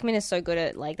because Hickman is so good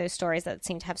at those stories that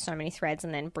seem to have so many threads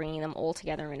and then bringing them all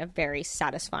together in a very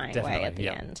satisfying way at the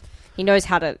end. He knows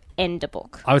how to end a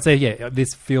book. I would say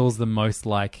this feels the most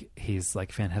like his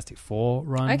Fantastic Four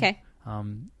run. Okay.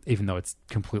 Even though it's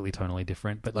completely tonally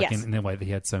different, but in the way that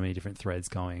he had so many different threads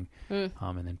going, and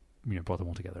then brought them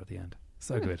all together at the end.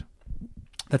 So good.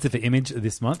 That's it for Image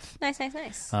this month. Nice. Do you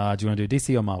want to do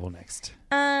DC or Marvel next?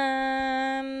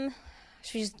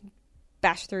 Should we just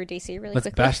bash through DC really Let's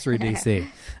quickly? bash through DC.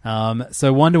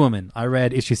 So Wonder Woman, I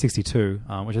read issue 62,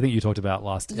 which I think you talked about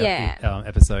last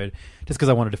episode, just because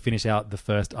I wanted to finish out the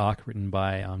first arc written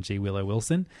by G. Willow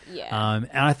Wilson. Yeah. And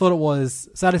I thought it was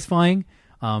satisfying.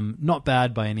 Not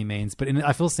bad by any means, but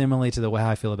I feel similarly to the way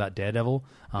I feel about Daredevil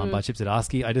by Chip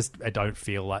Zdarsky. I don't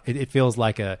feel like it feels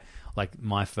like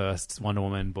my first Wonder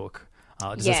Woman book.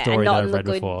 Just a story and not that in I've the read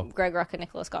good before. Greg Rucka,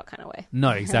 Nicola Scott kind of way.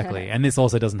 No, exactly. And this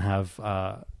also doesn't have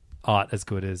art as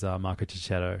good as Marco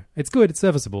Cicchetto. It's good, it's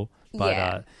serviceable,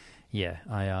 but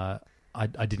I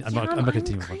didn't. I'm not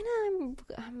continuing.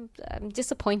 I'm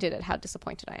disappointed at how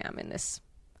disappointed I am in this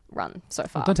run so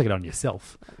far. Well, don't take it on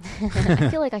yourself. I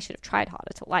feel like I should have tried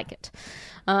harder to like it.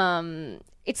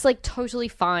 It's like totally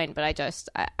fine, but I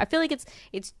feel like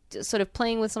it's sort of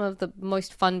playing with some of the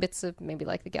most fun bits of maybe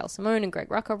like the Gail Simone and Greg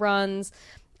Rucka runs,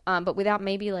 but without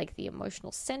maybe like the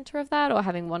emotional center of that, or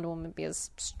having Wonder Woman be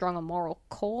as strong a moral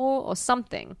core or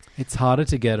something. It's harder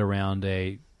to get around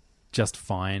a just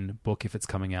fine book if it's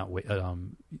coming out with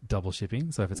double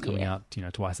shipping. So if it's coming out,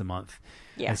 twice a month,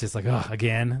 it's just like, oh,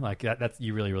 again, like that's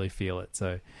you really, really feel it.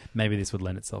 So maybe this would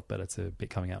lend itself better to be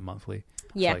coming out monthly.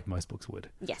 Yeah, like most books would.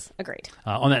 Yes, agreed.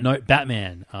 On that note,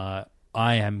 Batman.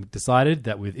 I am decided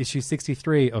that with issue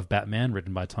 63 of Batman,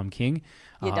 written by Tom King,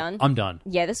 you're done. I'm done.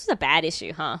 Yeah, this was a bad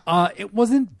issue, huh? It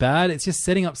wasn't bad. It's just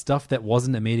setting up stuff that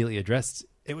wasn't immediately addressed.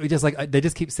 It was just like they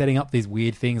just keep setting up these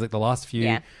weird things. Like the last few.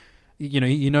 Yeah.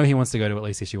 You know he wants to go to at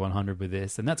least issue 100 with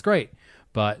this, and that's great.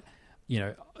 But,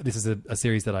 this is a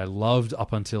series that I loved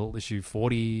up until issue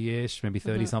 40-ish, maybe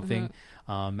 30-something.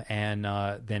 And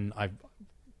then I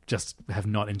just have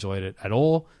not enjoyed it at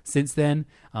all since then.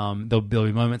 There'll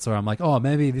be moments where I'm like, oh,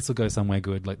 maybe this will go somewhere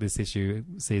good. Like this issue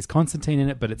sees Constantine in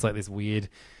it, but it's like this weird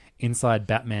inside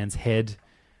Batman's head.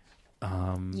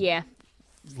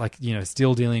 Like,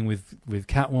 still dealing with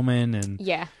Catwoman and...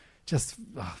 Yeah. Just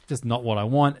not what I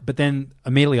want. But then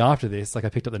immediately after this, like I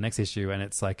picked up the next issue and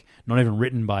it's like not even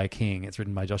written by King. It's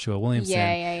written by Joshua Williamson.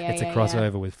 It's a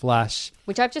crossover with Flash,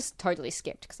 which I've just totally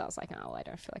skipped because I was like, oh, I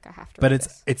don't feel like I have to.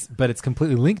 But it's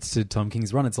completely linked to Tom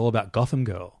King's run. It's all about Gotham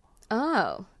Girl.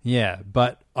 Oh. Yeah,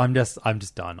 but I'm just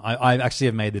done. I actually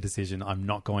have made the decision. I'm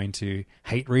not going to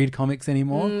hate read comics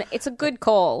anymore. It's a good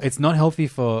call. It's not healthy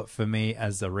for me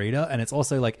as a reader, and it's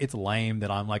also like it's lame that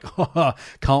I'm like, oh,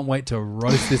 can't wait to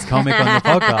roast this comic on the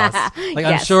podcast. Like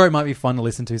I'm sure it might be fun to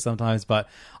listen to sometimes, but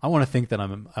I want to think that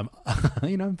I'm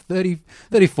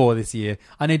 34 this year.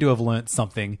 I need to have learnt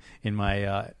something in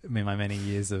my many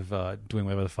years of doing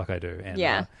whatever the fuck I do.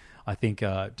 And, I think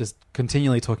just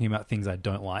continually talking about things I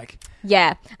don't like.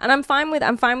 Yeah, and I'm fine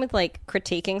with like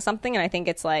critiquing something, and I think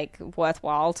it's like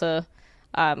worthwhile to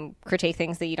critique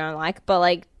things that you don't like. But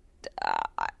like,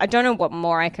 I don't know what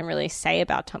more I can really say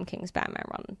about Tom King's Batman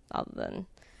run other than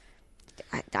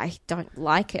I don't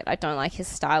like it. I don't like his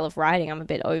style of writing. I'm a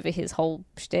bit over his whole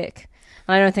shtick.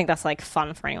 And I don't think that's like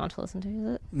fun for anyone to listen to,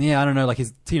 is it? Yeah, I don't know. Like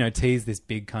he's teased this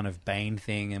big kind of Bane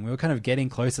thing, and we were kind of getting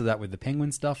close to that with the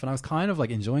Penguin stuff, and I was kind of like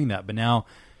enjoying that. But now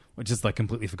we're just like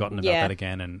completely forgotten about that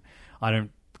again, and I don't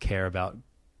care about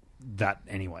that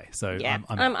anyway. So yeah,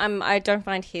 I don't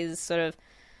find his sort of.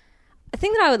 I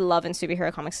think that I would love in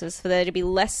superhero comics is for there to be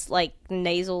less like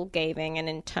nasal gaving and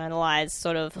internalized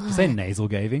sort of. Did you say nasal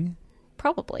gaving?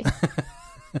 Probably.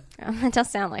 It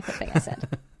does sound like the thing I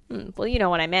said. Well, you know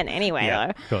what I meant anyway, though.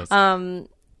 Of course.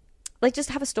 Like, just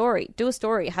have a story. Do a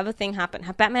story. Have a thing happen.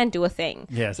 Have Batman do a thing.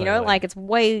 Yeah, you know, like, it's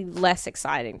way less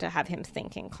exciting to have him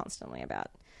thinking constantly about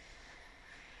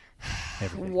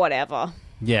whatever.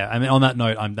 Yeah, I mean, on that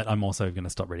note, I'm also going to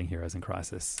stop reading Heroes in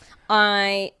Crisis.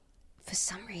 For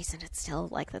some reason, it's still,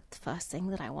 like, the first thing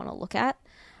that I want to look at.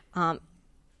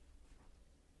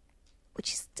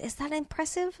 Which is that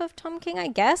impressive of Tom King, I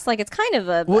guess? Like, it's kind of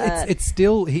a... Well, it's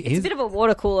still... It's a bit of a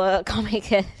water cooler comic.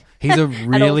 He's a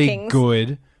really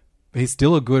good... He's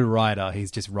still a good writer. He's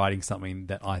just writing something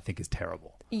that I think is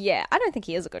terrible. Yeah, I don't think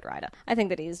he is a good writer. I think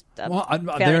that he's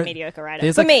a fairly mediocre writer.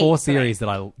 There's like 4 series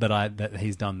that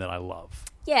he's done that I love.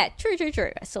 Yeah, true.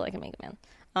 I still like Omega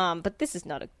Man. But this is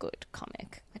not a good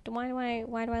comic. Why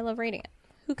do I love reading it?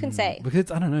 Who can say?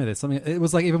 Because I don't know. There's something. It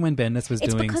was like even when Bendis was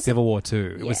doing Civil War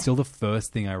 2, it was still the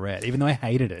first thing I read, even though I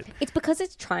hated it. It's because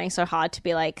it's trying so hard to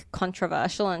be like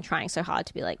controversial and trying so hard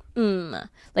to be like,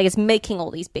 like it's making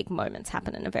all these big moments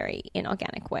happen in a very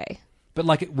inorganic way. But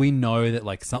like we know that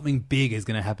like something big is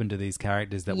going to happen to these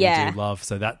characters that we do love,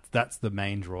 so that's the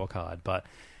main draw card. But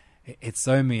it's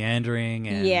so meandering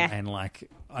and like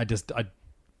I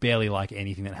barely like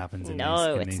anything that happens in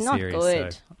these series.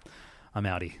 Good. So I'm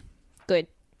outie. Good.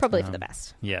 Probably for the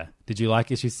best. Yeah. Did you like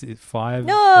issue 5?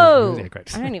 No! Yeah,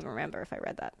 great. I don't even remember if I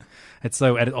read that. It's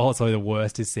so... Also, the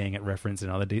worst is seeing it referenced in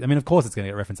other... I mean, of course it's going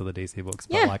to get referenced in other DC books,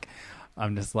 but like,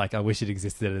 I'm just like, I wish it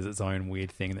existed as its own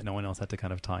weird thing that no one else had to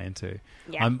kind of tie into.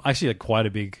 Yeah. I'm actually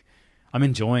I'm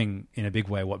enjoying in a big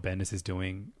way what Bendis is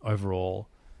doing overall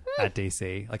at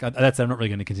DC. Like, I'm not really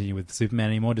going to continue with Superman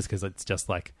anymore just because it's just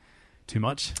like... too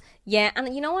much. Yeah,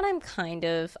 and you know what?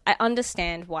 I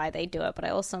understand why they do it, but I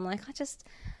also am like,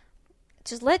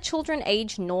 just let children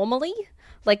age normally.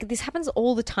 Like, this happens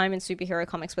all the time in superhero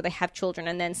comics where they have children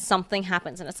and then something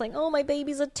happens and it's like, oh, my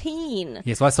baby's a teen.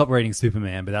 Yeah, so I stopped reading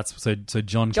Superman, but that's so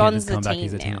John Kent has come back.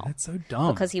 He's a teen. now. That's so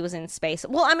dumb. Because he was in space.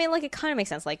 Well, I mean, like, it kind of makes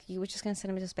sense. Like, you were just going to send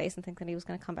him into space and think that he was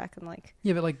going to come back and, like,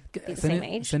 yeah, but, like, be the same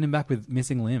age. Send him back with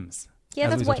missing limbs. Yeah,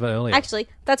 as that's we talked about earlier. Actually,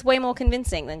 that's way more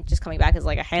convincing than just coming back as,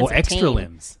 like, a handsome Or extra teen.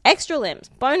 limbs. Extra limbs.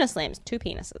 Bonus limbs. 2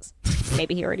 penises.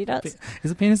 Maybe he already does.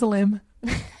 Is a penis a limb?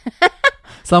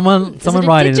 Someone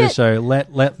write into the show. Let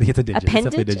it's a digit. Appendage? It's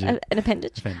definitely a digit. An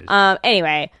appendage? Appendage.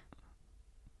 Anyway,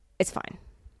 it's fine.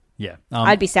 Yeah.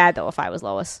 I'd be sad, though, if I was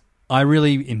Lois. I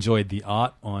really enjoyed the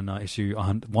art on issue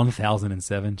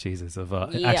 1007, Jesus, of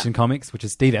Action Comics, which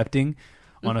is Steve Epting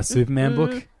on a Superman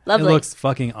book. Lovely. It looks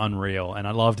fucking unreal. And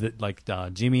I loved that, like,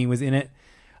 Jimmy was in it,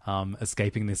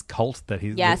 escaping this cult that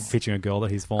he's featuring a girl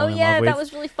that he's fallen in love with. That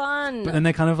was really fun. But then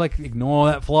they kind of, like, ignore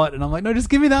that plot. And I'm like, no, just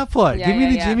give me that plot. Give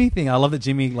me the Jimmy thing. I love that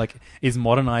Jimmy, like, is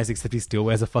modernized, except he still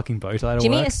wears a fucking bow tie to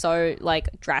Jimmy work. is so,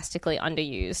 like, drastically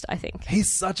underused, I think.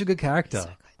 He's such a good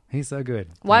character. He's so good.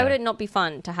 Why would it not be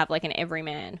fun to have, like, an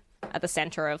everyman at the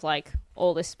center of, like,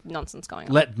 all this nonsense going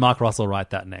on? Let Mark Russell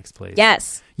write that next, please.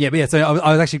 Yes. Yeah, but yeah, so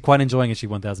I was actually quite enjoying issue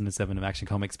 1007 of Action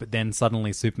Comics, but then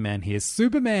suddenly Superman hears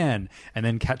Superman and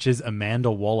then catches Amanda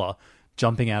Waller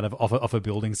jumping out of off a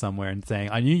building somewhere and saying,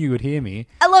 I knew you would hear me.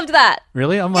 I loved that.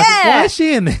 Really? I'm like, why is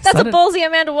she in this? That's a ballsy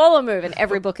Amanda Waller move, and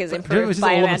every book is improved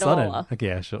by Amanda Waller. Okay,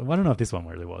 yeah, sure. I don't know if this one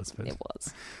really was, but it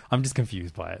was. I'm just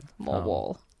confused by it. More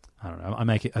Wall. I don't know.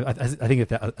 I think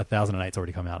 1008's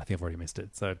already come out. I think I've already missed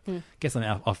it. So guess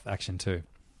I'm off Action too.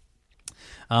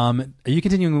 Are you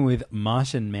continuing with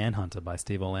Martian Manhunter by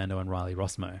Steve Orlando and Riley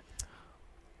Rossmo?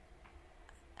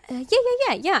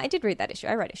 Yeah. I did read that issue.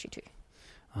 I read issue 2.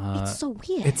 It's so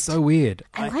weird. It's so weird.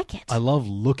 I like it. I love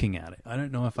looking at it. I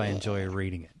don't know if I enjoy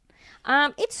reading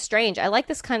it. It's strange. I like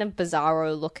this kind of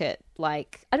bizarro look at,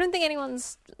 like, I don't think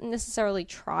anyone's necessarily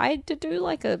tried to do,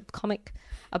 like, a comic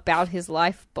about his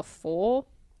life before,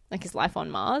 like his life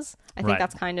on Mars. I think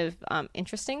that's kind of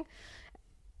interesting.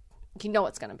 You know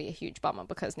it's going to be a huge bummer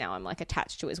because now I'm, like,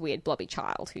 attached to his weird blobby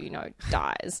child who, you know,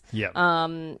 dies. Yeah.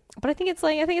 But I think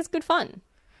it's good fun.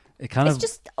 It's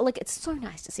just, like, it's so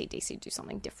nice to see DC do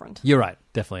something different. You're right,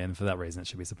 definitely, and for that reason it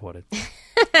should be supported.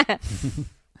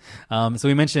 So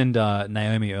we mentioned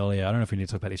Naomi earlier. I don't know if we need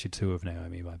to talk about issue 2 of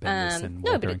Naomi by Bendis and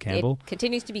Walker and Campbell. It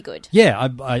continues to be good. Yeah,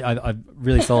 I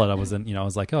really solid. I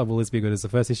was like, oh, will this be good as the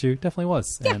first issue? Definitely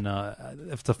was. Yeah. And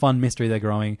it's a fun mystery they're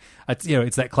growing.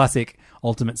 It's that classic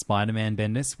Ultimate Spider-Man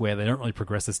Bendis where they don't really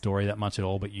progress the story that much at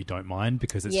all, but you don't mind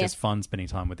because it's just fun spending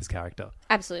time with this character.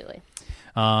 Absolutely.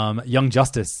 Young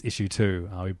Justice issue 2.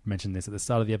 We mentioned this at the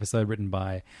start of the episode, written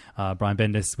by Brian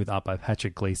Bendis with art by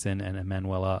Patrick Gleason and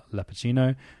Emanuela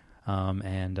Lapacino,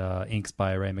 and inks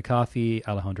by Ray McCarthy,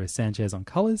 Alejandro Sanchez on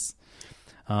colors.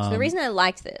 So the reason I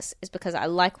liked this is because I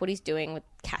like what he's doing with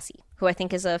Cassie, who I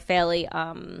think is a fairly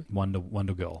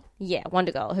Wonder Girl. Yeah,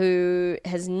 Wonder Girl, who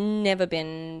has never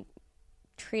been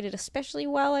treated especially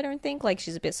well, I don't think. Like,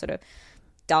 she's a bit sort of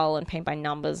dull and paint by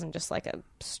numbers and just like a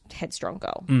headstrong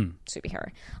girl superhero.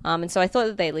 And so I thought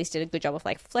that they at least did a good job of,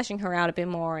 like, fleshing her out a bit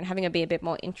more and having her be a bit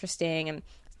more interesting and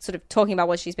sort of talking about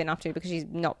what she's been up to because she's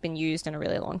not been used in a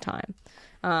really long time.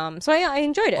 So I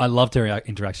enjoyed it. I loved her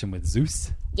interaction with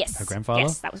Zeus. Yes. Her grandfather.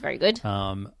 Yes, that was very good.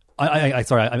 I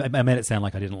made it sound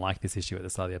like I didn't like this issue at the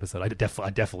start of the episode. I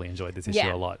definitely enjoyed this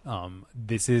issue a lot.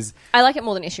 I like it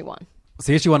more than issue 1.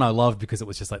 So issue 1 I loved because it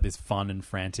was just like this fun and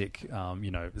frantic,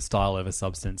 style over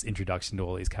substance introduction to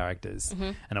all these characters.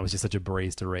 Mm-hmm. And it was just such a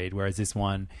breeze to read. Whereas this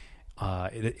one,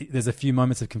 there's a few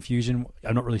moments of confusion.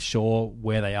 I'm not really sure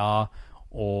where they are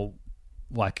or,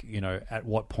 like, at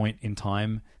what point in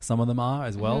time some of them are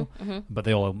as well. Mm-hmm. But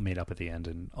they all meet up at the end.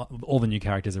 And all the new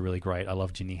characters are really great. I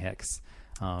love Ginny Hex.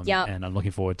 And I'm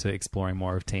looking forward to exploring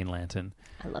more of Teen Lantern.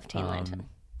 I love Teen Lantern.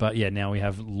 But yeah, now we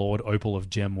have Lord Opal of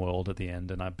Gem World at the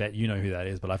end, and I bet you know who that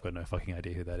is, but I've got no fucking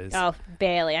idea who that is. Oh,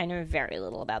 barely. I know very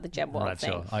little about the Gem World thing.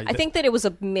 Sure. I think that it was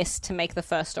a miss to make the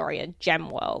first story a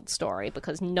Gem World story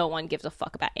because no one gives a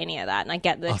fuck about any of that, and I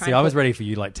get that. I was ready for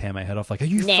you to, like, tear my head off. Like, are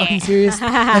you fucking serious?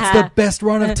 That's the best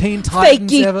run of Teen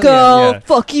Titans Fake ever. girl,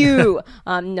 fuck you.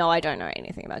 No, I don't know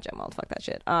anything about Gem World. Fuck that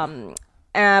shit.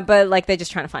 But, like, they're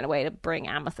just trying to find a way to bring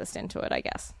Amethyst into it, I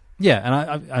guess. Yeah,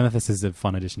 and Amethyst is a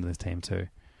fun addition to this team too.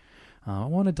 I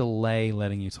want to delay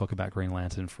letting you talk about Green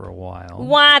Lantern for a while.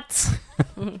 What?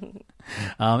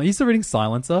 Are you still reading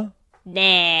Silencer?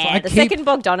 Nah. So second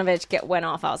Bogdanovich went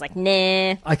off, I was like,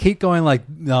 nah. I keep going like,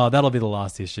 no, that'll be the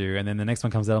last issue. And then the next one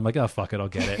comes out, I'm like, oh, fuck it, I'll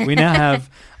get it. We now have,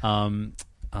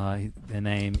 their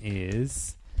name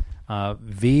is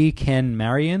V. Ken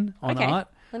Marion on art.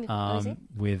 Let me see.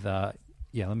 With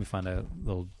Yeah, let me find a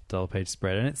little double page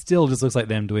spread, and it still just looks like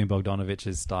them doing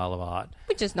Bogdanovich's style of art.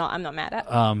 Which is I'm not mad at.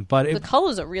 But the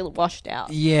colors are really washed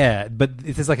out. Yeah, but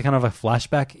this is like a kind of a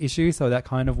flashback issue, so that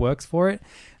kind of works for it.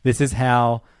 This is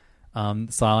how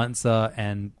Silencer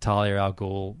and Talia al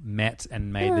Ghul met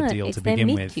and made the deal to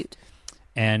begin with. Cute.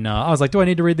 And I was like, do I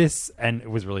need to read this? And it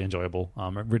was really enjoyable.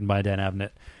 Written by Dan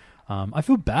Abnett. I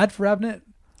feel bad for Abnett,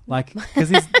 like, because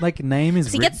his like name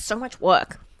is. He gets so much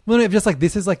work. Well, no, just like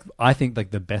this is like I think like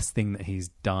the best thing that he's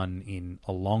done in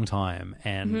a long time,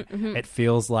 and it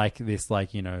feels like this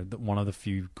like one of the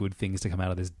few good things to come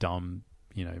out of this dumb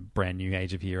brand new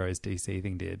Age of Heroes DC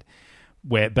thing did.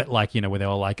 Where they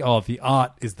were like, oh, the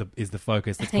art is the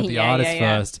focus. Let's put the artist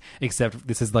first. Except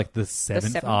this is like the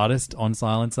seventh artist on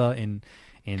Silencer in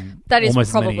that is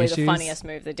almost probably the funniest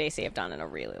move the DC have done in a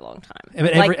really long time.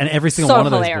 But every single one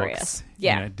of those hilarious.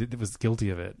 books, was guilty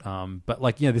of it.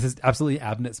 But this is absolutely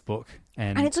Abnett's book,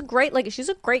 and it's a great she's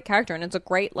a great character, and it's a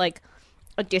great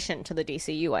addition to the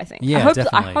DCU. I think. Yeah,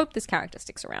 I hope this character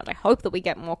sticks around. I hope that we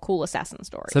get more cool assassin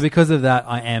stories. So because of that,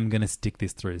 I am going to stick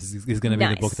this through. This is going to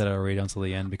be the book that I'll read until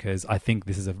the end because I think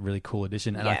this is a really cool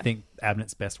addition, and I think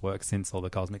Abnett's best work since all the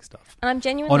cosmic stuff. And I'm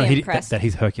genuinely impressed that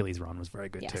his Hercules run was very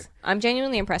good too. I'm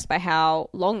genuinely impressed by how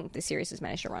long this series has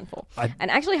managed to run for,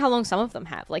 and actually how long some of them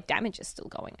have. Like Damage is still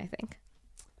going, I think.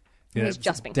 Yeah, he's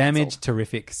just been Damage, cancelled.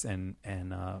 Terrifics,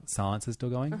 and Silence is still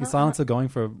going. Is Silencer going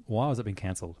for a while? Or has it been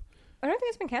cancelled? I don't think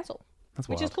it's been cancelled.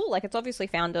 Which is cool. Like, it's obviously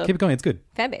found a... Keep it going. It's good.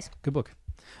 Fan base. Good book.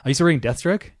 Are you still reading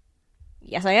Deathstroke?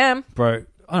 Yes, I am. Bro,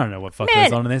 I don't know what fuck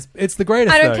goes on in this. It's the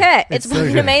greatest, I don't care. It's so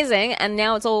fucking good. amazing. And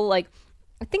now it's all, I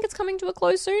think it's coming to a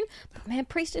close soon. But, man,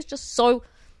 Priest is just so...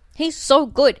 He's so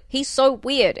good. He's so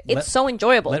weird. It's so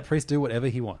enjoyable. Let Priest do whatever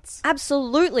he wants.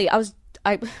 Absolutely. I was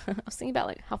thinking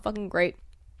about, how fucking great...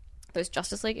 those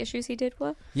Justice League issues he did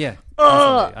were. Yeah.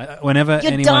 Whenever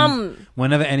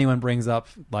anyone brings up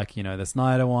the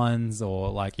Snyder ones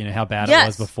or how bad it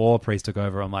was before Priest took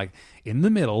over, I'm like, in the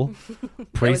middle,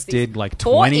 Priest did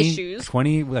 20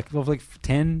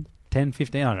 10,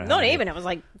 15, I don't know. Not even. It was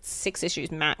 6 issues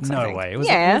max. No way. It was,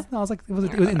 yeah. I was like, it was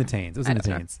in the teens. It was in the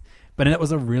teens. But it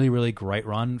was a really, really great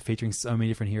run featuring so many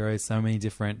different heroes, so many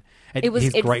different...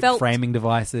 His great framing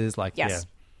devices. Yes.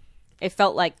 It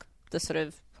felt like the sort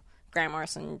of Grant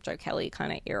Morrison, Joe Kelly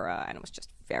kind of era, and it was just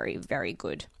very, very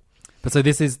good. But so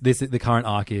this is the current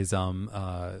arc is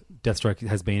Deathstroke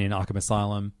has been in Arkham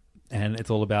Asylum, and it's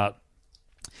all about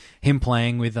him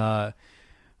playing with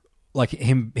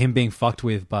him being fucked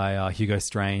with by Hugo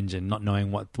Strange and not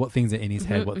knowing what things are in his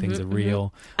head, what things are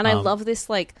real. And I love this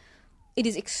it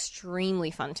is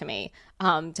extremely fun to me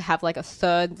to have a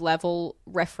third level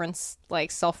reference,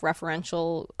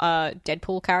 self-referential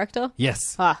Deadpool character.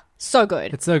 Yes. So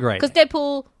good. It's so great. Because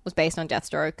Deadpool was based on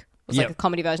Deathstroke. It was a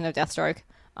comedy version of Deathstroke.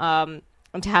 And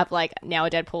to have now a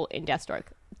Deadpool in Deathstroke.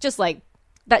 Just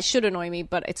that should annoy me,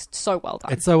 but it's so well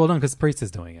done. It's so well done because Priest is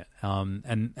doing it.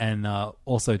 And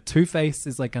also Two-Face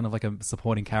is kind of a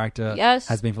supporting character. Yes.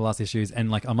 Has been for the last issues.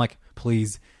 And I'm like,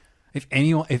 please, if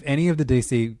any of the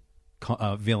DC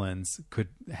villains could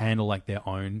handle their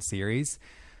own series.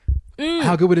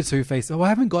 How good would a Two-Face? I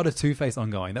haven't got a Two-Face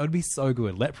ongoing. That would be so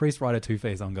good. Let Priest write a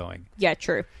Two-Face ongoing. Yeah,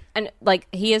 true. And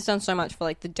he has done so much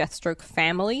for the Deathstroke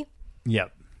family.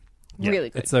 Yep.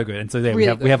 Really good. It's so good. And so we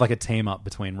have a team up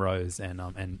between Rose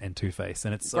and Two-Face,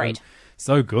 and it's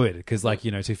so good because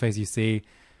Two-Face, you see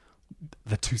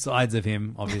the two sides of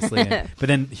him, obviously. But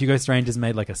then Hugo Strange has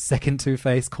made a second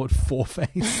Two-Face called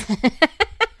Four-Face.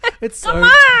 It's so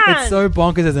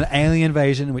bonkers. There's an alien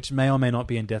invasion, which may or may not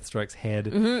be in Deathstroke's head,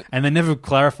 and they never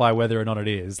clarify whether or not it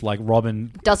is.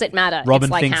 Robin, does it matter? Robin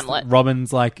it's thinks Hamlet.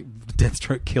 Robin's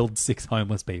Deathstroke killed 6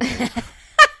 homeless people.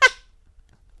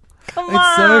 Come on,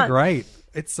 it's so great.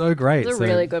 It's so great. It's a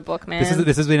really good book, man.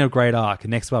 This has been a great arc.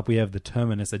 Next up, we have the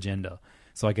Terminus Agenda.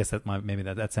 So I guess that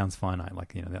that sounds finite.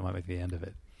 That might be the end of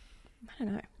it. I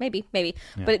don't know. Maybe. Yeah.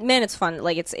 But man, it's fun.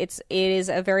 It is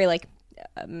a very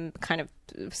kind of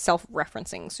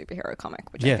self-referencing superhero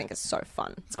comic, which I think is so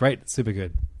fun. It's great. It's super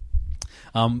good.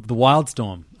 The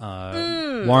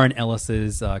Wildstorm, Warren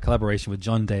Ellis's collaboration with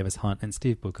John Davis Hunt and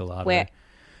Steve Buccellato.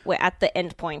 We're at the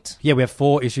end point. Yeah, we have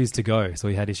 4 issues to go. So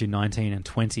we had issue 19 and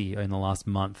 20 in the last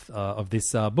month of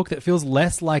this book that feels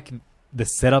less like the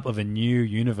setup of a new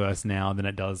universe now than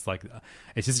it does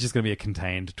it's just going to be a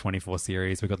contained 24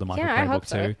 series. We've got the Michael Cray book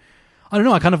too. I don't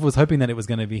know. I kind of was hoping that it was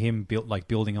going to be him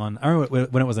building on. I remember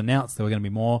when it was announced there were going to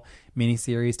be more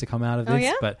miniseries to come out of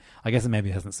this, but I guess it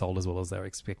maybe hasn't sold as well as they were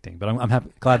expecting. But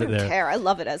I'm glad that they're. I don't care. I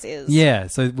love it as is. Yeah,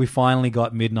 so we finally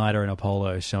got Midnighter and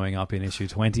Apollo showing up in issue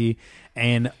 20,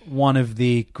 and one of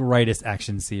the greatest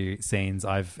action scenes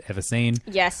I've ever seen.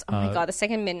 Yes. Oh my god, the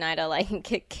second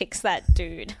Midnighter kicks that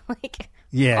dude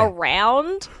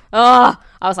around. Oh,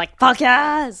 I was like, fuck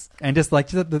yes! And just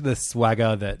the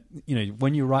swagger that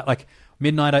when you write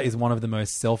Midnighter is one of the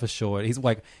most self-assured. He's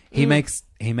he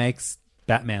makes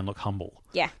Batman look humble.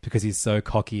 Yeah. Because he's so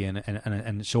cocky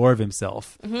and sure of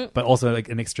himself, but also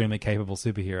an extremely capable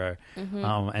superhero.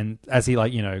 And as he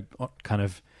kind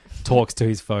of talks to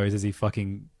his foes as he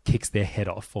fucking kicks their head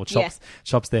off or chops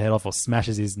their head off or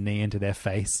smashes his knee into their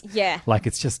face. Yeah.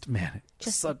 It's just, man.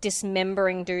 Just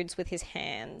dismembering dudes with his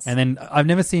hands. And then I've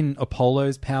never seen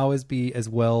Apollo's powers be as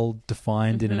well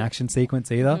defined in an action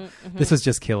sequence either. This was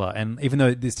just killer. And even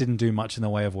though this didn't do much in the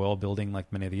way of world building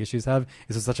like many of the issues have,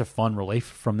 this was such a fun relief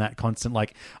from that constant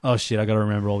oh shit, I got to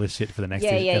remember all this shit for the next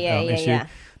issue. Yeah.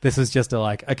 This was just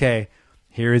okay,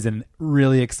 here is a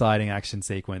really exciting action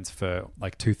sequence for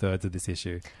 2/3 of this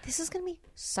issue. This is going to be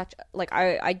such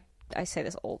I say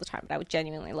this all the time, but I would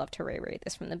genuinely love to reread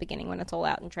this from the beginning when it's all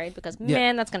out in trade because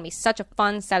man, that's going to be such a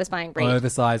fun, satisfying read.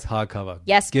 Oversized hardcover.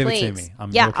 Yes, give please. it to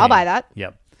me. I'll buy that.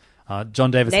 Yep. John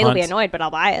Davis Nate Hunt. will be annoyed, but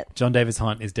I'll buy it. John Davis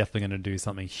Hunt is definitely going to do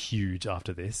something huge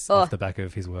after this, off the back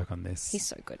of his work on this. He's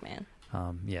so good, man.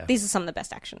 Yeah. These are some of the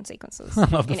best action sequences.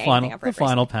 Of the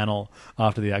final panel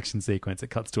after the action sequence, it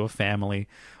cuts to a family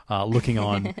looking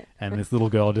on, and this little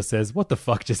girl just says, "What the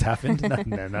fuck just happened?"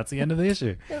 And then that's the end of the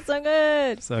issue. It's so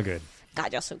good. So good.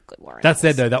 God, you're so good, Warren. That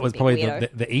said, though, that was probably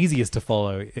the easiest to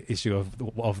follow issue of the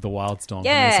Wildstorm.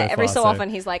 Yeah, every so often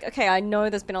he's like, okay, I know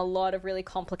there's been a lot of really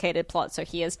complicated plots, so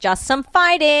here's just some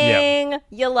fighting. Yep.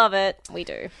 You love it. We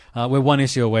do. We're one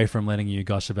issue away from letting you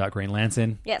gush about Green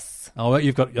Lantern. Yes. You're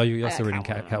also reading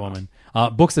Catwoman.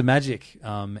 Books of Magic.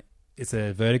 It's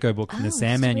a Vertigo book from the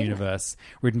Sandman universe,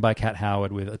 written by Kat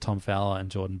Howard with Tom Fowler and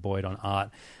Jordan Boyd on art.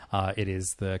 It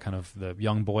is the kind of the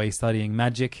young boy studying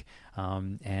magic,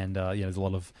 and there's a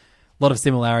lot of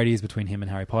similarities between him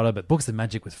and Harry Potter. But Books of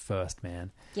Magic was first,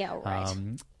 man. Yeah,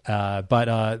 right.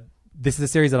 But this is a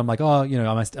series that I'm like, do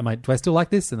I still like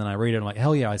this? And then I read it, and I'm like,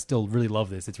 hell yeah, I still really love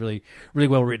this. It's really, really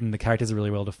well written. The characters are really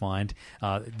well defined.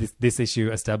 This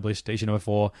issue issue number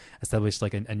 4 established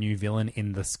a new villain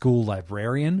in the school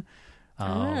librarian.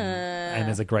 And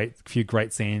there's a few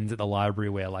great scenes at the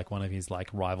library where one of his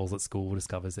rivals at school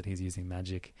discovers that he's using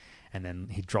magic, and then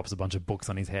he drops a bunch of books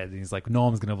on his head and he's like, no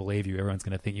one's going to believe you, everyone's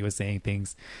going to think you were seeing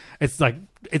things. It's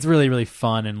it's really, really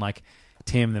fun, and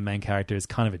Tim, the main character, is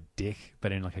kind of a dick,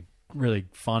 but in a really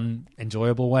fun,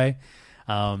 enjoyable way.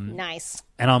 Nice.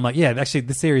 And I'm like, yeah, actually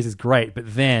this series is great, but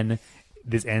then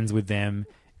this ends with them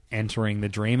entering the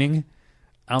dreaming.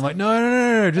 I'm like,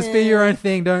 no, just be your own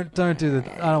thing. Don't do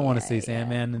that. I don't want to see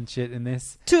Sandman and shit in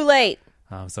this. Too late.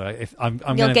 So if I'm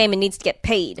Neil Gaiman needs to get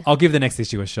paid. I'll give the next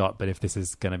issue a shot, but if this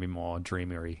is going to be more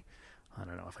dreamery, I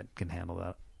don't know if I can handle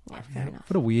that. Yeah, fair enough.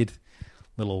 What a weird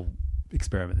little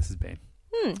experiment this has been.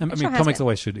 I mean, sure comics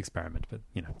always should experiment, but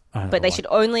But they should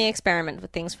only experiment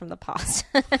with things from the past.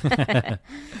 Talk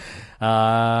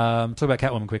about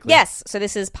Catwoman quickly. Yes, so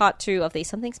this is part 2 of the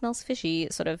Something Smells Fishy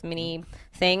sort of mini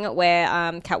thing where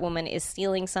Catwoman is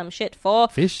stealing some shit for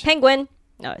Fish? Penguin.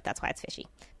 No, that's why it's fishy,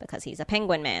 because he's a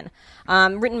penguin man.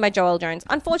 Written by Joel Jones.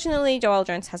 Unfortunately, Joel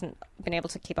Jones hasn't been able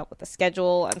to keep up with the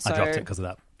schedule, and so I dropped it because of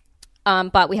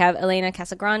that. But we have Elena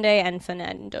Casagrande and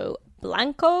Fernando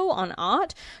Blanco on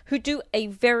art, who do a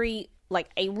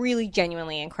really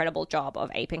genuinely incredible job of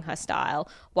aping her style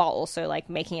while also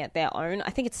making it their own.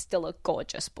 I think it's still a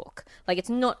gorgeous book. It's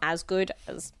not as good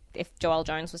as if Joelle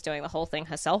Jones was doing the whole thing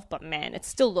herself, but man, it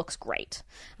still looks great.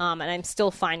 And I'm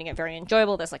still finding it very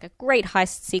enjoyable. There's a great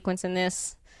heist sequence in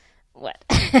this. What?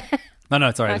 No,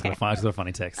 it's all right. Okay. It's got a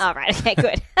funny text. All right. Okay,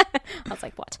 good. I was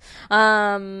like, what?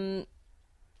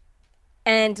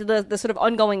 And the sort of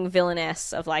ongoing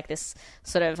villainess of this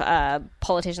sort of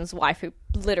politician's wife who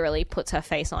literally puts her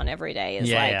face on every day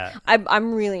is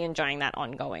I'm really enjoying that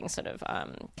ongoing sort of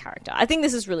character. I think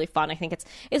this is really fun. I think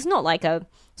it's not a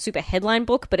super headline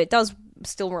book, but it does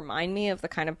still remind me of the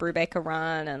kind of Brubaker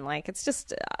run, and it's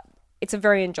just it's a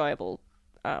very enjoyable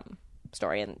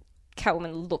story, and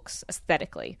Catwoman looks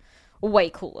aesthetically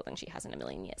way cooler than she has in a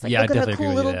million years. Look at her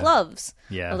cool little gloves.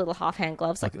 Yeah. Her little half-hand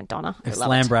gloves like Madonna. If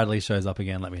Slam Bradley shows up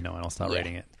again, let me know and I'll start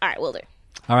reading it. All right, we'll do.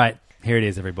 All right, here it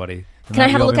is, everybody. Can I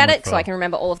have a look at it so I can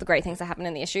remember all of the great things that happened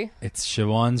in the issue? It's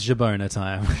Siobhan's Jabona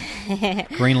time.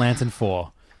 Green Lantern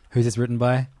 4. Who's this written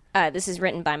by? This is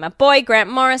written by my boy Grant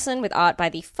Morrison with art by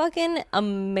the fucking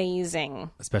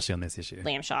amazing, especially on this issue,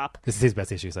 Liam Sharp. This is his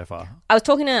best issue so far. I was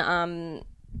talking to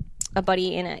a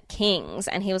buddy in at King's,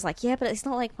 and he was like, "Yeah, but it's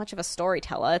not like much of a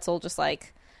storyteller. It's all just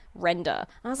like render." And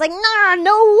I was like, "Nah,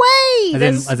 no way."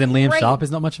 As in Liam Sharp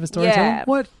is not much of a storyteller. Yeah,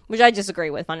 what? Which I disagree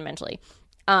with fundamentally.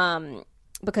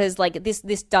 Because like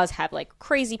this does have like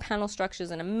crazy panel structures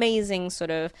and amazing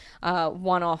sort of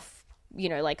one-off,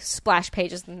 like splash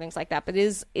pages and things like that. But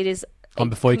it is.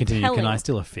 Before you continue, can I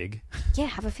steal a fig? Yeah,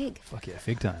 have a fig. Fuck yeah,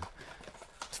 fig time.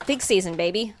 Fig season,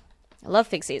 baby. I love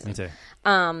fig season. Me too.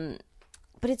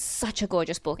 But it's such a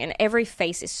gorgeous book, and every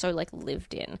face is so like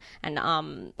lived in,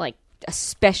 and like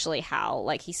especially Hal,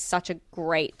 like he's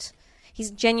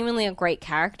genuinely a great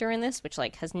character in this, which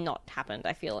like has not happened,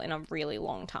 I feel, in a really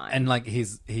long time. And like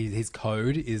his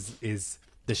code is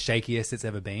the shakiest it's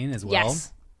ever been as well.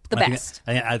 Yes, the I best.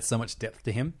 I think it adds so much depth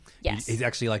to him. Yes, he's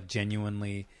actually like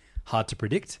genuinely hard to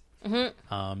predict,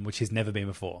 which he's never been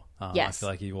before. Yes, I feel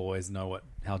like you always know what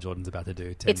Hal Jordan's about to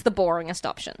do. It's the boringest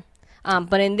option.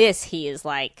 But in this, he is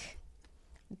like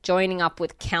joining up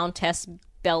with Countess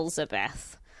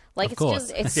Belzebeth. Like,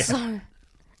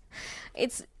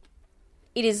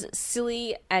 it is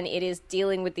silly, and it is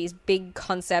dealing with these big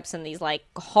concepts and these like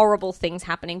horrible things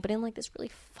happening, but in like this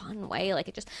really fun way. Like,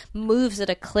 it just moves at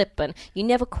a clip, and you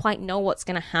never quite know what's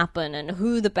going to happen and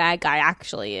who the bad guy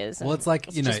actually is. Well, it's like,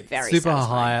 very super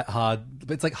satisfying. hard,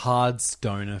 but it's like hard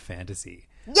stoner fantasy.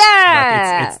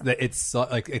 Yeah, like it's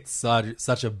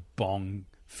such a bong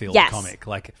filled comic.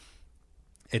 Like,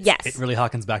 it really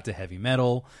harkens back to heavy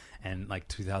metal and like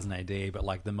 2000 AD, but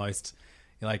like the most.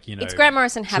 It's Grant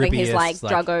Morrison having his like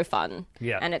trippiest, druggo fun,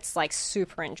 yeah, and it's like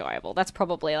super enjoyable. That's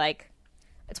probably like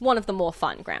it's one of the more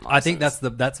fun Grant Morrison. I think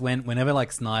that's whenever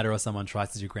like Snyder or someone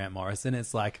tries to do Grant Morrison,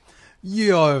 it's like,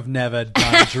 you've never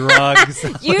done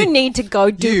drugs. You need to go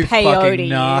do peyote,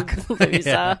 you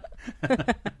loser.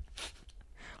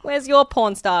 Where's your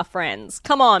porn star friends?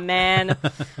 Come on, man.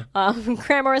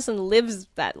 Grant Morrison lives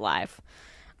that life.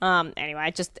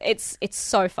 Anyway, it's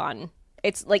so fun.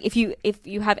 It's like if you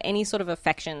have any sort of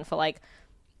affection for like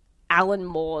Alan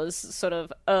Moore's sort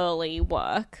of early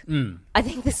work, I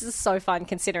think this is so fun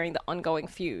considering the ongoing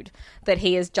feud that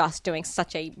he is just doing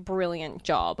such a brilliant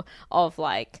job of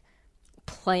like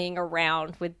playing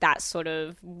around with that sort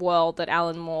of world that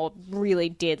Alan Moore really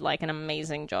did like an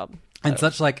amazing job. And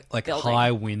such like building.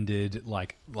 high-winded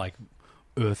like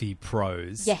earthy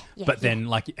prose, but then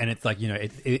like, and it's like,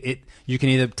 it you can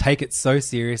either take it so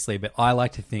seriously, but I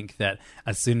like to think that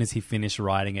as soon as he finished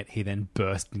writing it, he then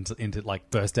burst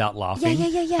out laughing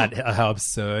at how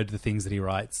absurd the things that he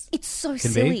writes. It's so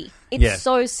silly.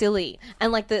 So silly,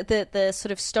 and like the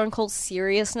sort of stone cold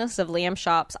seriousness of Liam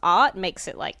Sharp's art makes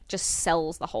it like just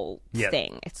sells the whole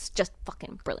thing. It's just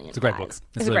fucking brilliant. It's a great book.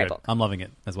 It's a great book. I'm loving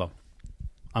it as well.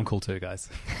 I'm cool too, guys.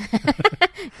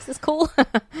 Is this cool?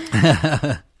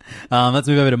 Let's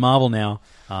move over to Marvel now.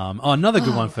 Another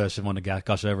good one first I want to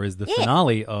gush over is the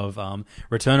finale of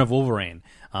Return of Wolverine.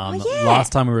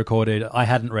 Last time we recorded, I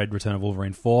hadn't read Return of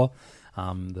Wolverine 4,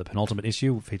 the penultimate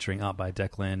issue featuring art by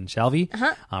Declan Shalvey,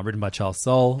 written by Charles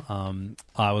Soule.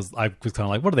 I was kind of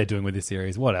like, what are they doing with this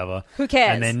series? Whatever. Who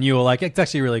cares? And then you were like, it's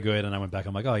actually really good. And I went back,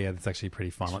 I'm like, oh yeah, that's actually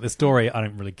pretty fun. Like the story, I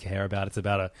don't really care about. It's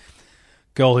about a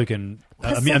girl who can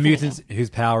a mutant whose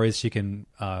power is she can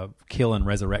kill and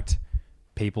resurrect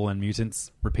people and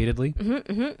mutants repeatedly.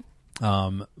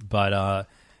 But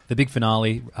the big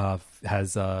finale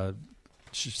has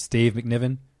Steve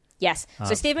McNiven. Yes.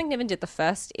 So Steve McNiven did the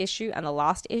first issue and the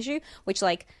last issue, which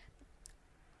like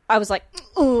I was like,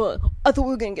 oh, I thought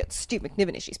we were going to get Steve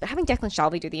McNiven issues. But having Declan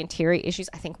Shalvey do the interior issues,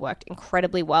 I think worked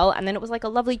incredibly well. And then it was like a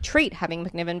lovely treat having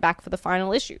McNiven back for the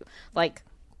final issue. Like,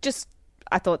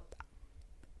 I thought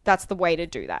that's the way to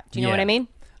do that. Do you know what I mean?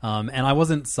 And I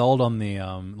wasn't sold on the,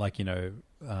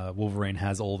 Wolverine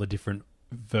has all the different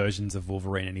versions of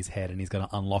Wolverine in his head and he's going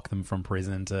to unlock them from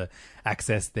prison to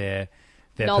access their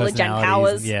knowledge and personalities.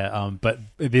 powers. Yeah, but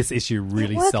this issue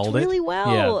really sold it. Really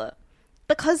well. Yeah.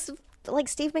 Because, like,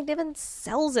 Steve McNiven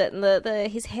sells it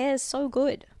and his hair is so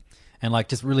good. And, like,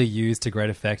 just really used to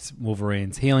great effect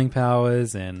Wolverine's healing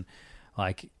powers and,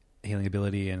 like, healing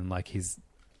ability and, like, his...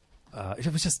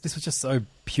 this was just so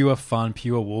pure fun,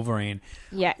 pure Wolverine.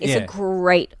 Yeah, it's a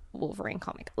great Wolverine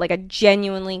comic. Like a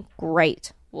genuinely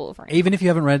great Wolverine. Even if you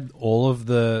haven't read all of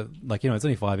the, it's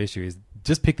only 5 issues,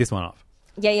 just pick this one up.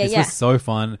 Yeah. This was so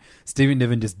fun. Steven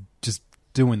Niven just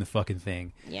doing the fucking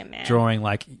thing. Yeah, man. Drawing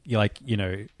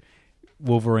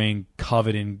Wolverine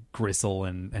covered in gristle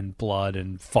and blood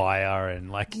and fire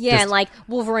and like and like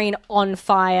Wolverine on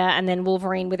fire, and then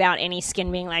Wolverine without any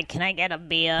skin being like, "Can I get a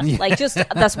beer?" Like, just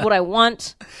that's what I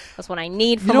want. That's what I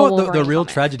need from a Wolverine the real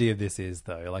comic. tragedy of this is,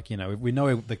 though? Like, we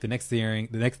know like the next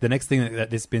thing that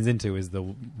this spins into is the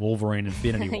Wolverine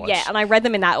Infinity Watch. Yeah, and I read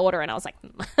them in that order, and I was like,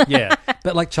 yeah,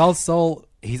 but like Charles Soule,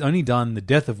 he's only done the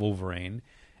death of Wolverine.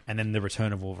 And then the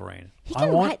return of Wolverine. He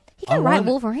can write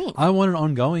Wolverine. I want an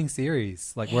ongoing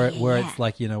series, like where it's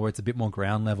like, where it's a bit more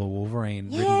ground level Wolverine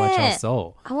written by Charles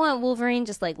Soule. I want Wolverine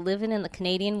just like living in the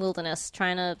Canadian wilderness,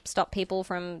 trying to stop people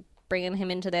from bringing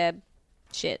him into their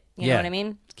shit. You know what I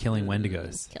mean? Killing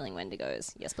Wendigos. Killing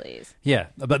Wendigos. Yes, please. Yeah,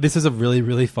 but this is a really,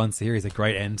 really fun series. A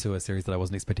great end to a series that I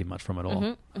wasn't expecting much from at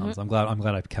all. So I'm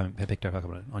glad I picked up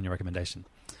on your recommendation.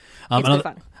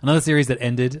 Another series that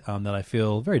ended that I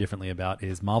feel very differently about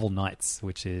is Marvel Knights,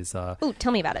 which is... Ooh,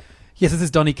 tell me about it. Yes, this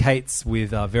is Donny Cates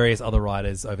with various other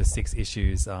writers over 6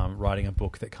 issues writing a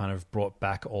book that kind of brought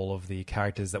back all of the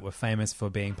characters that were famous for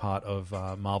being part of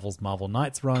Marvel's Marvel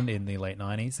Knights run in the late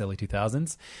 90s, early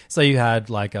 2000s. So you had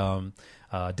like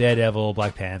Daredevil,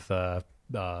 Black Panther,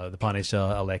 the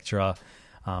Punisher, Elektra,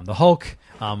 the Hulk.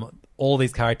 All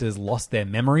these characters lost their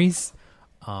memories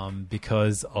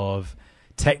because of...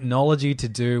 technology to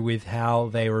do with how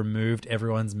they removed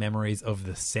everyone's memories of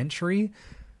the Sentry.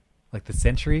 Like the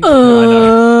Sentry? I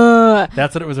know.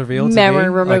 That's what it was revealed to be. Memory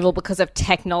removal because of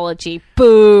technology.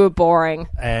 Boo, boring.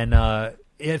 And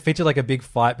it featured like a big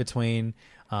fight between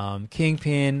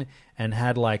Kingpin and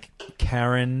had like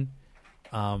Karen,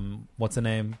 what's her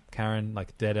name? Karen,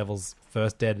 like Daredevil's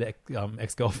first dead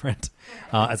ex-girlfriend,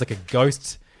 as like a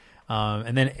ghost.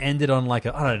 And then ended on like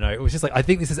I don't know. It was just like, I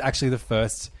think this is actually the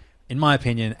first... in my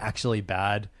opinion, actually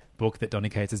bad book that Donny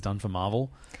Cates has done for Marvel.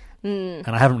 And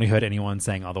I haven't really heard anyone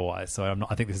saying otherwise. So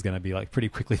I think this is going to be like pretty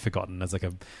quickly forgotten as like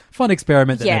a fun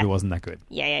experiment that maybe wasn't that good.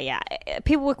 Yeah.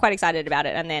 People were quite excited about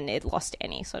it, and then it lost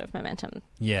any sort of momentum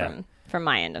from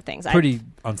my end of things. Pretty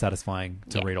unsatisfying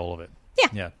to read all of it.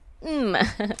 Yeah.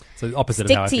 So the opposite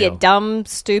Stick of how I to feel. your dumb,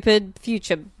 stupid,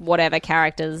 future whatever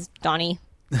characters, Donny.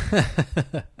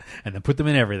 And then put them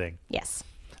in everything. Yes.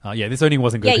 This only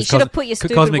wasn't good. Yeah, you should have put your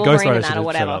stupid Cosmic Wolverine Ghost Rider in that or should've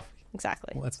whatever. shut off.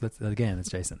 Exactly. Well, that's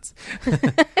Jason's.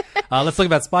 Let's talk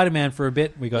about Spider-Man for a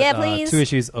bit. We got 2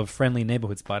 issues of Friendly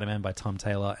Neighborhood Spider-Man by Tom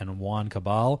Taylor and Juan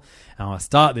Cabal. And I want to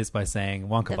start this by saying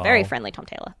Juan Cabal... The very friendly Tom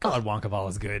Taylor. God, Juan Cabal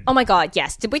is good. Oh my God,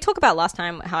 yes. Did we talk about last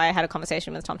time how I had a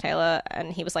conversation with Tom Taylor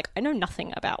and he was like, I know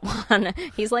nothing about Juan.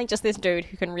 He's like just this dude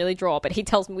who can really draw, but he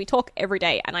tells me we talk every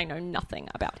day and I know nothing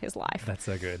about his life. That's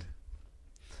so good.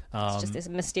 It's just this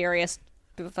mysterious...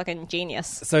 fucking genius.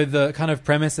 So the kind of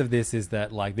premise of this is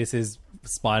that like this is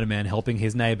Spider-Man helping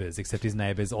his neighbors, except his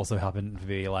neighbors also happen to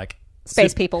be like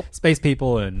space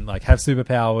people and like have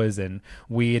superpowers and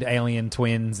weird alien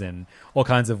twins and all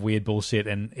kinds of weird bullshit.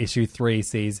 And issue 3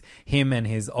 sees him and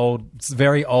his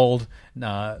very old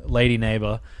lady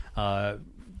neighbor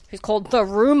who's called the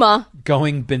Rumor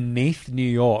going beneath New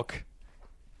York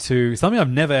to something I've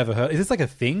never ever heard. Is this like a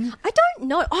thing? I don't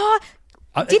know.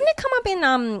 Didn't it come up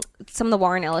in some of the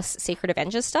Warren Ellis Secret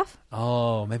Avengers stuff?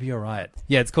 Oh, maybe you're right.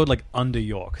 Yeah, it's called like Under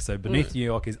York. So beneath New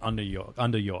York is Under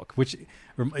York, which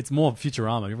it's more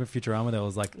Futurama. Remember Futurama? There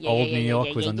was like old New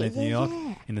York was underneath New York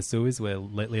in the sewers where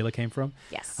Leela came from.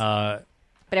 Yes. But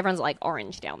everyone's like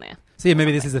orange down there. So yeah,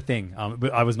 maybe this is a thing.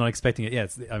 But I was not expecting it. Yeah,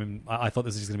 I thought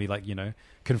this was just going to be like,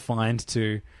 confined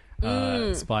to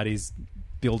Spidey's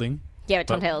building. Yeah, but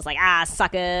Tom Taylor's like,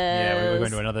 suckers. Yeah, we're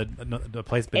going to another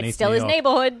place beneath It's still New his York.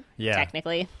 neighborhood, Yeah.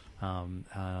 technically.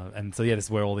 And so, this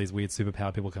is where all these weird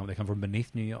superpower people come. They come from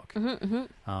beneath New York.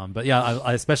 But yeah,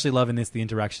 I especially love in this the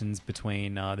interactions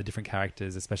between the different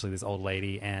characters, especially this old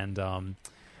lady and...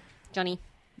 Johnny.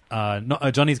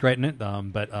 Johnny's great in it,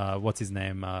 but what's his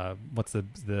name? What's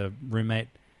the roommate?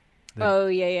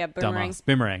 Boomerang. Dumbass.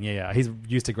 Boomerang, yeah. He's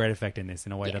used to great effect in this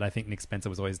in a way that I think Nick Spencer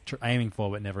was always aiming for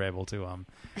but never able to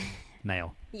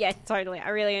nail. Yeah, totally. I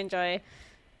really enjoy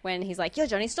when he's like, yo,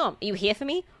 Johnny Storm, are you here for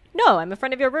me? No, I'm a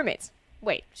friend of your roommates.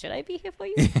 Wait, should I be here for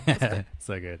you? Good.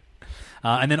 So good.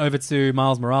 And then over to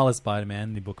Miles Morales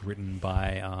Spider-Man, the book written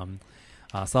by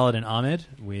Saladin Ahmed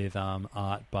with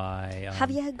art by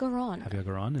Javier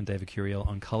Garron and David Curiel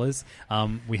on colors.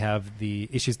 We have the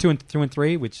issues 2 and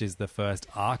 3, which is the first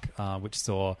arc, which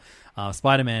saw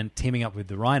Spider-Man teaming up with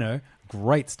the Rhino.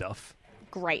 Great stuff.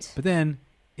 Great. But then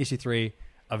issue 3,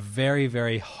 a very,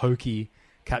 very hokey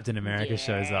Captain America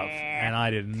shows up, and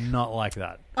I did not like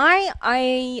that.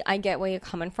 I get where you're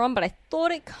coming from, but I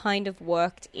thought it kind of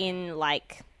worked in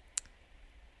like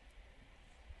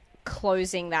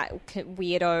closing that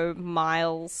weirdo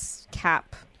Miles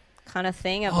Cap kind of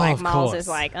thing of like of Miles course. is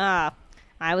like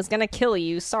I was gonna kill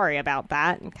you. Sorry about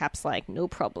that. And Cap's like, no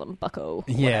problem, bucko.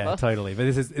 Yeah, Whatever. totally.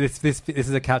 But this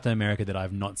is a Captain America that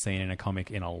I've not seen in a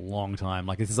comic in a long time.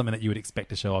 Like, this is something that you would expect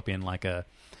to show up in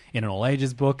in an all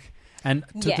ages book. And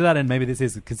to that end, maybe this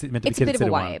is meant to It's be a bit of a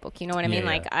considered YA book, you know what I mean?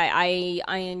 Like, I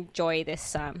enjoy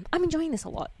this. I'm enjoying this a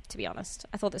lot, to be honest.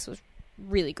 I thought this was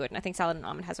really good, and I think Saladin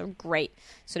Ahmed has a great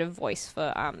sort of voice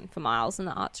for Miles, and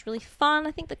the art's really fun.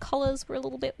 I think the colours were a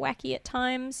little bit wacky at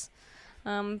times,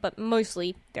 but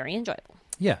mostly very enjoyable.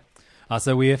 Yeah.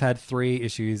 So we have had 3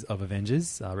 issues of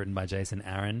Avengers written by Jason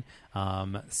Aaron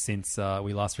since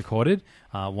we last recorded.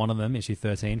 One of them, issue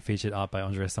 13, featured art by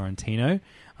Andrea Sorrentino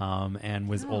and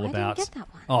was all about... I didn't get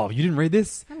that one. Oh, you didn't read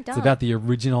this? I'm It's done. about the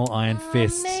original Iron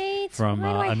Fist mate, from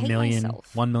why do I hate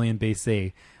myself? 1 million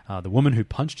BC. The woman who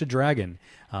punched a dragon.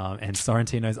 And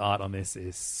Sorrentino's art on this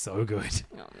is so good.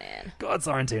 Oh, man. God,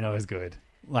 Sorrentino is good.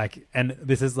 And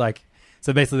this is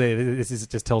so basically,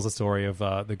 just tells a story of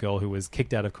the girl who was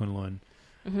kicked out of Kunlun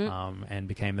and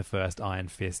became the first Iron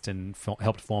Fist and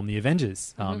helped form the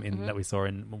Avengers that we saw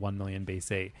in 1 million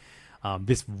BC.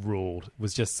 This ruled.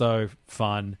 Was just so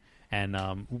fun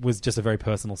and was just a very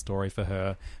personal story for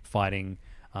her, fighting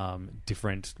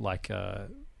different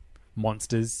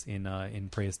monsters in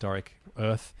prehistoric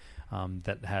Earth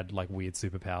that had weird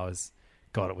superpowers.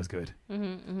 God, it was good.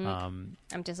 I'm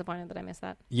disappointed that I missed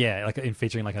that. Yeah, in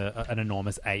featuring an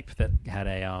enormous ape that had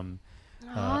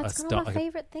it's one of my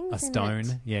favourite things. A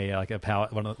stone. Yeah, like a power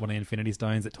one of the Infinity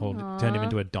Stones that turned him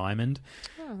into a diamond.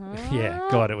 Yeah,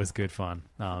 God, it was good fun.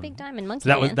 Big diamond monkey.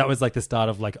 So man. that was the start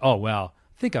of oh wow,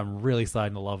 I think I'm really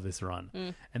starting to love this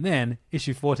run. And then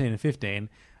issue 14 and 15.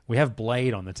 We have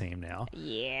Blade on the team now.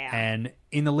 Yeah. And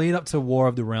in the lead up to War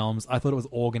of the Realms, I thought it was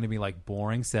all going to be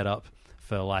boring setup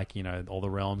for all the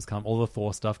realms all the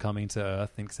Thor stuff coming to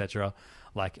Earth, etc.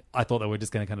 I thought they were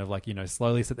just going to kind of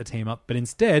slowly set the team up, but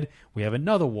instead we have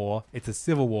another war. It's a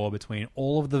civil war between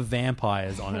all of the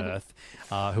vampires on Earth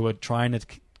who are trying to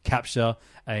capture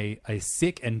a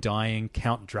sick and dying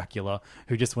Count Dracula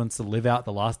who just wants to live out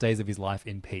the last days of his life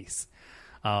in peace.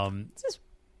 This is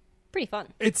pretty fun.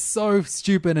 It's so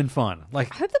stupid and fun. I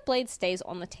hope that Blade stays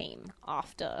on the team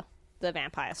after the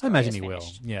vampire story I imagine is he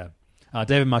finished. will. Yeah.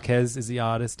 David Marquez is the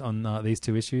artist on these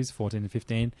 2 issues, 14 and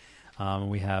 15.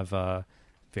 We have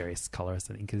various colorists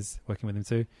and inkers working with him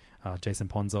too. Jason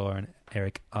Ponzor and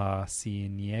Eric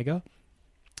Arciniega.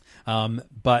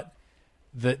 But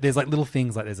there's little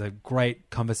things there's a great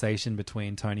conversation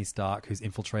between Tony Stark, who's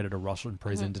infiltrated a Russian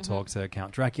prison to talk to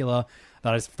Count Dracula,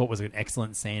 that I just thought was an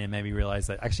excellent scene and made me realize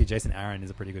that actually Jason Aaron is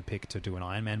a pretty good pick to do an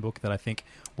Iron Man book that I think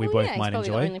we both might he's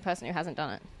enjoy. probably the only person who hasn't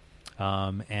done it.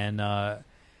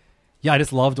 Yeah, I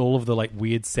just loved all of the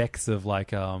weird sects of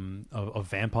of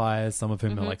vampires. Some of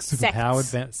whom are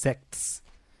superpowered sects.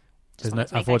 There's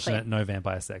no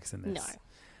vampire sex in this.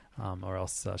 No. Or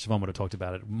else Siobhan would have talked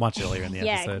about it much earlier in the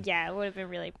episode. Yeah, it would have been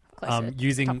really close to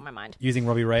the top of my mind. Using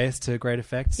Robbie Reyes to great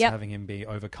effects, Yep. having him be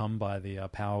overcome by the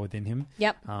power within him.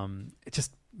 Yep. It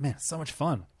just, man, so much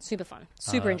fun. Super fun.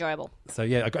 Super enjoyable. So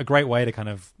yeah, a great way to kind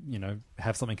of,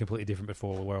 have something completely different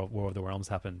before War of the Realms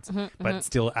happens. But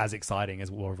still as exciting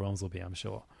as War of Realms will be, I'm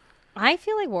sure. I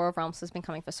feel like War of Realms has been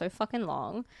coming for so fucking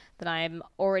long that I'm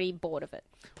already bored of it.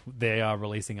 They are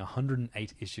releasing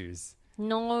 108 issues.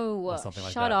 No. Something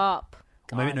like shut that. up.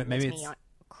 God, maybe makes it's me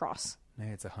cross.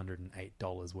 Maybe it's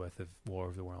 $108 worth of War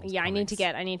of the Realms. Yeah, comics. I need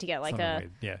to get Something a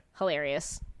weird. Yeah.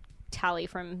 hilarious tally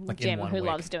from In Jim, 1 who week.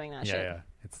 loves doing that shit. Yeah,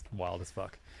 it's wild as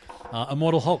fuck.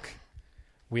 Immortal Hulk.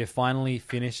 We have finally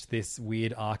finished this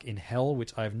weird arc in Hell,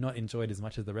 which I've not enjoyed as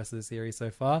much as the rest of the series so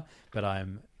far. But I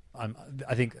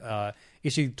think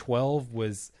issue 12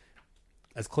 was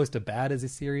as close to bad as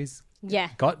this series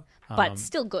got, but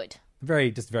still good.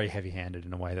 Very heavy-handed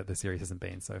in a way that the series hasn't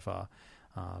been so far.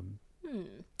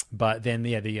 But then,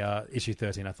 the issue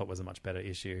 13 I thought was a much better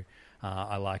issue.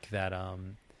 I like that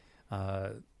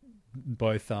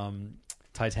both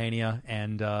Titania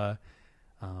and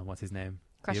what's his name?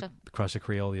 Crusher. Crusher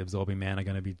Creel, the Absorbing Man, are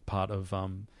going to be part of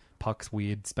Puck's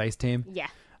weird space team. Yeah,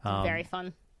 very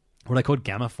fun. What are they called?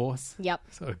 Gamma Force? Yep.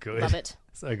 So good. Love it.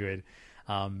 So good.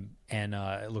 And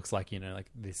it looks like,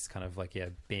 this kind of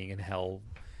being in hell,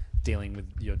 dealing with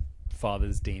your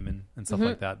father's demon and stuff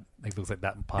like that. It looks like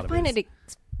that part of it.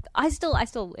 I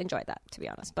still enjoyed that, to be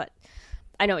honest, but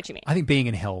I know what you mean. I think being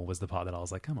in hell was the part that I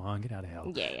was like, come on, get out of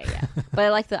hell. Yeah. But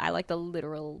I like the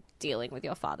literal dealing with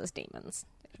your father's demons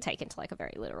taken to a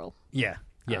very literal. Yeah,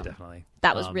 definitely.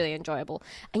 That was really enjoyable.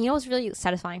 And what's really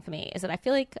satisfying for me is that I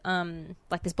feel like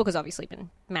this book has obviously been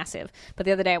massive, but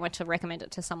the other day I went to recommend it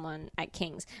to someone at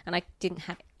King's and I didn't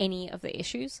have any of the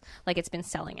issues. It's been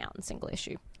selling out in single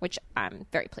issue, which I'm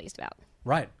very pleased about.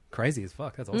 Right. Crazy as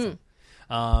fuck. That's awesome.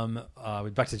 We're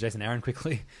back to Jason Aaron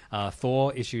quickly.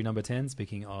 Thor issue number 10.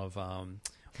 Speaking of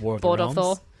War of Bored the of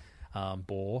Realms. Thor.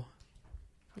 Bore.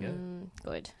 Yeah.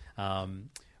 Good.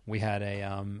 We had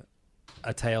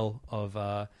a tale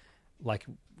of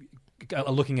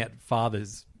looking at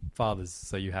fathers.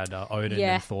 So you had Odin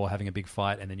and Thor having a big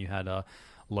fight, and then you had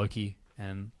Loki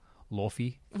and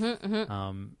Laufey.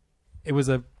 It was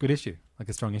a good issue, like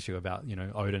a strong issue about, you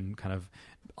know, Odin kind of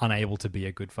unable to be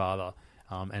a good father.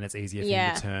 And it's easier for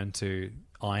him to turn to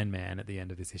Iron Man at the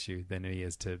end of this issue than it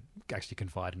is to actually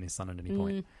confide in his son at any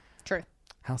point. True.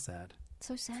 How sad.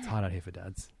 So sad. It's hard out here for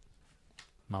dads.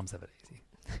 Mums have it easy.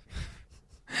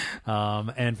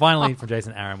 And finally, from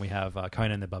Jason Aaron, we have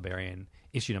Conan the Barbarian,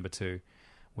 issue number 2,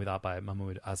 with art by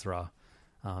Mahmoud Azra,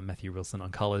 Matthew Wilson on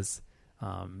colours.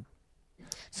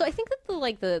 So I think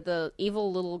that the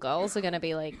evil little girls are going to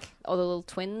be or the little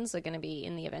twins are going to be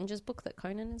in the Avengers book that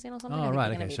Conan is in or something. Oh, I think right,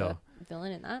 they're gonna okay, be sure. The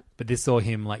villain in that. But this saw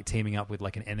him teaming up with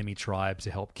an enemy tribe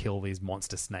to help kill these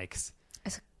monster snakes.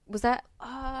 Was that?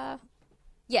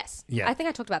 Yes. Yeah. I think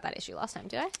I talked about that issue last time.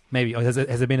 Did I? Maybe. Oh, has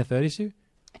there been a third issue?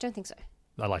 I don't think so.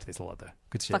 I liked this a lot, though.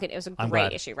 Good shit. Fuck it. It was a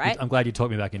great issue, right? I'm glad you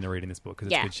talked me back into reading this book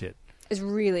because it's good shit. It's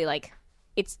really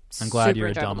it's I'm glad super you're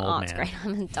a enjoyable. dumb old It's man. great.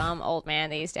 I'm a dumb old man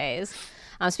these days.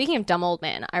 Speaking of dumb old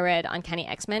man, I read Uncanny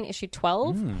X-Men issue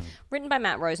 12, written by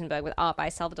Matt Rosenberg with art by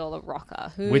Salvador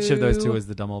Larroca. Which of those two is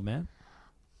the dumb old man?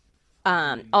 He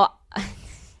meant the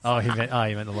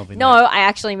lovely No, knight. I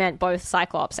actually meant both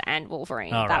Cyclops and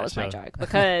Wolverine. Oh, That right, was my sure. joke.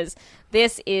 Because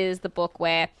this is the book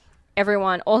where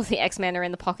all the X-Men are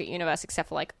in the Pocket Universe except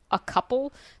for a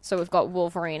couple. So we've got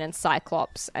Wolverine and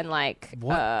Cyclops and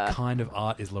What kind of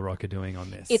art is LaRocca doing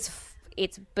on this?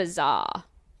 It's bizarre.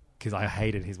 Because I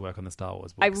hated his work on the Star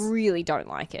Wars books. I really don't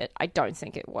like it. I don't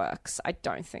think it works. I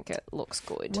don't think it looks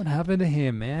good. What happened to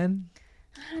him, man?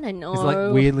 I don't know. Is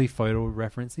it weirdly photo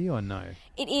referencey or no?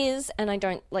 It is, and I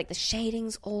don't like the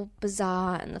shading's all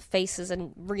bizarre, and the faces are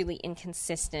really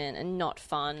inconsistent and not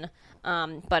fun.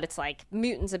 But it's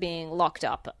mutants are being locked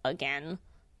up again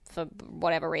for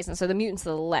whatever reason. So the mutants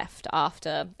are left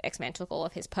after X-Men took all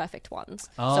of his perfect ones.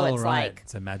 Oh, so it's right.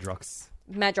 So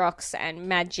Madrox and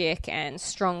Magic and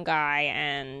Strong Guy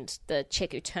and the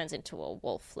chick who turns into a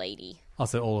wolf lady.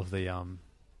 Also, all of the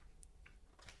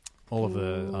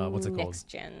what's it called? Next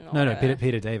Gen. No,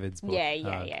 Peter David's book.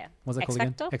 Yeah. What's it X called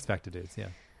Factor? again? X Factor dudes, yeah.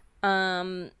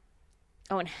 And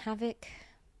Havoc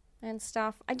and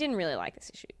stuff. I didn't really like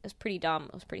this issue. It was pretty dumb.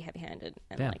 It was pretty heavy-handed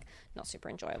and Damn. not super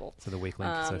enjoyable. So the weak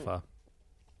link so far.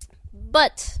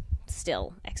 But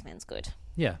still, X-Men's good.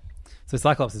 Yeah. So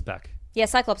Cyclops is back. Yeah,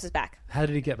 Cyclops is back. How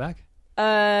did he get back?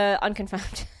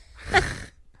 Unconfirmed.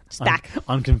 Just back.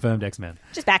 Unconfirmed X-Men.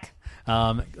 Just back.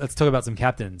 Let's talk about some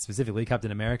captains, specifically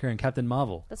Captain America and Captain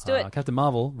Marvel. Let's do it. Captain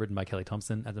Marvel, written by Kelly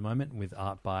Thompson at the moment, with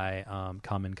art by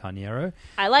Carmen Carniero.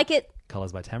 I like it.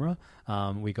 Colors by Tamara.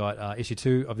 We got issue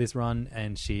 2 of this run,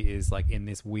 and she is in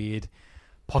this weird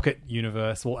pocket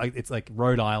universe. Well, it's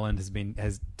Rhode Island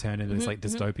has turned into this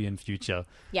dystopian future.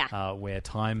 Yeah. Where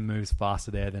time moves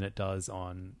faster there than it does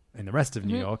in the rest of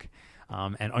New York,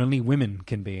 and only women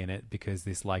can be in it because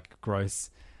this gross.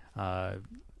 So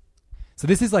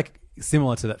this is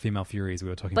similar to that Female Furies we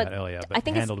were talking about earlier, but I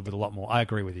think handled with a lot more. I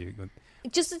agree with you. You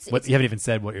haven't even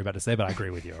said what you're about to say, but I agree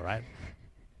with you. All right.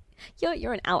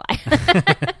 You're an ally.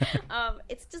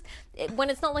 It's just when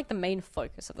it's not the main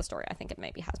focus of the story, I think it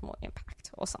maybe has more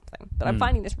impact or something. But I'm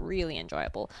finding this really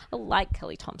enjoyable. I like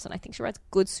Kelly Thompson. I think she writes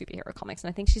good superhero comics, and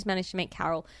I think she's managed to make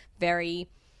Carol very.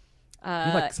 You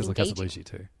like Cecil engaging. Castellucci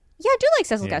too. Yeah, I do like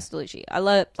Cecil Castellucci. I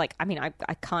love, I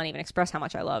can't even express how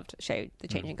much I loved Shay, the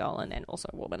Changing Girl, and then also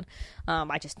Woman.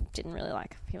 I just didn't really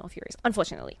like Female Furies,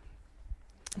 unfortunately.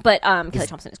 But Kelly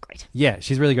Thompson is great. Yeah,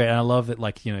 she's really great, and I love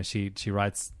that. She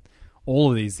writes all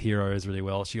of these heroes really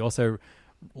well. She also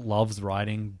loves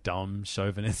writing dumb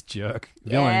chauvinist jerk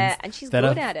villains. And she's good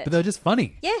at it. But they're just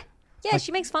funny. Yeah,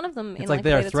 she makes fun of them. It's in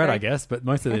they're a that's threat, very... I guess, but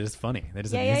most of it is funny. They're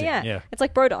just amusing. Yeah. It's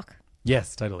like Brodok.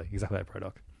 Yes, totally. Exactly like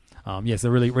Brodok. Yes, a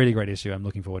really, really great issue. I'm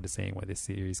looking forward to seeing where this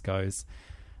series goes.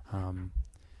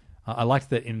 I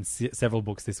liked that in several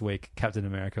books this week, Captain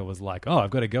America was like, "Oh, I've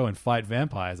got to go and fight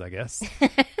vampires, I guess."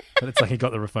 But it's he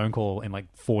got the phone call in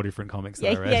 4 different comics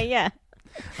that I read. Yeah.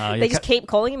 They just keep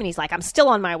calling him, and he's like, "I'm still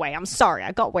on my way. I'm sorry,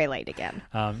 I got waylaid again."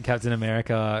 Captain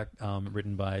America,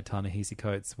 written by Ta-Nehisi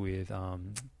Coates with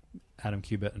Adam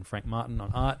Kubert and Frank Martin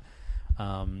on art.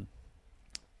 I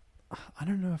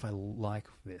don't know if I like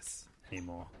this.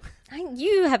 anymore.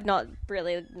 You have not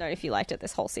really known if you liked it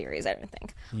this whole series, I don't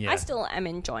think. Yeah. I still am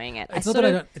enjoying it. It's not that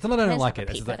I don't like it.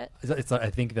 It's It's I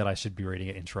think that I should be reading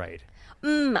it in trade.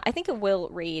 I think it will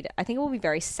read. I think it will be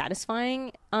very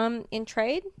satisfying in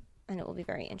trade, and it will be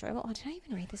very enjoyable. Oh, did I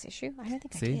even read this issue? I don't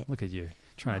think I did. See, look at you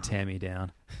trying to tear me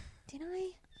down. Did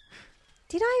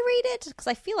I read it? Because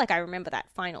I feel like I remember that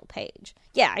final page.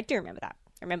 Yeah, I do remember that.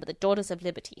 I remember the Daughters of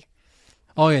Liberty.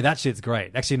 Oh yeah, that shit's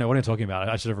great. Actually, no, what I'm talking about,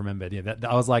 I should have remembered. Yeah,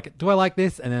 I was like, do I like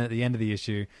this? And then at the end of the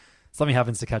issue, something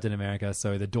happens to Captain America.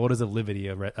 So the Daughters of Liberty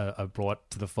are brought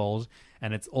to the fold,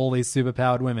 and it's all these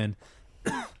superpowered women.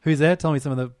 Who's there? Tell me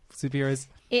some of the superheroes.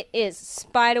 It is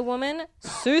Spider-Woman,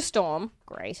 Sue Storm.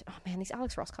 Great. Oh man, these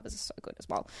Alex Ross covers are so good as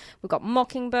well. We've got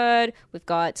Mockingbird. We've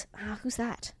got who's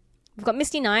that? We've got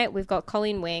Misty Knight. We've got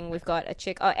Colleen Wing. We've got a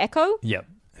chick. Echo. Yep.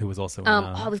 Who was also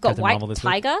we've got Captain White Marvel this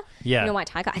Tiger. week. Yeah. You know White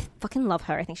Tiger? I fucking love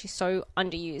her. I think she's so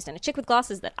underused. And a chick with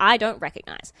glasses that I don't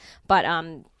recognize. But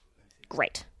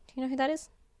great. Do you know who that is?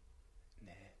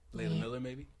 Layla Miller,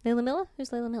 maybe? Layla Miller?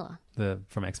 Who's Layla Miller?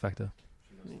 From X Factor.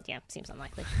 Yeah, seems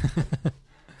unlikely.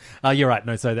 You're right.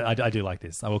 No, so I do like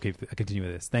this. I will continue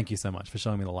with this. Thank you so much for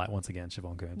showing me the light once again,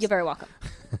 Siobhan Coombs. You're very welcome.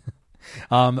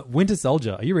 Winter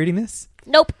Soldier. Are you reading this?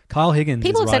 Nope. Kyle Higgins.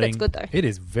 People is have said writing, it's good though. It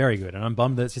is very good, and I'm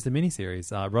bummed that it's just a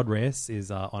miniseries. Rod Reyes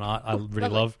is on art. I really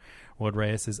love Rod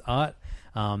Reyes' art.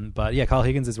 But yeah, Kyle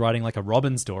Higgins is writing like a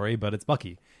Robin story, but it's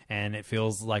Bucky, and it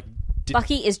feels like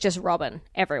Bucky is just Robin.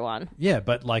 Everyone. Yeah,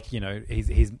 but like he's.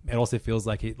 It also feels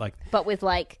like But with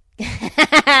like.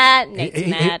 Nate's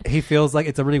mad. He feels like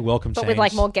it's a really welcome change. But with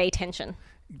like more gay tension.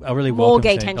 A really more welcome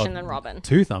gay change. tension than Robin.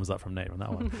 2 thumbs up from Nate on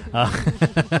that one.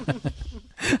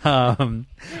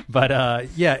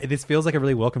 Yeah, this feels like a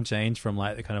really welcome change from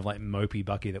like the kind of like mopey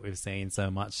Bucky that we've seen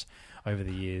so much over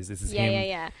the years. This is him.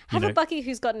 Yeah. Have a Bucky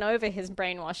who's gotten over his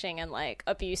brainwashing and like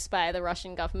abuse by the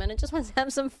Russian government and just wants to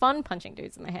have some fun punching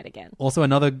dudes in the head again. Also,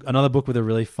 another book with a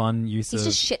really fun use He's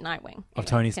just shit Nightwing of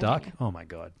Tony Stark. Oh my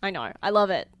god! I know. I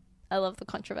love it. I love the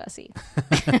controversy.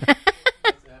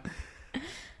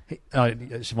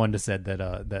 Siobhan just said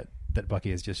that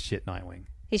Bucky is just shit Nightwing.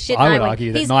 He's shit I Nightwing. would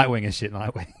argue that Nightwing is shit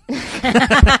Nightwing.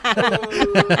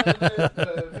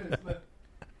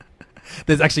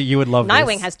 There's actually, you would love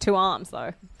Nightwing this. has 2 arms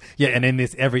though. Yeah, and in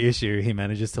this every issue he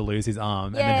manages to lose his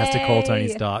arm and then has to call Tony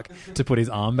Stark to put his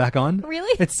arm back on.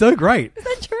 Really? It's so great. Is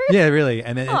that true? Yeah, really.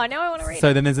 And then now I want to read it.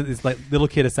 So then there's this like little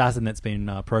kid assassin that's been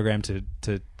programmed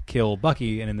to kill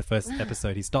Bucky, and in the first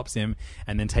episode he stops him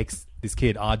and then takes this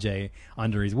kid RJ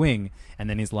under his wing, and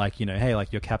then he's like, hey,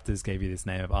 like your captors gave you this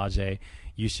name of RJ,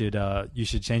 you should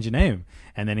change your name.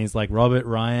 And then he's like, Robert,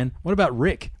 Ryan, what about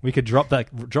Rick? We could drop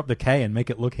the K and make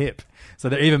it look hip. So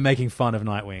they're even making fun of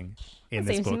Nightwing in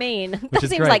this book. Seems mean. Which That is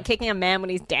seems great. like kicking a man when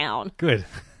he's down. Good.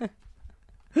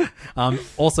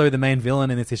 Also, the main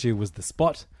villain in this issue was the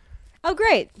Spot. Oh,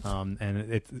 great. And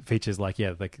it features like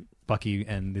Bucky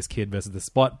and this kid versus the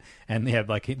Spot, and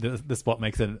the Spot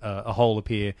makes a hole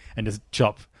appear and just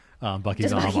chop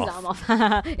Bucky's arm off.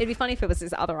 It'd be funny if it was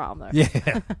his other arm though.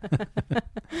 Yeah.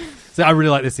 So I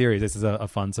really like this series. This is a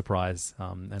fun surprise.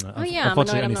 And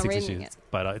unfortunately only 6 issues,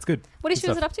 but it's good. What issue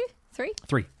is it up to? 3?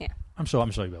 3. Yeah. I'm sure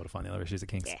you'll be able to find the other issues at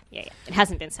King's. Yeah. It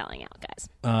hasn't been selling out,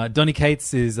 guys. Donny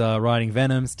Cates is writing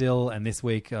Venom still, and this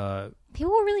week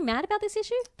people were really mad about this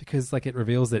issue because it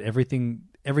reveals that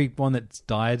everyone that's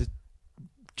died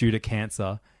due to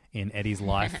cancer in Eddie's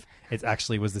life, it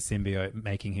actually was the symbiote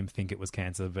making him think it was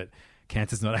cancer, but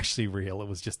cancer's not actually real. It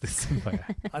was just the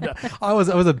symbiote. I was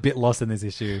a bit lost in this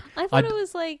issue. I thought it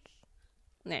was like.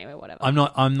 Anyway, whatever.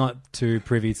 I'm not too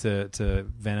privy to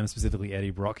Venom, specifically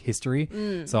Eddie Brock history,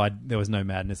 so there was no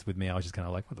madness with me. I was just kind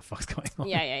of like, what the fuck's going on?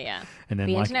 Yeah. And then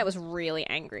the internet was really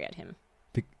angry at him.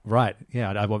 Right? Yeah,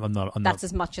 I'm not. That's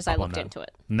as much as I looked into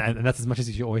it, and that's as much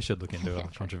as you always should look into a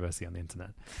controversy on the internet.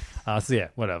 So yeah,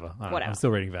 whatever. I'm still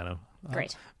reading Venom.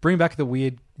 Great. Bring back the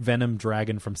weird Venom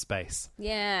dragon from space.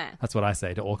 Yeah. That's what I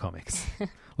say to all comics.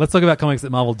 Let's talk about comics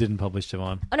that Marvel didn't publish,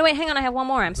 Siobhan. Oh, no, wait, hang on. I have one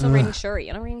more. I'm still reading Shuri.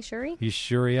 You're not reading Shuri? You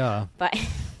sure are. But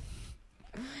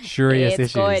Shurious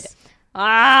it's issues. Good.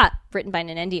 Written by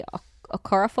Nenendi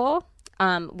Okorafor,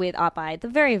 with art by the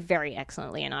very, very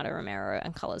excellent Leonardo Romero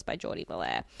and colors by Jordi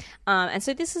Belair. And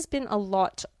so this has been a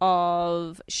lot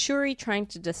of Shuri trying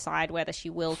to decide whether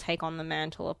she will take on the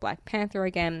mantle of Black Panther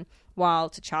again while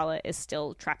T'Challa is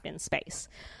still trapped in space.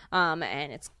 And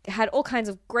it's had all kinds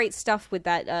of great stuff with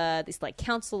that, this like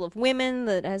council of women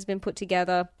that has been put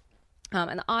together.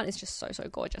 And the art is just so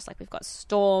gorgeous. Like, we've got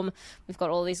Storm, we've got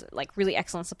all these like really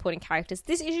excellent supporting characters.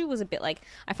 This issue was a bit like,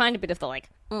 I find a bit of the like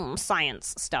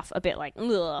science stuff a bit like,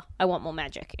 ugh, I want more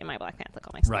magic in my Black Panther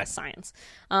comics, less science.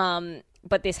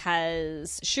 But this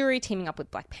has Shuri teaming up with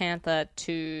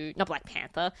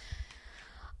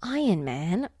Iron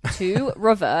Man to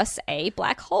reverse a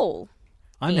black hole.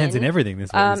 Iron Man's in everything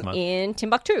this month. In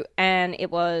Timbuktu. And it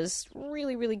was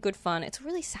really, really good fun. It's a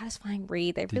really satisfying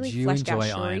read. They really fleshed out Shuri. Did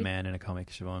you enjoy Iron Man in a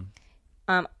comic, Siobhan?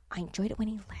 I enjoyed it when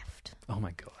he left. Oh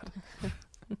my God.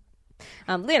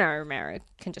 Leonardo Romero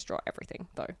can just draw everything,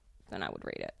 though. Then I would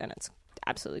read it. And it's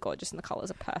absolutely gorgeous and the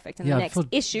colours are perfect. And the next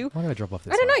issue... Why did I drop off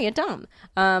this? I don't know, you're dumb.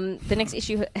 The next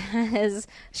issue has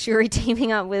Shuri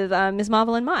teaming up with Ms.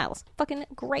 Marvel and Miles. Fucking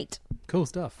great. Cool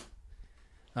stuff.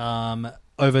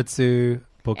 Over to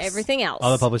books. Everything else.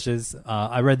 Other publishers.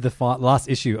 I read the last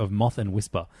issue of Moth and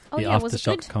Whisper, the was it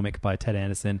Aftershock good? comic by Ted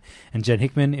Anderson and Jen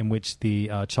Hickman, in which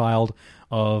the child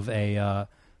of a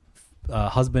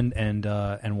husband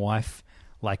and wife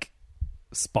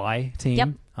spy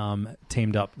team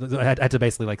teamed up. Had to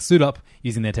basically suit up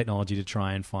using their technology to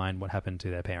try and find what happened to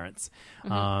their parents.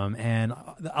 And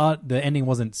the ending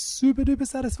wasn't super duper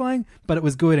satisfying, but it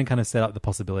was good and kind of set up the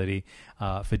possibility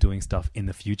for doing stuff in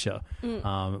the future. It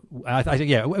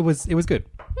was good.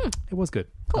 It was good.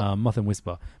 Cool. Moth and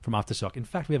Whisper from Aftershock. In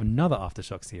fact, we have another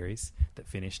Aftershock series that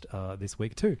finished this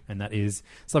week too, and that is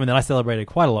something that I celebrated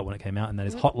quite a lot when it came out, and that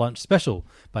is Hot Lunch Special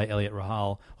by Elliot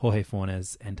Rahal, Jorge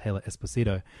Fornes, and Taylor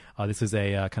Esposito. This is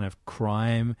a kind of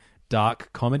crime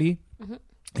dark comedy.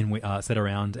 And we set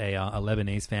around a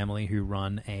Lebanese family who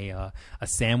run a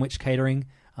sandwich catering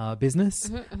business,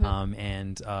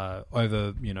 and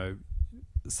over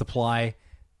supply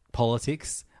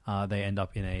politics, they end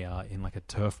up in a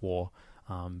turf war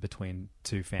between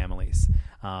two families.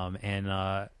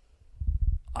 I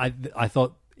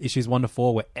thought issues 1 to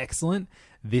 4 were excellent.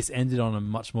 This ended on a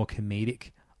much more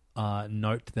comedic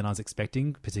note than I was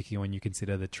expecting, particularly when you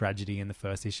consider the tragedy in the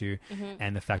first issue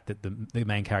and the fact that the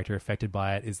main character affected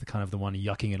by it is the one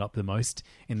yucking it up the most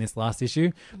in this last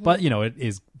issue. But it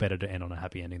is better to end on a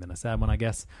happy ending than a sad one, I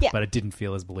guess. But it didn't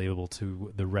feel as believable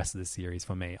to the rest of the series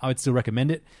for me. I would still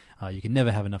recommend it. You can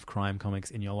never have enough crime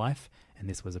comics in your life, and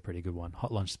this was a pretty good one.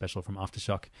 Hot Lunch Special from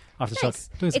Aftershock. Aftershock Nice.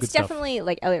 doing some good It's stuff. definitely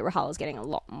Elliot Rahal is getting a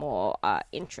lot more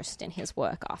interest in his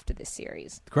work after this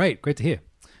series. Great to hear.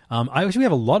 We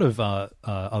have a lot of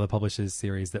other publishers'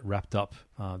 series that wrapped up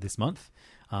this month.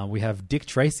 We have Dick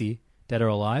Tracy, Dead or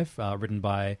Alive, written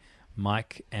by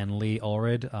Mike and Lee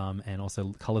Allred, and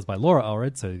also colors by Laura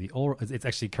Allred. So it's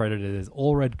actually credited as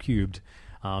Allred Cubed,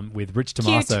 with Rich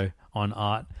Tommaso on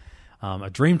art.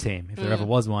 A dream team, if there ever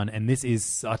was one. And this is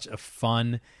such a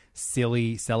fun,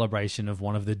 silly celebration of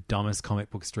one of the dumbest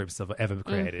comic book strips I've ever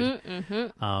created.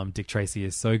 Dick Tracy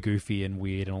is so goofy and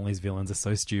weird, and all his villains are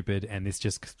so stupid, and this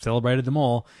just celebrated them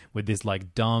all with this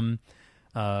dumb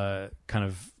kind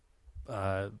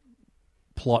of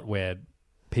plot where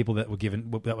people that were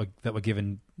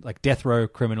given death row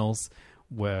criminals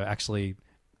were actually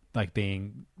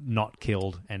being not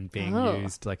killed and being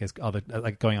used as other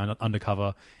going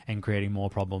undercover and creating more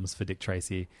problems for Dick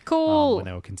Tracy. Cool. When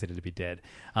they were considered to be dead,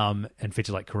 and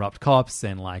feature corrupt cops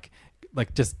and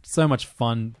just so much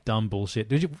fun dumb bullshit.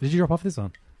 Did you drop off this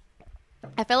one?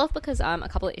 I fell off because a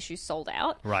couple of issues sold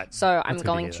out. Right. So I'm That's good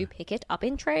going to to pick it up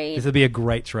in trade. This would be a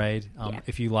great trade. Yeah.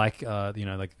 If you like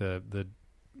the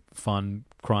fun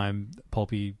crime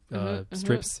pulpy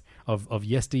strips of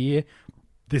yesteryear.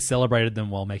 This celebrated them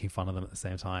while making fun of them at the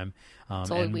same time,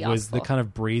 and was the kind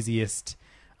of breeziest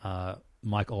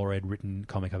Mike Allred written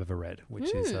comic I've ever read,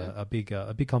 which is a big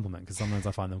compliment, because sometimes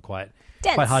I find them quite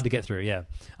hard to get through. Yeah,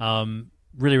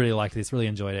 really, really liked this, really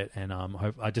enjoyed it, and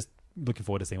I just looking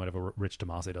forward to seeing whatever Rich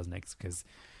Tommaso does next, because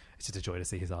it's just a joy to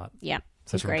see his art. Yeah,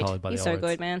 he's great. He's so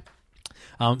good, man.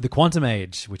 The Quantum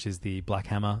Age, which is the Black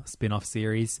Hammer spin-off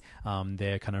series,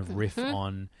 their kind of riff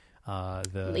on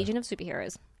the Legion of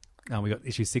Superheroes. We got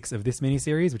issue 6 of this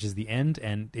miniseries, which is the end,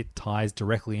 and it ties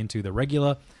directly into the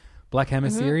regular Black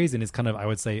Hammer series, and is kind of, I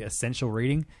would say, essential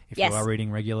reading if you are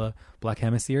reading regular Black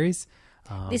Hammer series.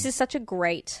 This is such a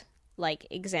great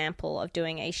example of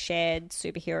doing a shared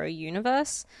superhero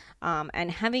universe,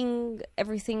 and having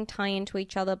everything tie into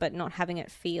each other, but not having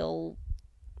it feel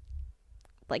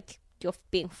like you're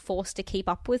being forced to keep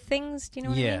up with things. Do you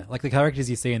know what I mean? The characters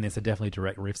you see in this are definitely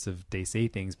direct riffs of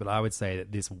DC things, but I would say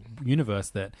that this universe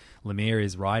that Lemire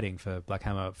is writing for Black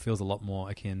Hammer feels a lot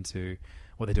more akin to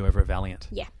what they do over at Valiant.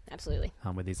 Yeah, absolutely.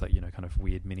 With these kind of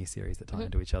weird mini-series that tie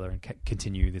into each other and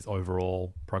continue this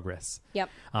overall progress. Yep.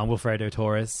 Wilfredo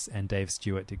Torres and Dave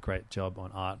Stewart did a great job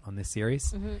on art on this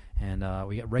series. And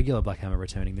we get regular Black Hammer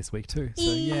returning this week too. So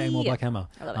yay, more Black Hammer.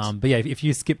 I love it. But yeah, if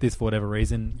you skip this for whatever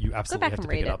reason, you absolutely have to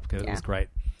pick it up, because it was great.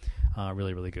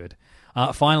 Really, really good.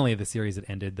 Finally, the series that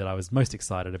ended that I was most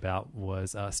excited about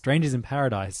was Strangers in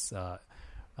Paradise,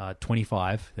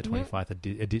 25, the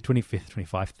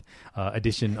 25th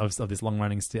edition of this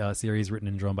long-running series written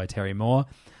and drawn by Terry Moore.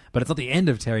 But it's not the end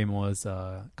of Terry Moore's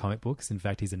comic books. In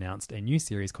fact, he's announced a new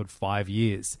series called 5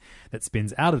 Years that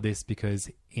spins out of this because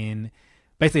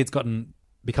basically it's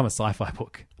become a sci-fi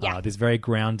book. Yeah. This very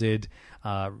grounded,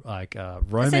 romance.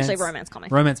 Essentially romance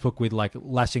comic. Romance book with like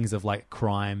lashings of like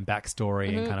crime,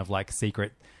 backstory, and kind of like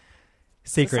secret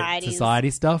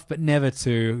society stuff, but never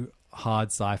too hard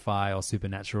sci-fi or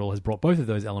supernatural. Has brought both of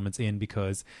those elements in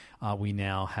because we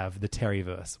now have the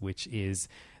Terryverse, which is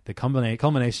the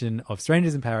culmination of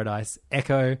Strangers in Paradise,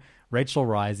 Echo, Rachel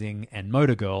Rising, and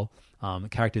Motor Girl.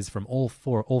 Characters from all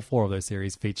four of those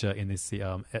series feature in this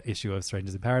issue of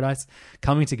Strangers in Paradise,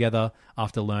 coming together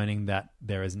after learning that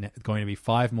there is going to be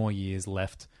 5 more years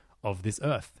left of this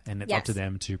Earth, and it's up to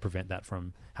them to prevent that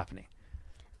from happening.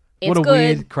 What a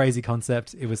weird, crazy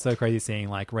concept. It was so crazy seeing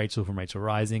like Rachel from Rachel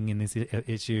Rising in this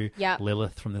issue,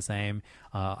 Lilith from the same.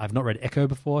 I've not read Echo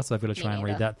before, so I've got to try and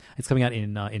read that. It's coming out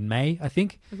in May, I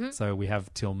think. So we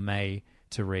have till May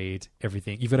to read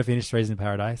everything. You've got to finish Strangers in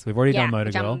Paradise. We've already done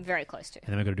Motor Girl. I'm very close to.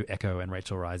 And then we've got to do Echo and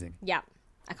Rachel Rising. Yeah,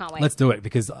 I can't wait. Let's do it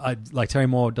because Terry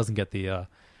Moore doesn't get the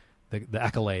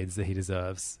accolades that he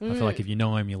deserves. I feel like if you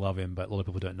know him, you love him, but a lot of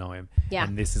people don't know him. Yeah.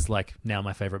 And this is like now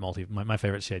my favorite my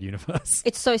favorite shared universe.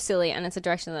 It's so silly, and it's a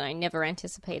direction that I never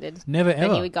anticipated. Never that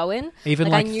ever. he would go in. Even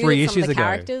like I knew 3 that some issues of the ago.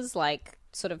 characters like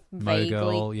sort of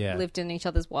vaguely lived in each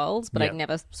other's worlds, but I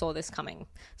never saw this coming.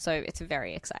 So it's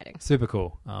very exciting. Super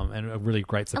cool, and a really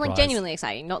great surprise. And like genuinely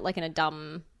exciting, not like in a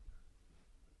dumb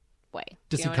way.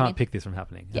 Just you can't pick this from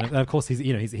happening. Yeah. And of course, he's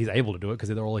able to do it because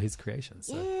they're all his creations.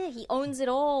 So. Yeah, he owns it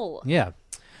all. Yeah.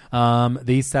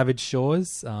 These Savage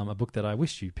Shores, a book that I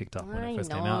wish you picked up when it first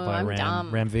came out by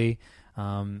Ram V.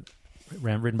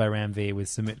 Written by Ram V with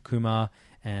Sumit Kumar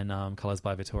and colors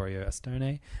by Vittorio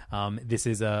Astone. This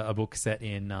is a book set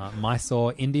in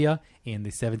Mysore, India in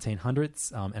the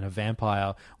 1700s, and a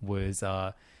vampire was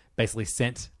basically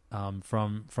sent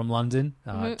from London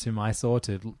to Mysore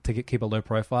to keep a low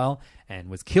profile, and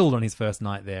was killed on his first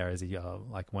night there as he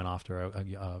went after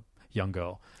a young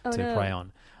girl prey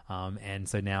on. And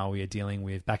so now we are dealing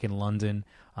with, back in London,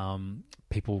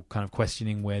 people kind of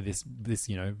questioning where this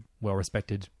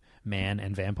well-respected man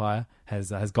and vampire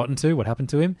has gotten to, what happened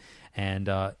to him. And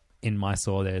in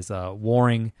Mysore, there's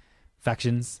warring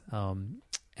factions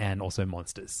and also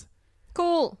monsters.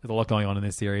 Cool. There's a lot going on in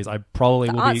this series. The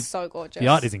art's so gorgeous. The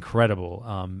art is incredible,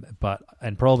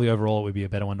 and probably overall it would be a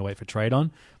better one to wait for trade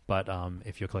on. But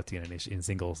if you're collecting it in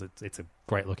singles, it's a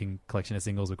great looking collection of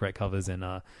singles with great covers, and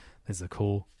this is a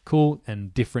cool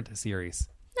and different series.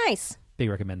 Nice. Big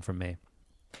recommend from me.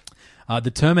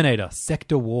 The Terminator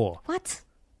Sector War. What?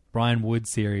 Brian Wood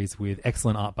series with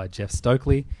excellent art by Jeff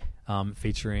Stokely,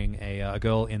 featuring a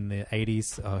girl in the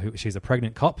 80s she's a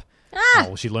pregnant cop.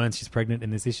 She learns she's pregnant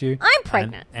in this issue. I'm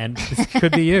pregnant. And this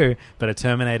could be you, but a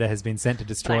Terminator has been sent to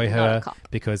destroy her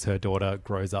because her daughter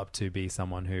grows up to be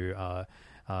someone who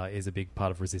is a big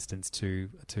part of resistance to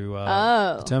the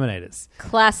Terminators.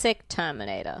 Classic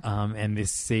Terminator. And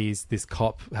this sees this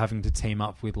cop having to team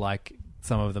up with like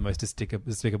some of the most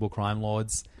despicable crime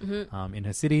lords in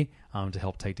her city to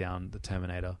help take down the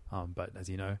Terminator. But as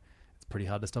you know, it's pretty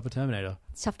hard to stop a Terminator.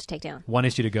 It's tough to take down. 1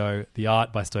 issue to go. The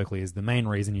art by Stokely is the main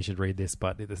reason you should read this,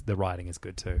 but the writing is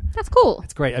good too. That's cool.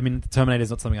 It's great. I mean, Terminator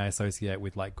is not something I associate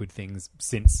with like good things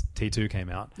since T2 came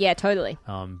out. Yeah, totally.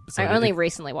 So I only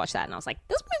recently watched that, and I was like,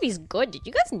 "This movie's good." Did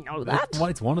you guys know that?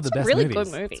 It's one of the best really movies.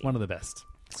 Good movie. It's one of the best.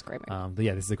 It's a great movie. But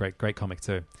yeah, this is a great comic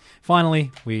too.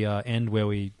 Finally, we end where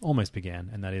we almost began,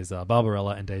 and that is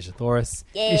Barbarella and Deja Thoris.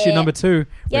 Yeah. Issue number 2, written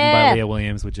by Leah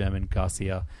Williams with German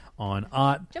Garcia on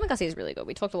art. German Garcia is really good.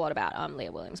 We talked a lot about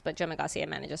Leah Williams, but German Garcia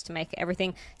manages to make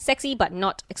everything sexy but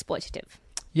not exploitative.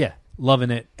 Yeah,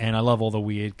 loving it, and I love all the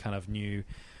weird kind of new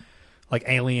like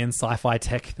alien sci-fi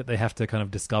tech that they have to kind of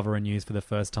discover and use for the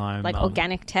first time. Like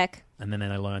organic tech. And then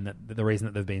I learn that the reason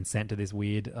that they've been sent to this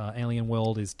weird alien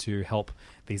world is to help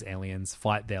these aliens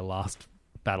fight their last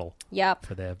battle. Yep.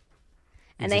 For their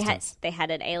and existence. they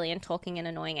had an alien talking in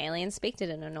annoying alien speak. Did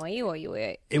it annoy you, or you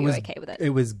were okay with it?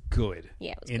 It was good.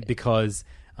 Yeah, it was good. Because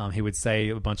he would say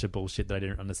a bunch of bullshit that I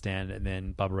didn't understand, and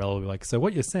then Barbarella would be like, "So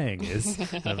what you're saying is,"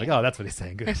 and I'm like, "Oh, that's what he's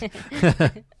saying." Good.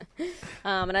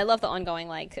 And I love the ongoing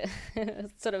like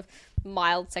sort of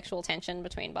mild sexual tension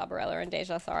between Barbarella and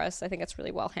Deja Thoris. I think it's really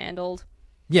well handled.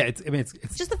 Yeah, it's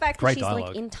just the fact that she's dialogue.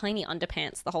 like in tiny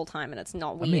underpants the whole time, and it's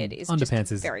not weird. Is underpants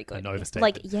just is very good. an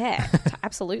overstatement. Like, yeah,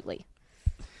 absolutely.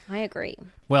 I agree.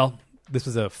 Well, this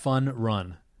was a fun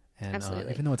run. And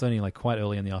Absolutely. even though it's only like quite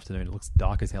early in the afternoon, it looks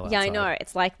dark as hell outside. Yeah, I know.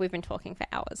 It's like we've been talking for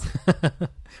hours.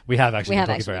 We have actually been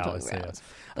talking for hours.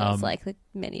 But it's like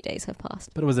many days have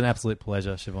passed. But it was an absolute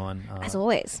pleasure, Siobhan. As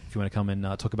always. If you want to come and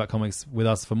talk about comics with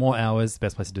us for more hours, the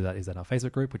best place to do that is at our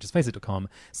Facebook group, which is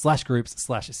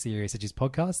facebook.com/groups/Serious Issues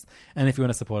Podcast. And if you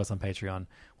want to support us on Patreon,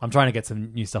 I'm trying to get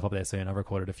some new stuff up there soon. I've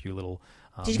recorded a few little...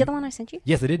 Did you get the one I sent you?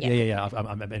 Yes, I did. Yeah.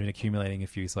 I've been accumulating a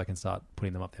few so I can start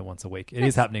putting them up there once a week. It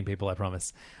is happening, people, I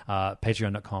promise.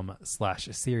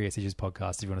 Patreon.com/Serious Issues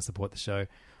Podcast if you want to support the show.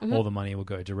 Mm-hmm. All the money will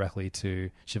go directly to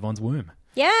Siobhan's womb.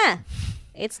 Yeah.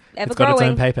 It's ever It's got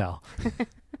growing. its own PayPal.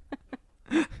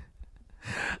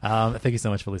 Thank you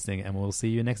so much for listening, and we'll see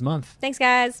you next month. Thanks,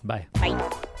 guys. Bye. Bye.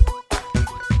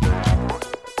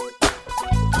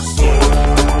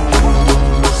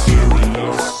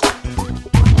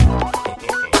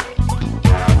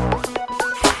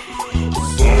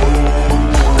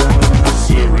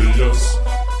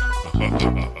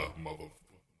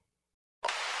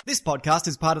 This podcast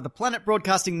is part of the Planet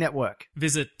Broadcasting Network.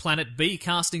 Visit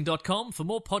planetbcasting.com for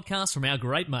more podcasts from our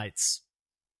great mates.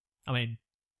 I mean,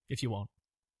 if you want.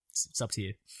 It's up to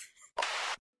you.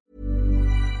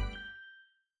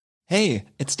 Hey,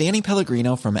 it's Danny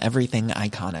Pellegrino from Everything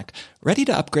Iconic. Ready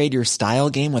to upgrade your style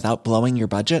game without blowing your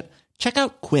budget? Check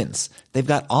out Quince. They've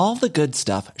got all the good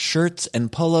stuff, shirts and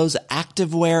polos,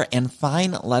 activewear, and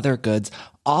fine leather goods,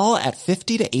 all at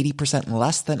 50 to 80%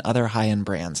 less than other high-end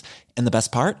brands. And the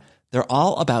best part? They're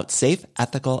all about safe,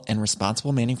 ethical, and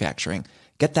responsible manufacturing.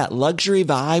 Get that luxury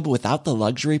vibe without the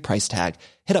luxury price tag.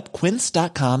 Hit up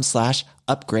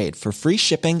quince.com/upgrade for free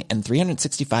shipping and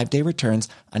 365-day returns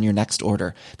on your next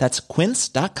order. That's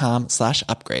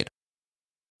quince.com/upgrade.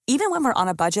 Even when we're on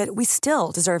a budget, we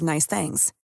still deserve nice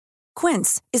things.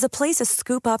 Quince is a place to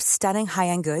scoop up stunning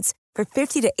high-end goods for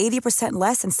 50 to 80%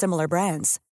 less than similar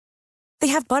brands. They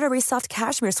have buttery soft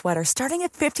cashmere sweaters starting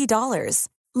at $50,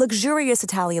 luxurious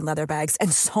Italian leather bags,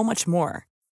 and so much more.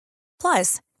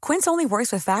 Plus, Quince only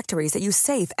works with factories that use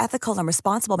safe, ethical, and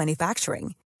responsible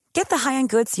manufacturing. Get the high-end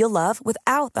goods you'll love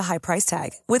without the high price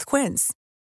tag with Quince.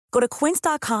 Go to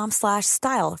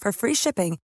quince.com/style for free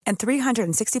shipping and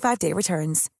 365-day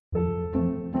returns.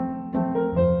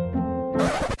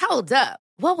 Hold up.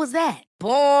 What was that?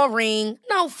 Boring.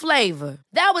 No flavor.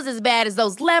 That was as bad as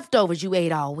those leftovers you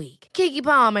ate all week. Keke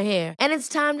Palmer here, and it's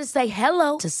time to say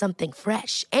hello to something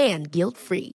fresh and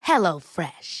guilt-free. Hello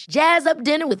Fresh. Jazz up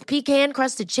dinner with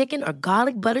pecan-crusted chicken or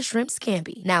garlic butter shrimp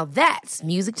scampi. Now that's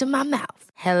music to my mouth.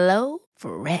 Hello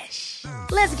Fresh.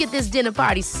 Let's get this dinner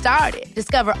party started.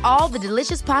 Discover all the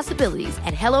delicious possibilities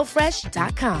at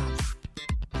HelloFresh.com.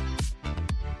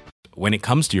 When it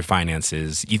comes to your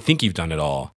finances, you think you've done it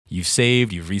all. You've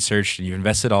saved, you've researched, and you've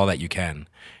invested all that you can.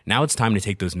 Now it's time to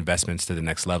take those investments to the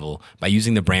next level by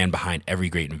using the brand behind every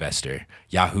great investor,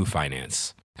 Yahoo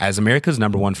Finance. As America's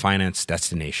 #1 finance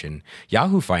destination,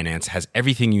 Yahoo Finance has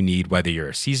everything you need, whether you're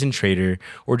a seasoned trader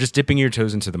or just dipping your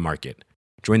toes into the market.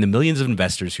 Join the millions of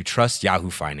investors who trust Yahoo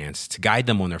Finance to guide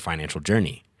them on their financial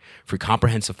journey. For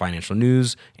comprehensive financial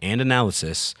news and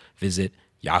analysis, visit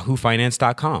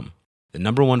yahoofinance.com, the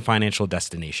 #1 financial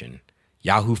destination,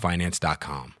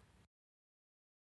 yahoofinance.com.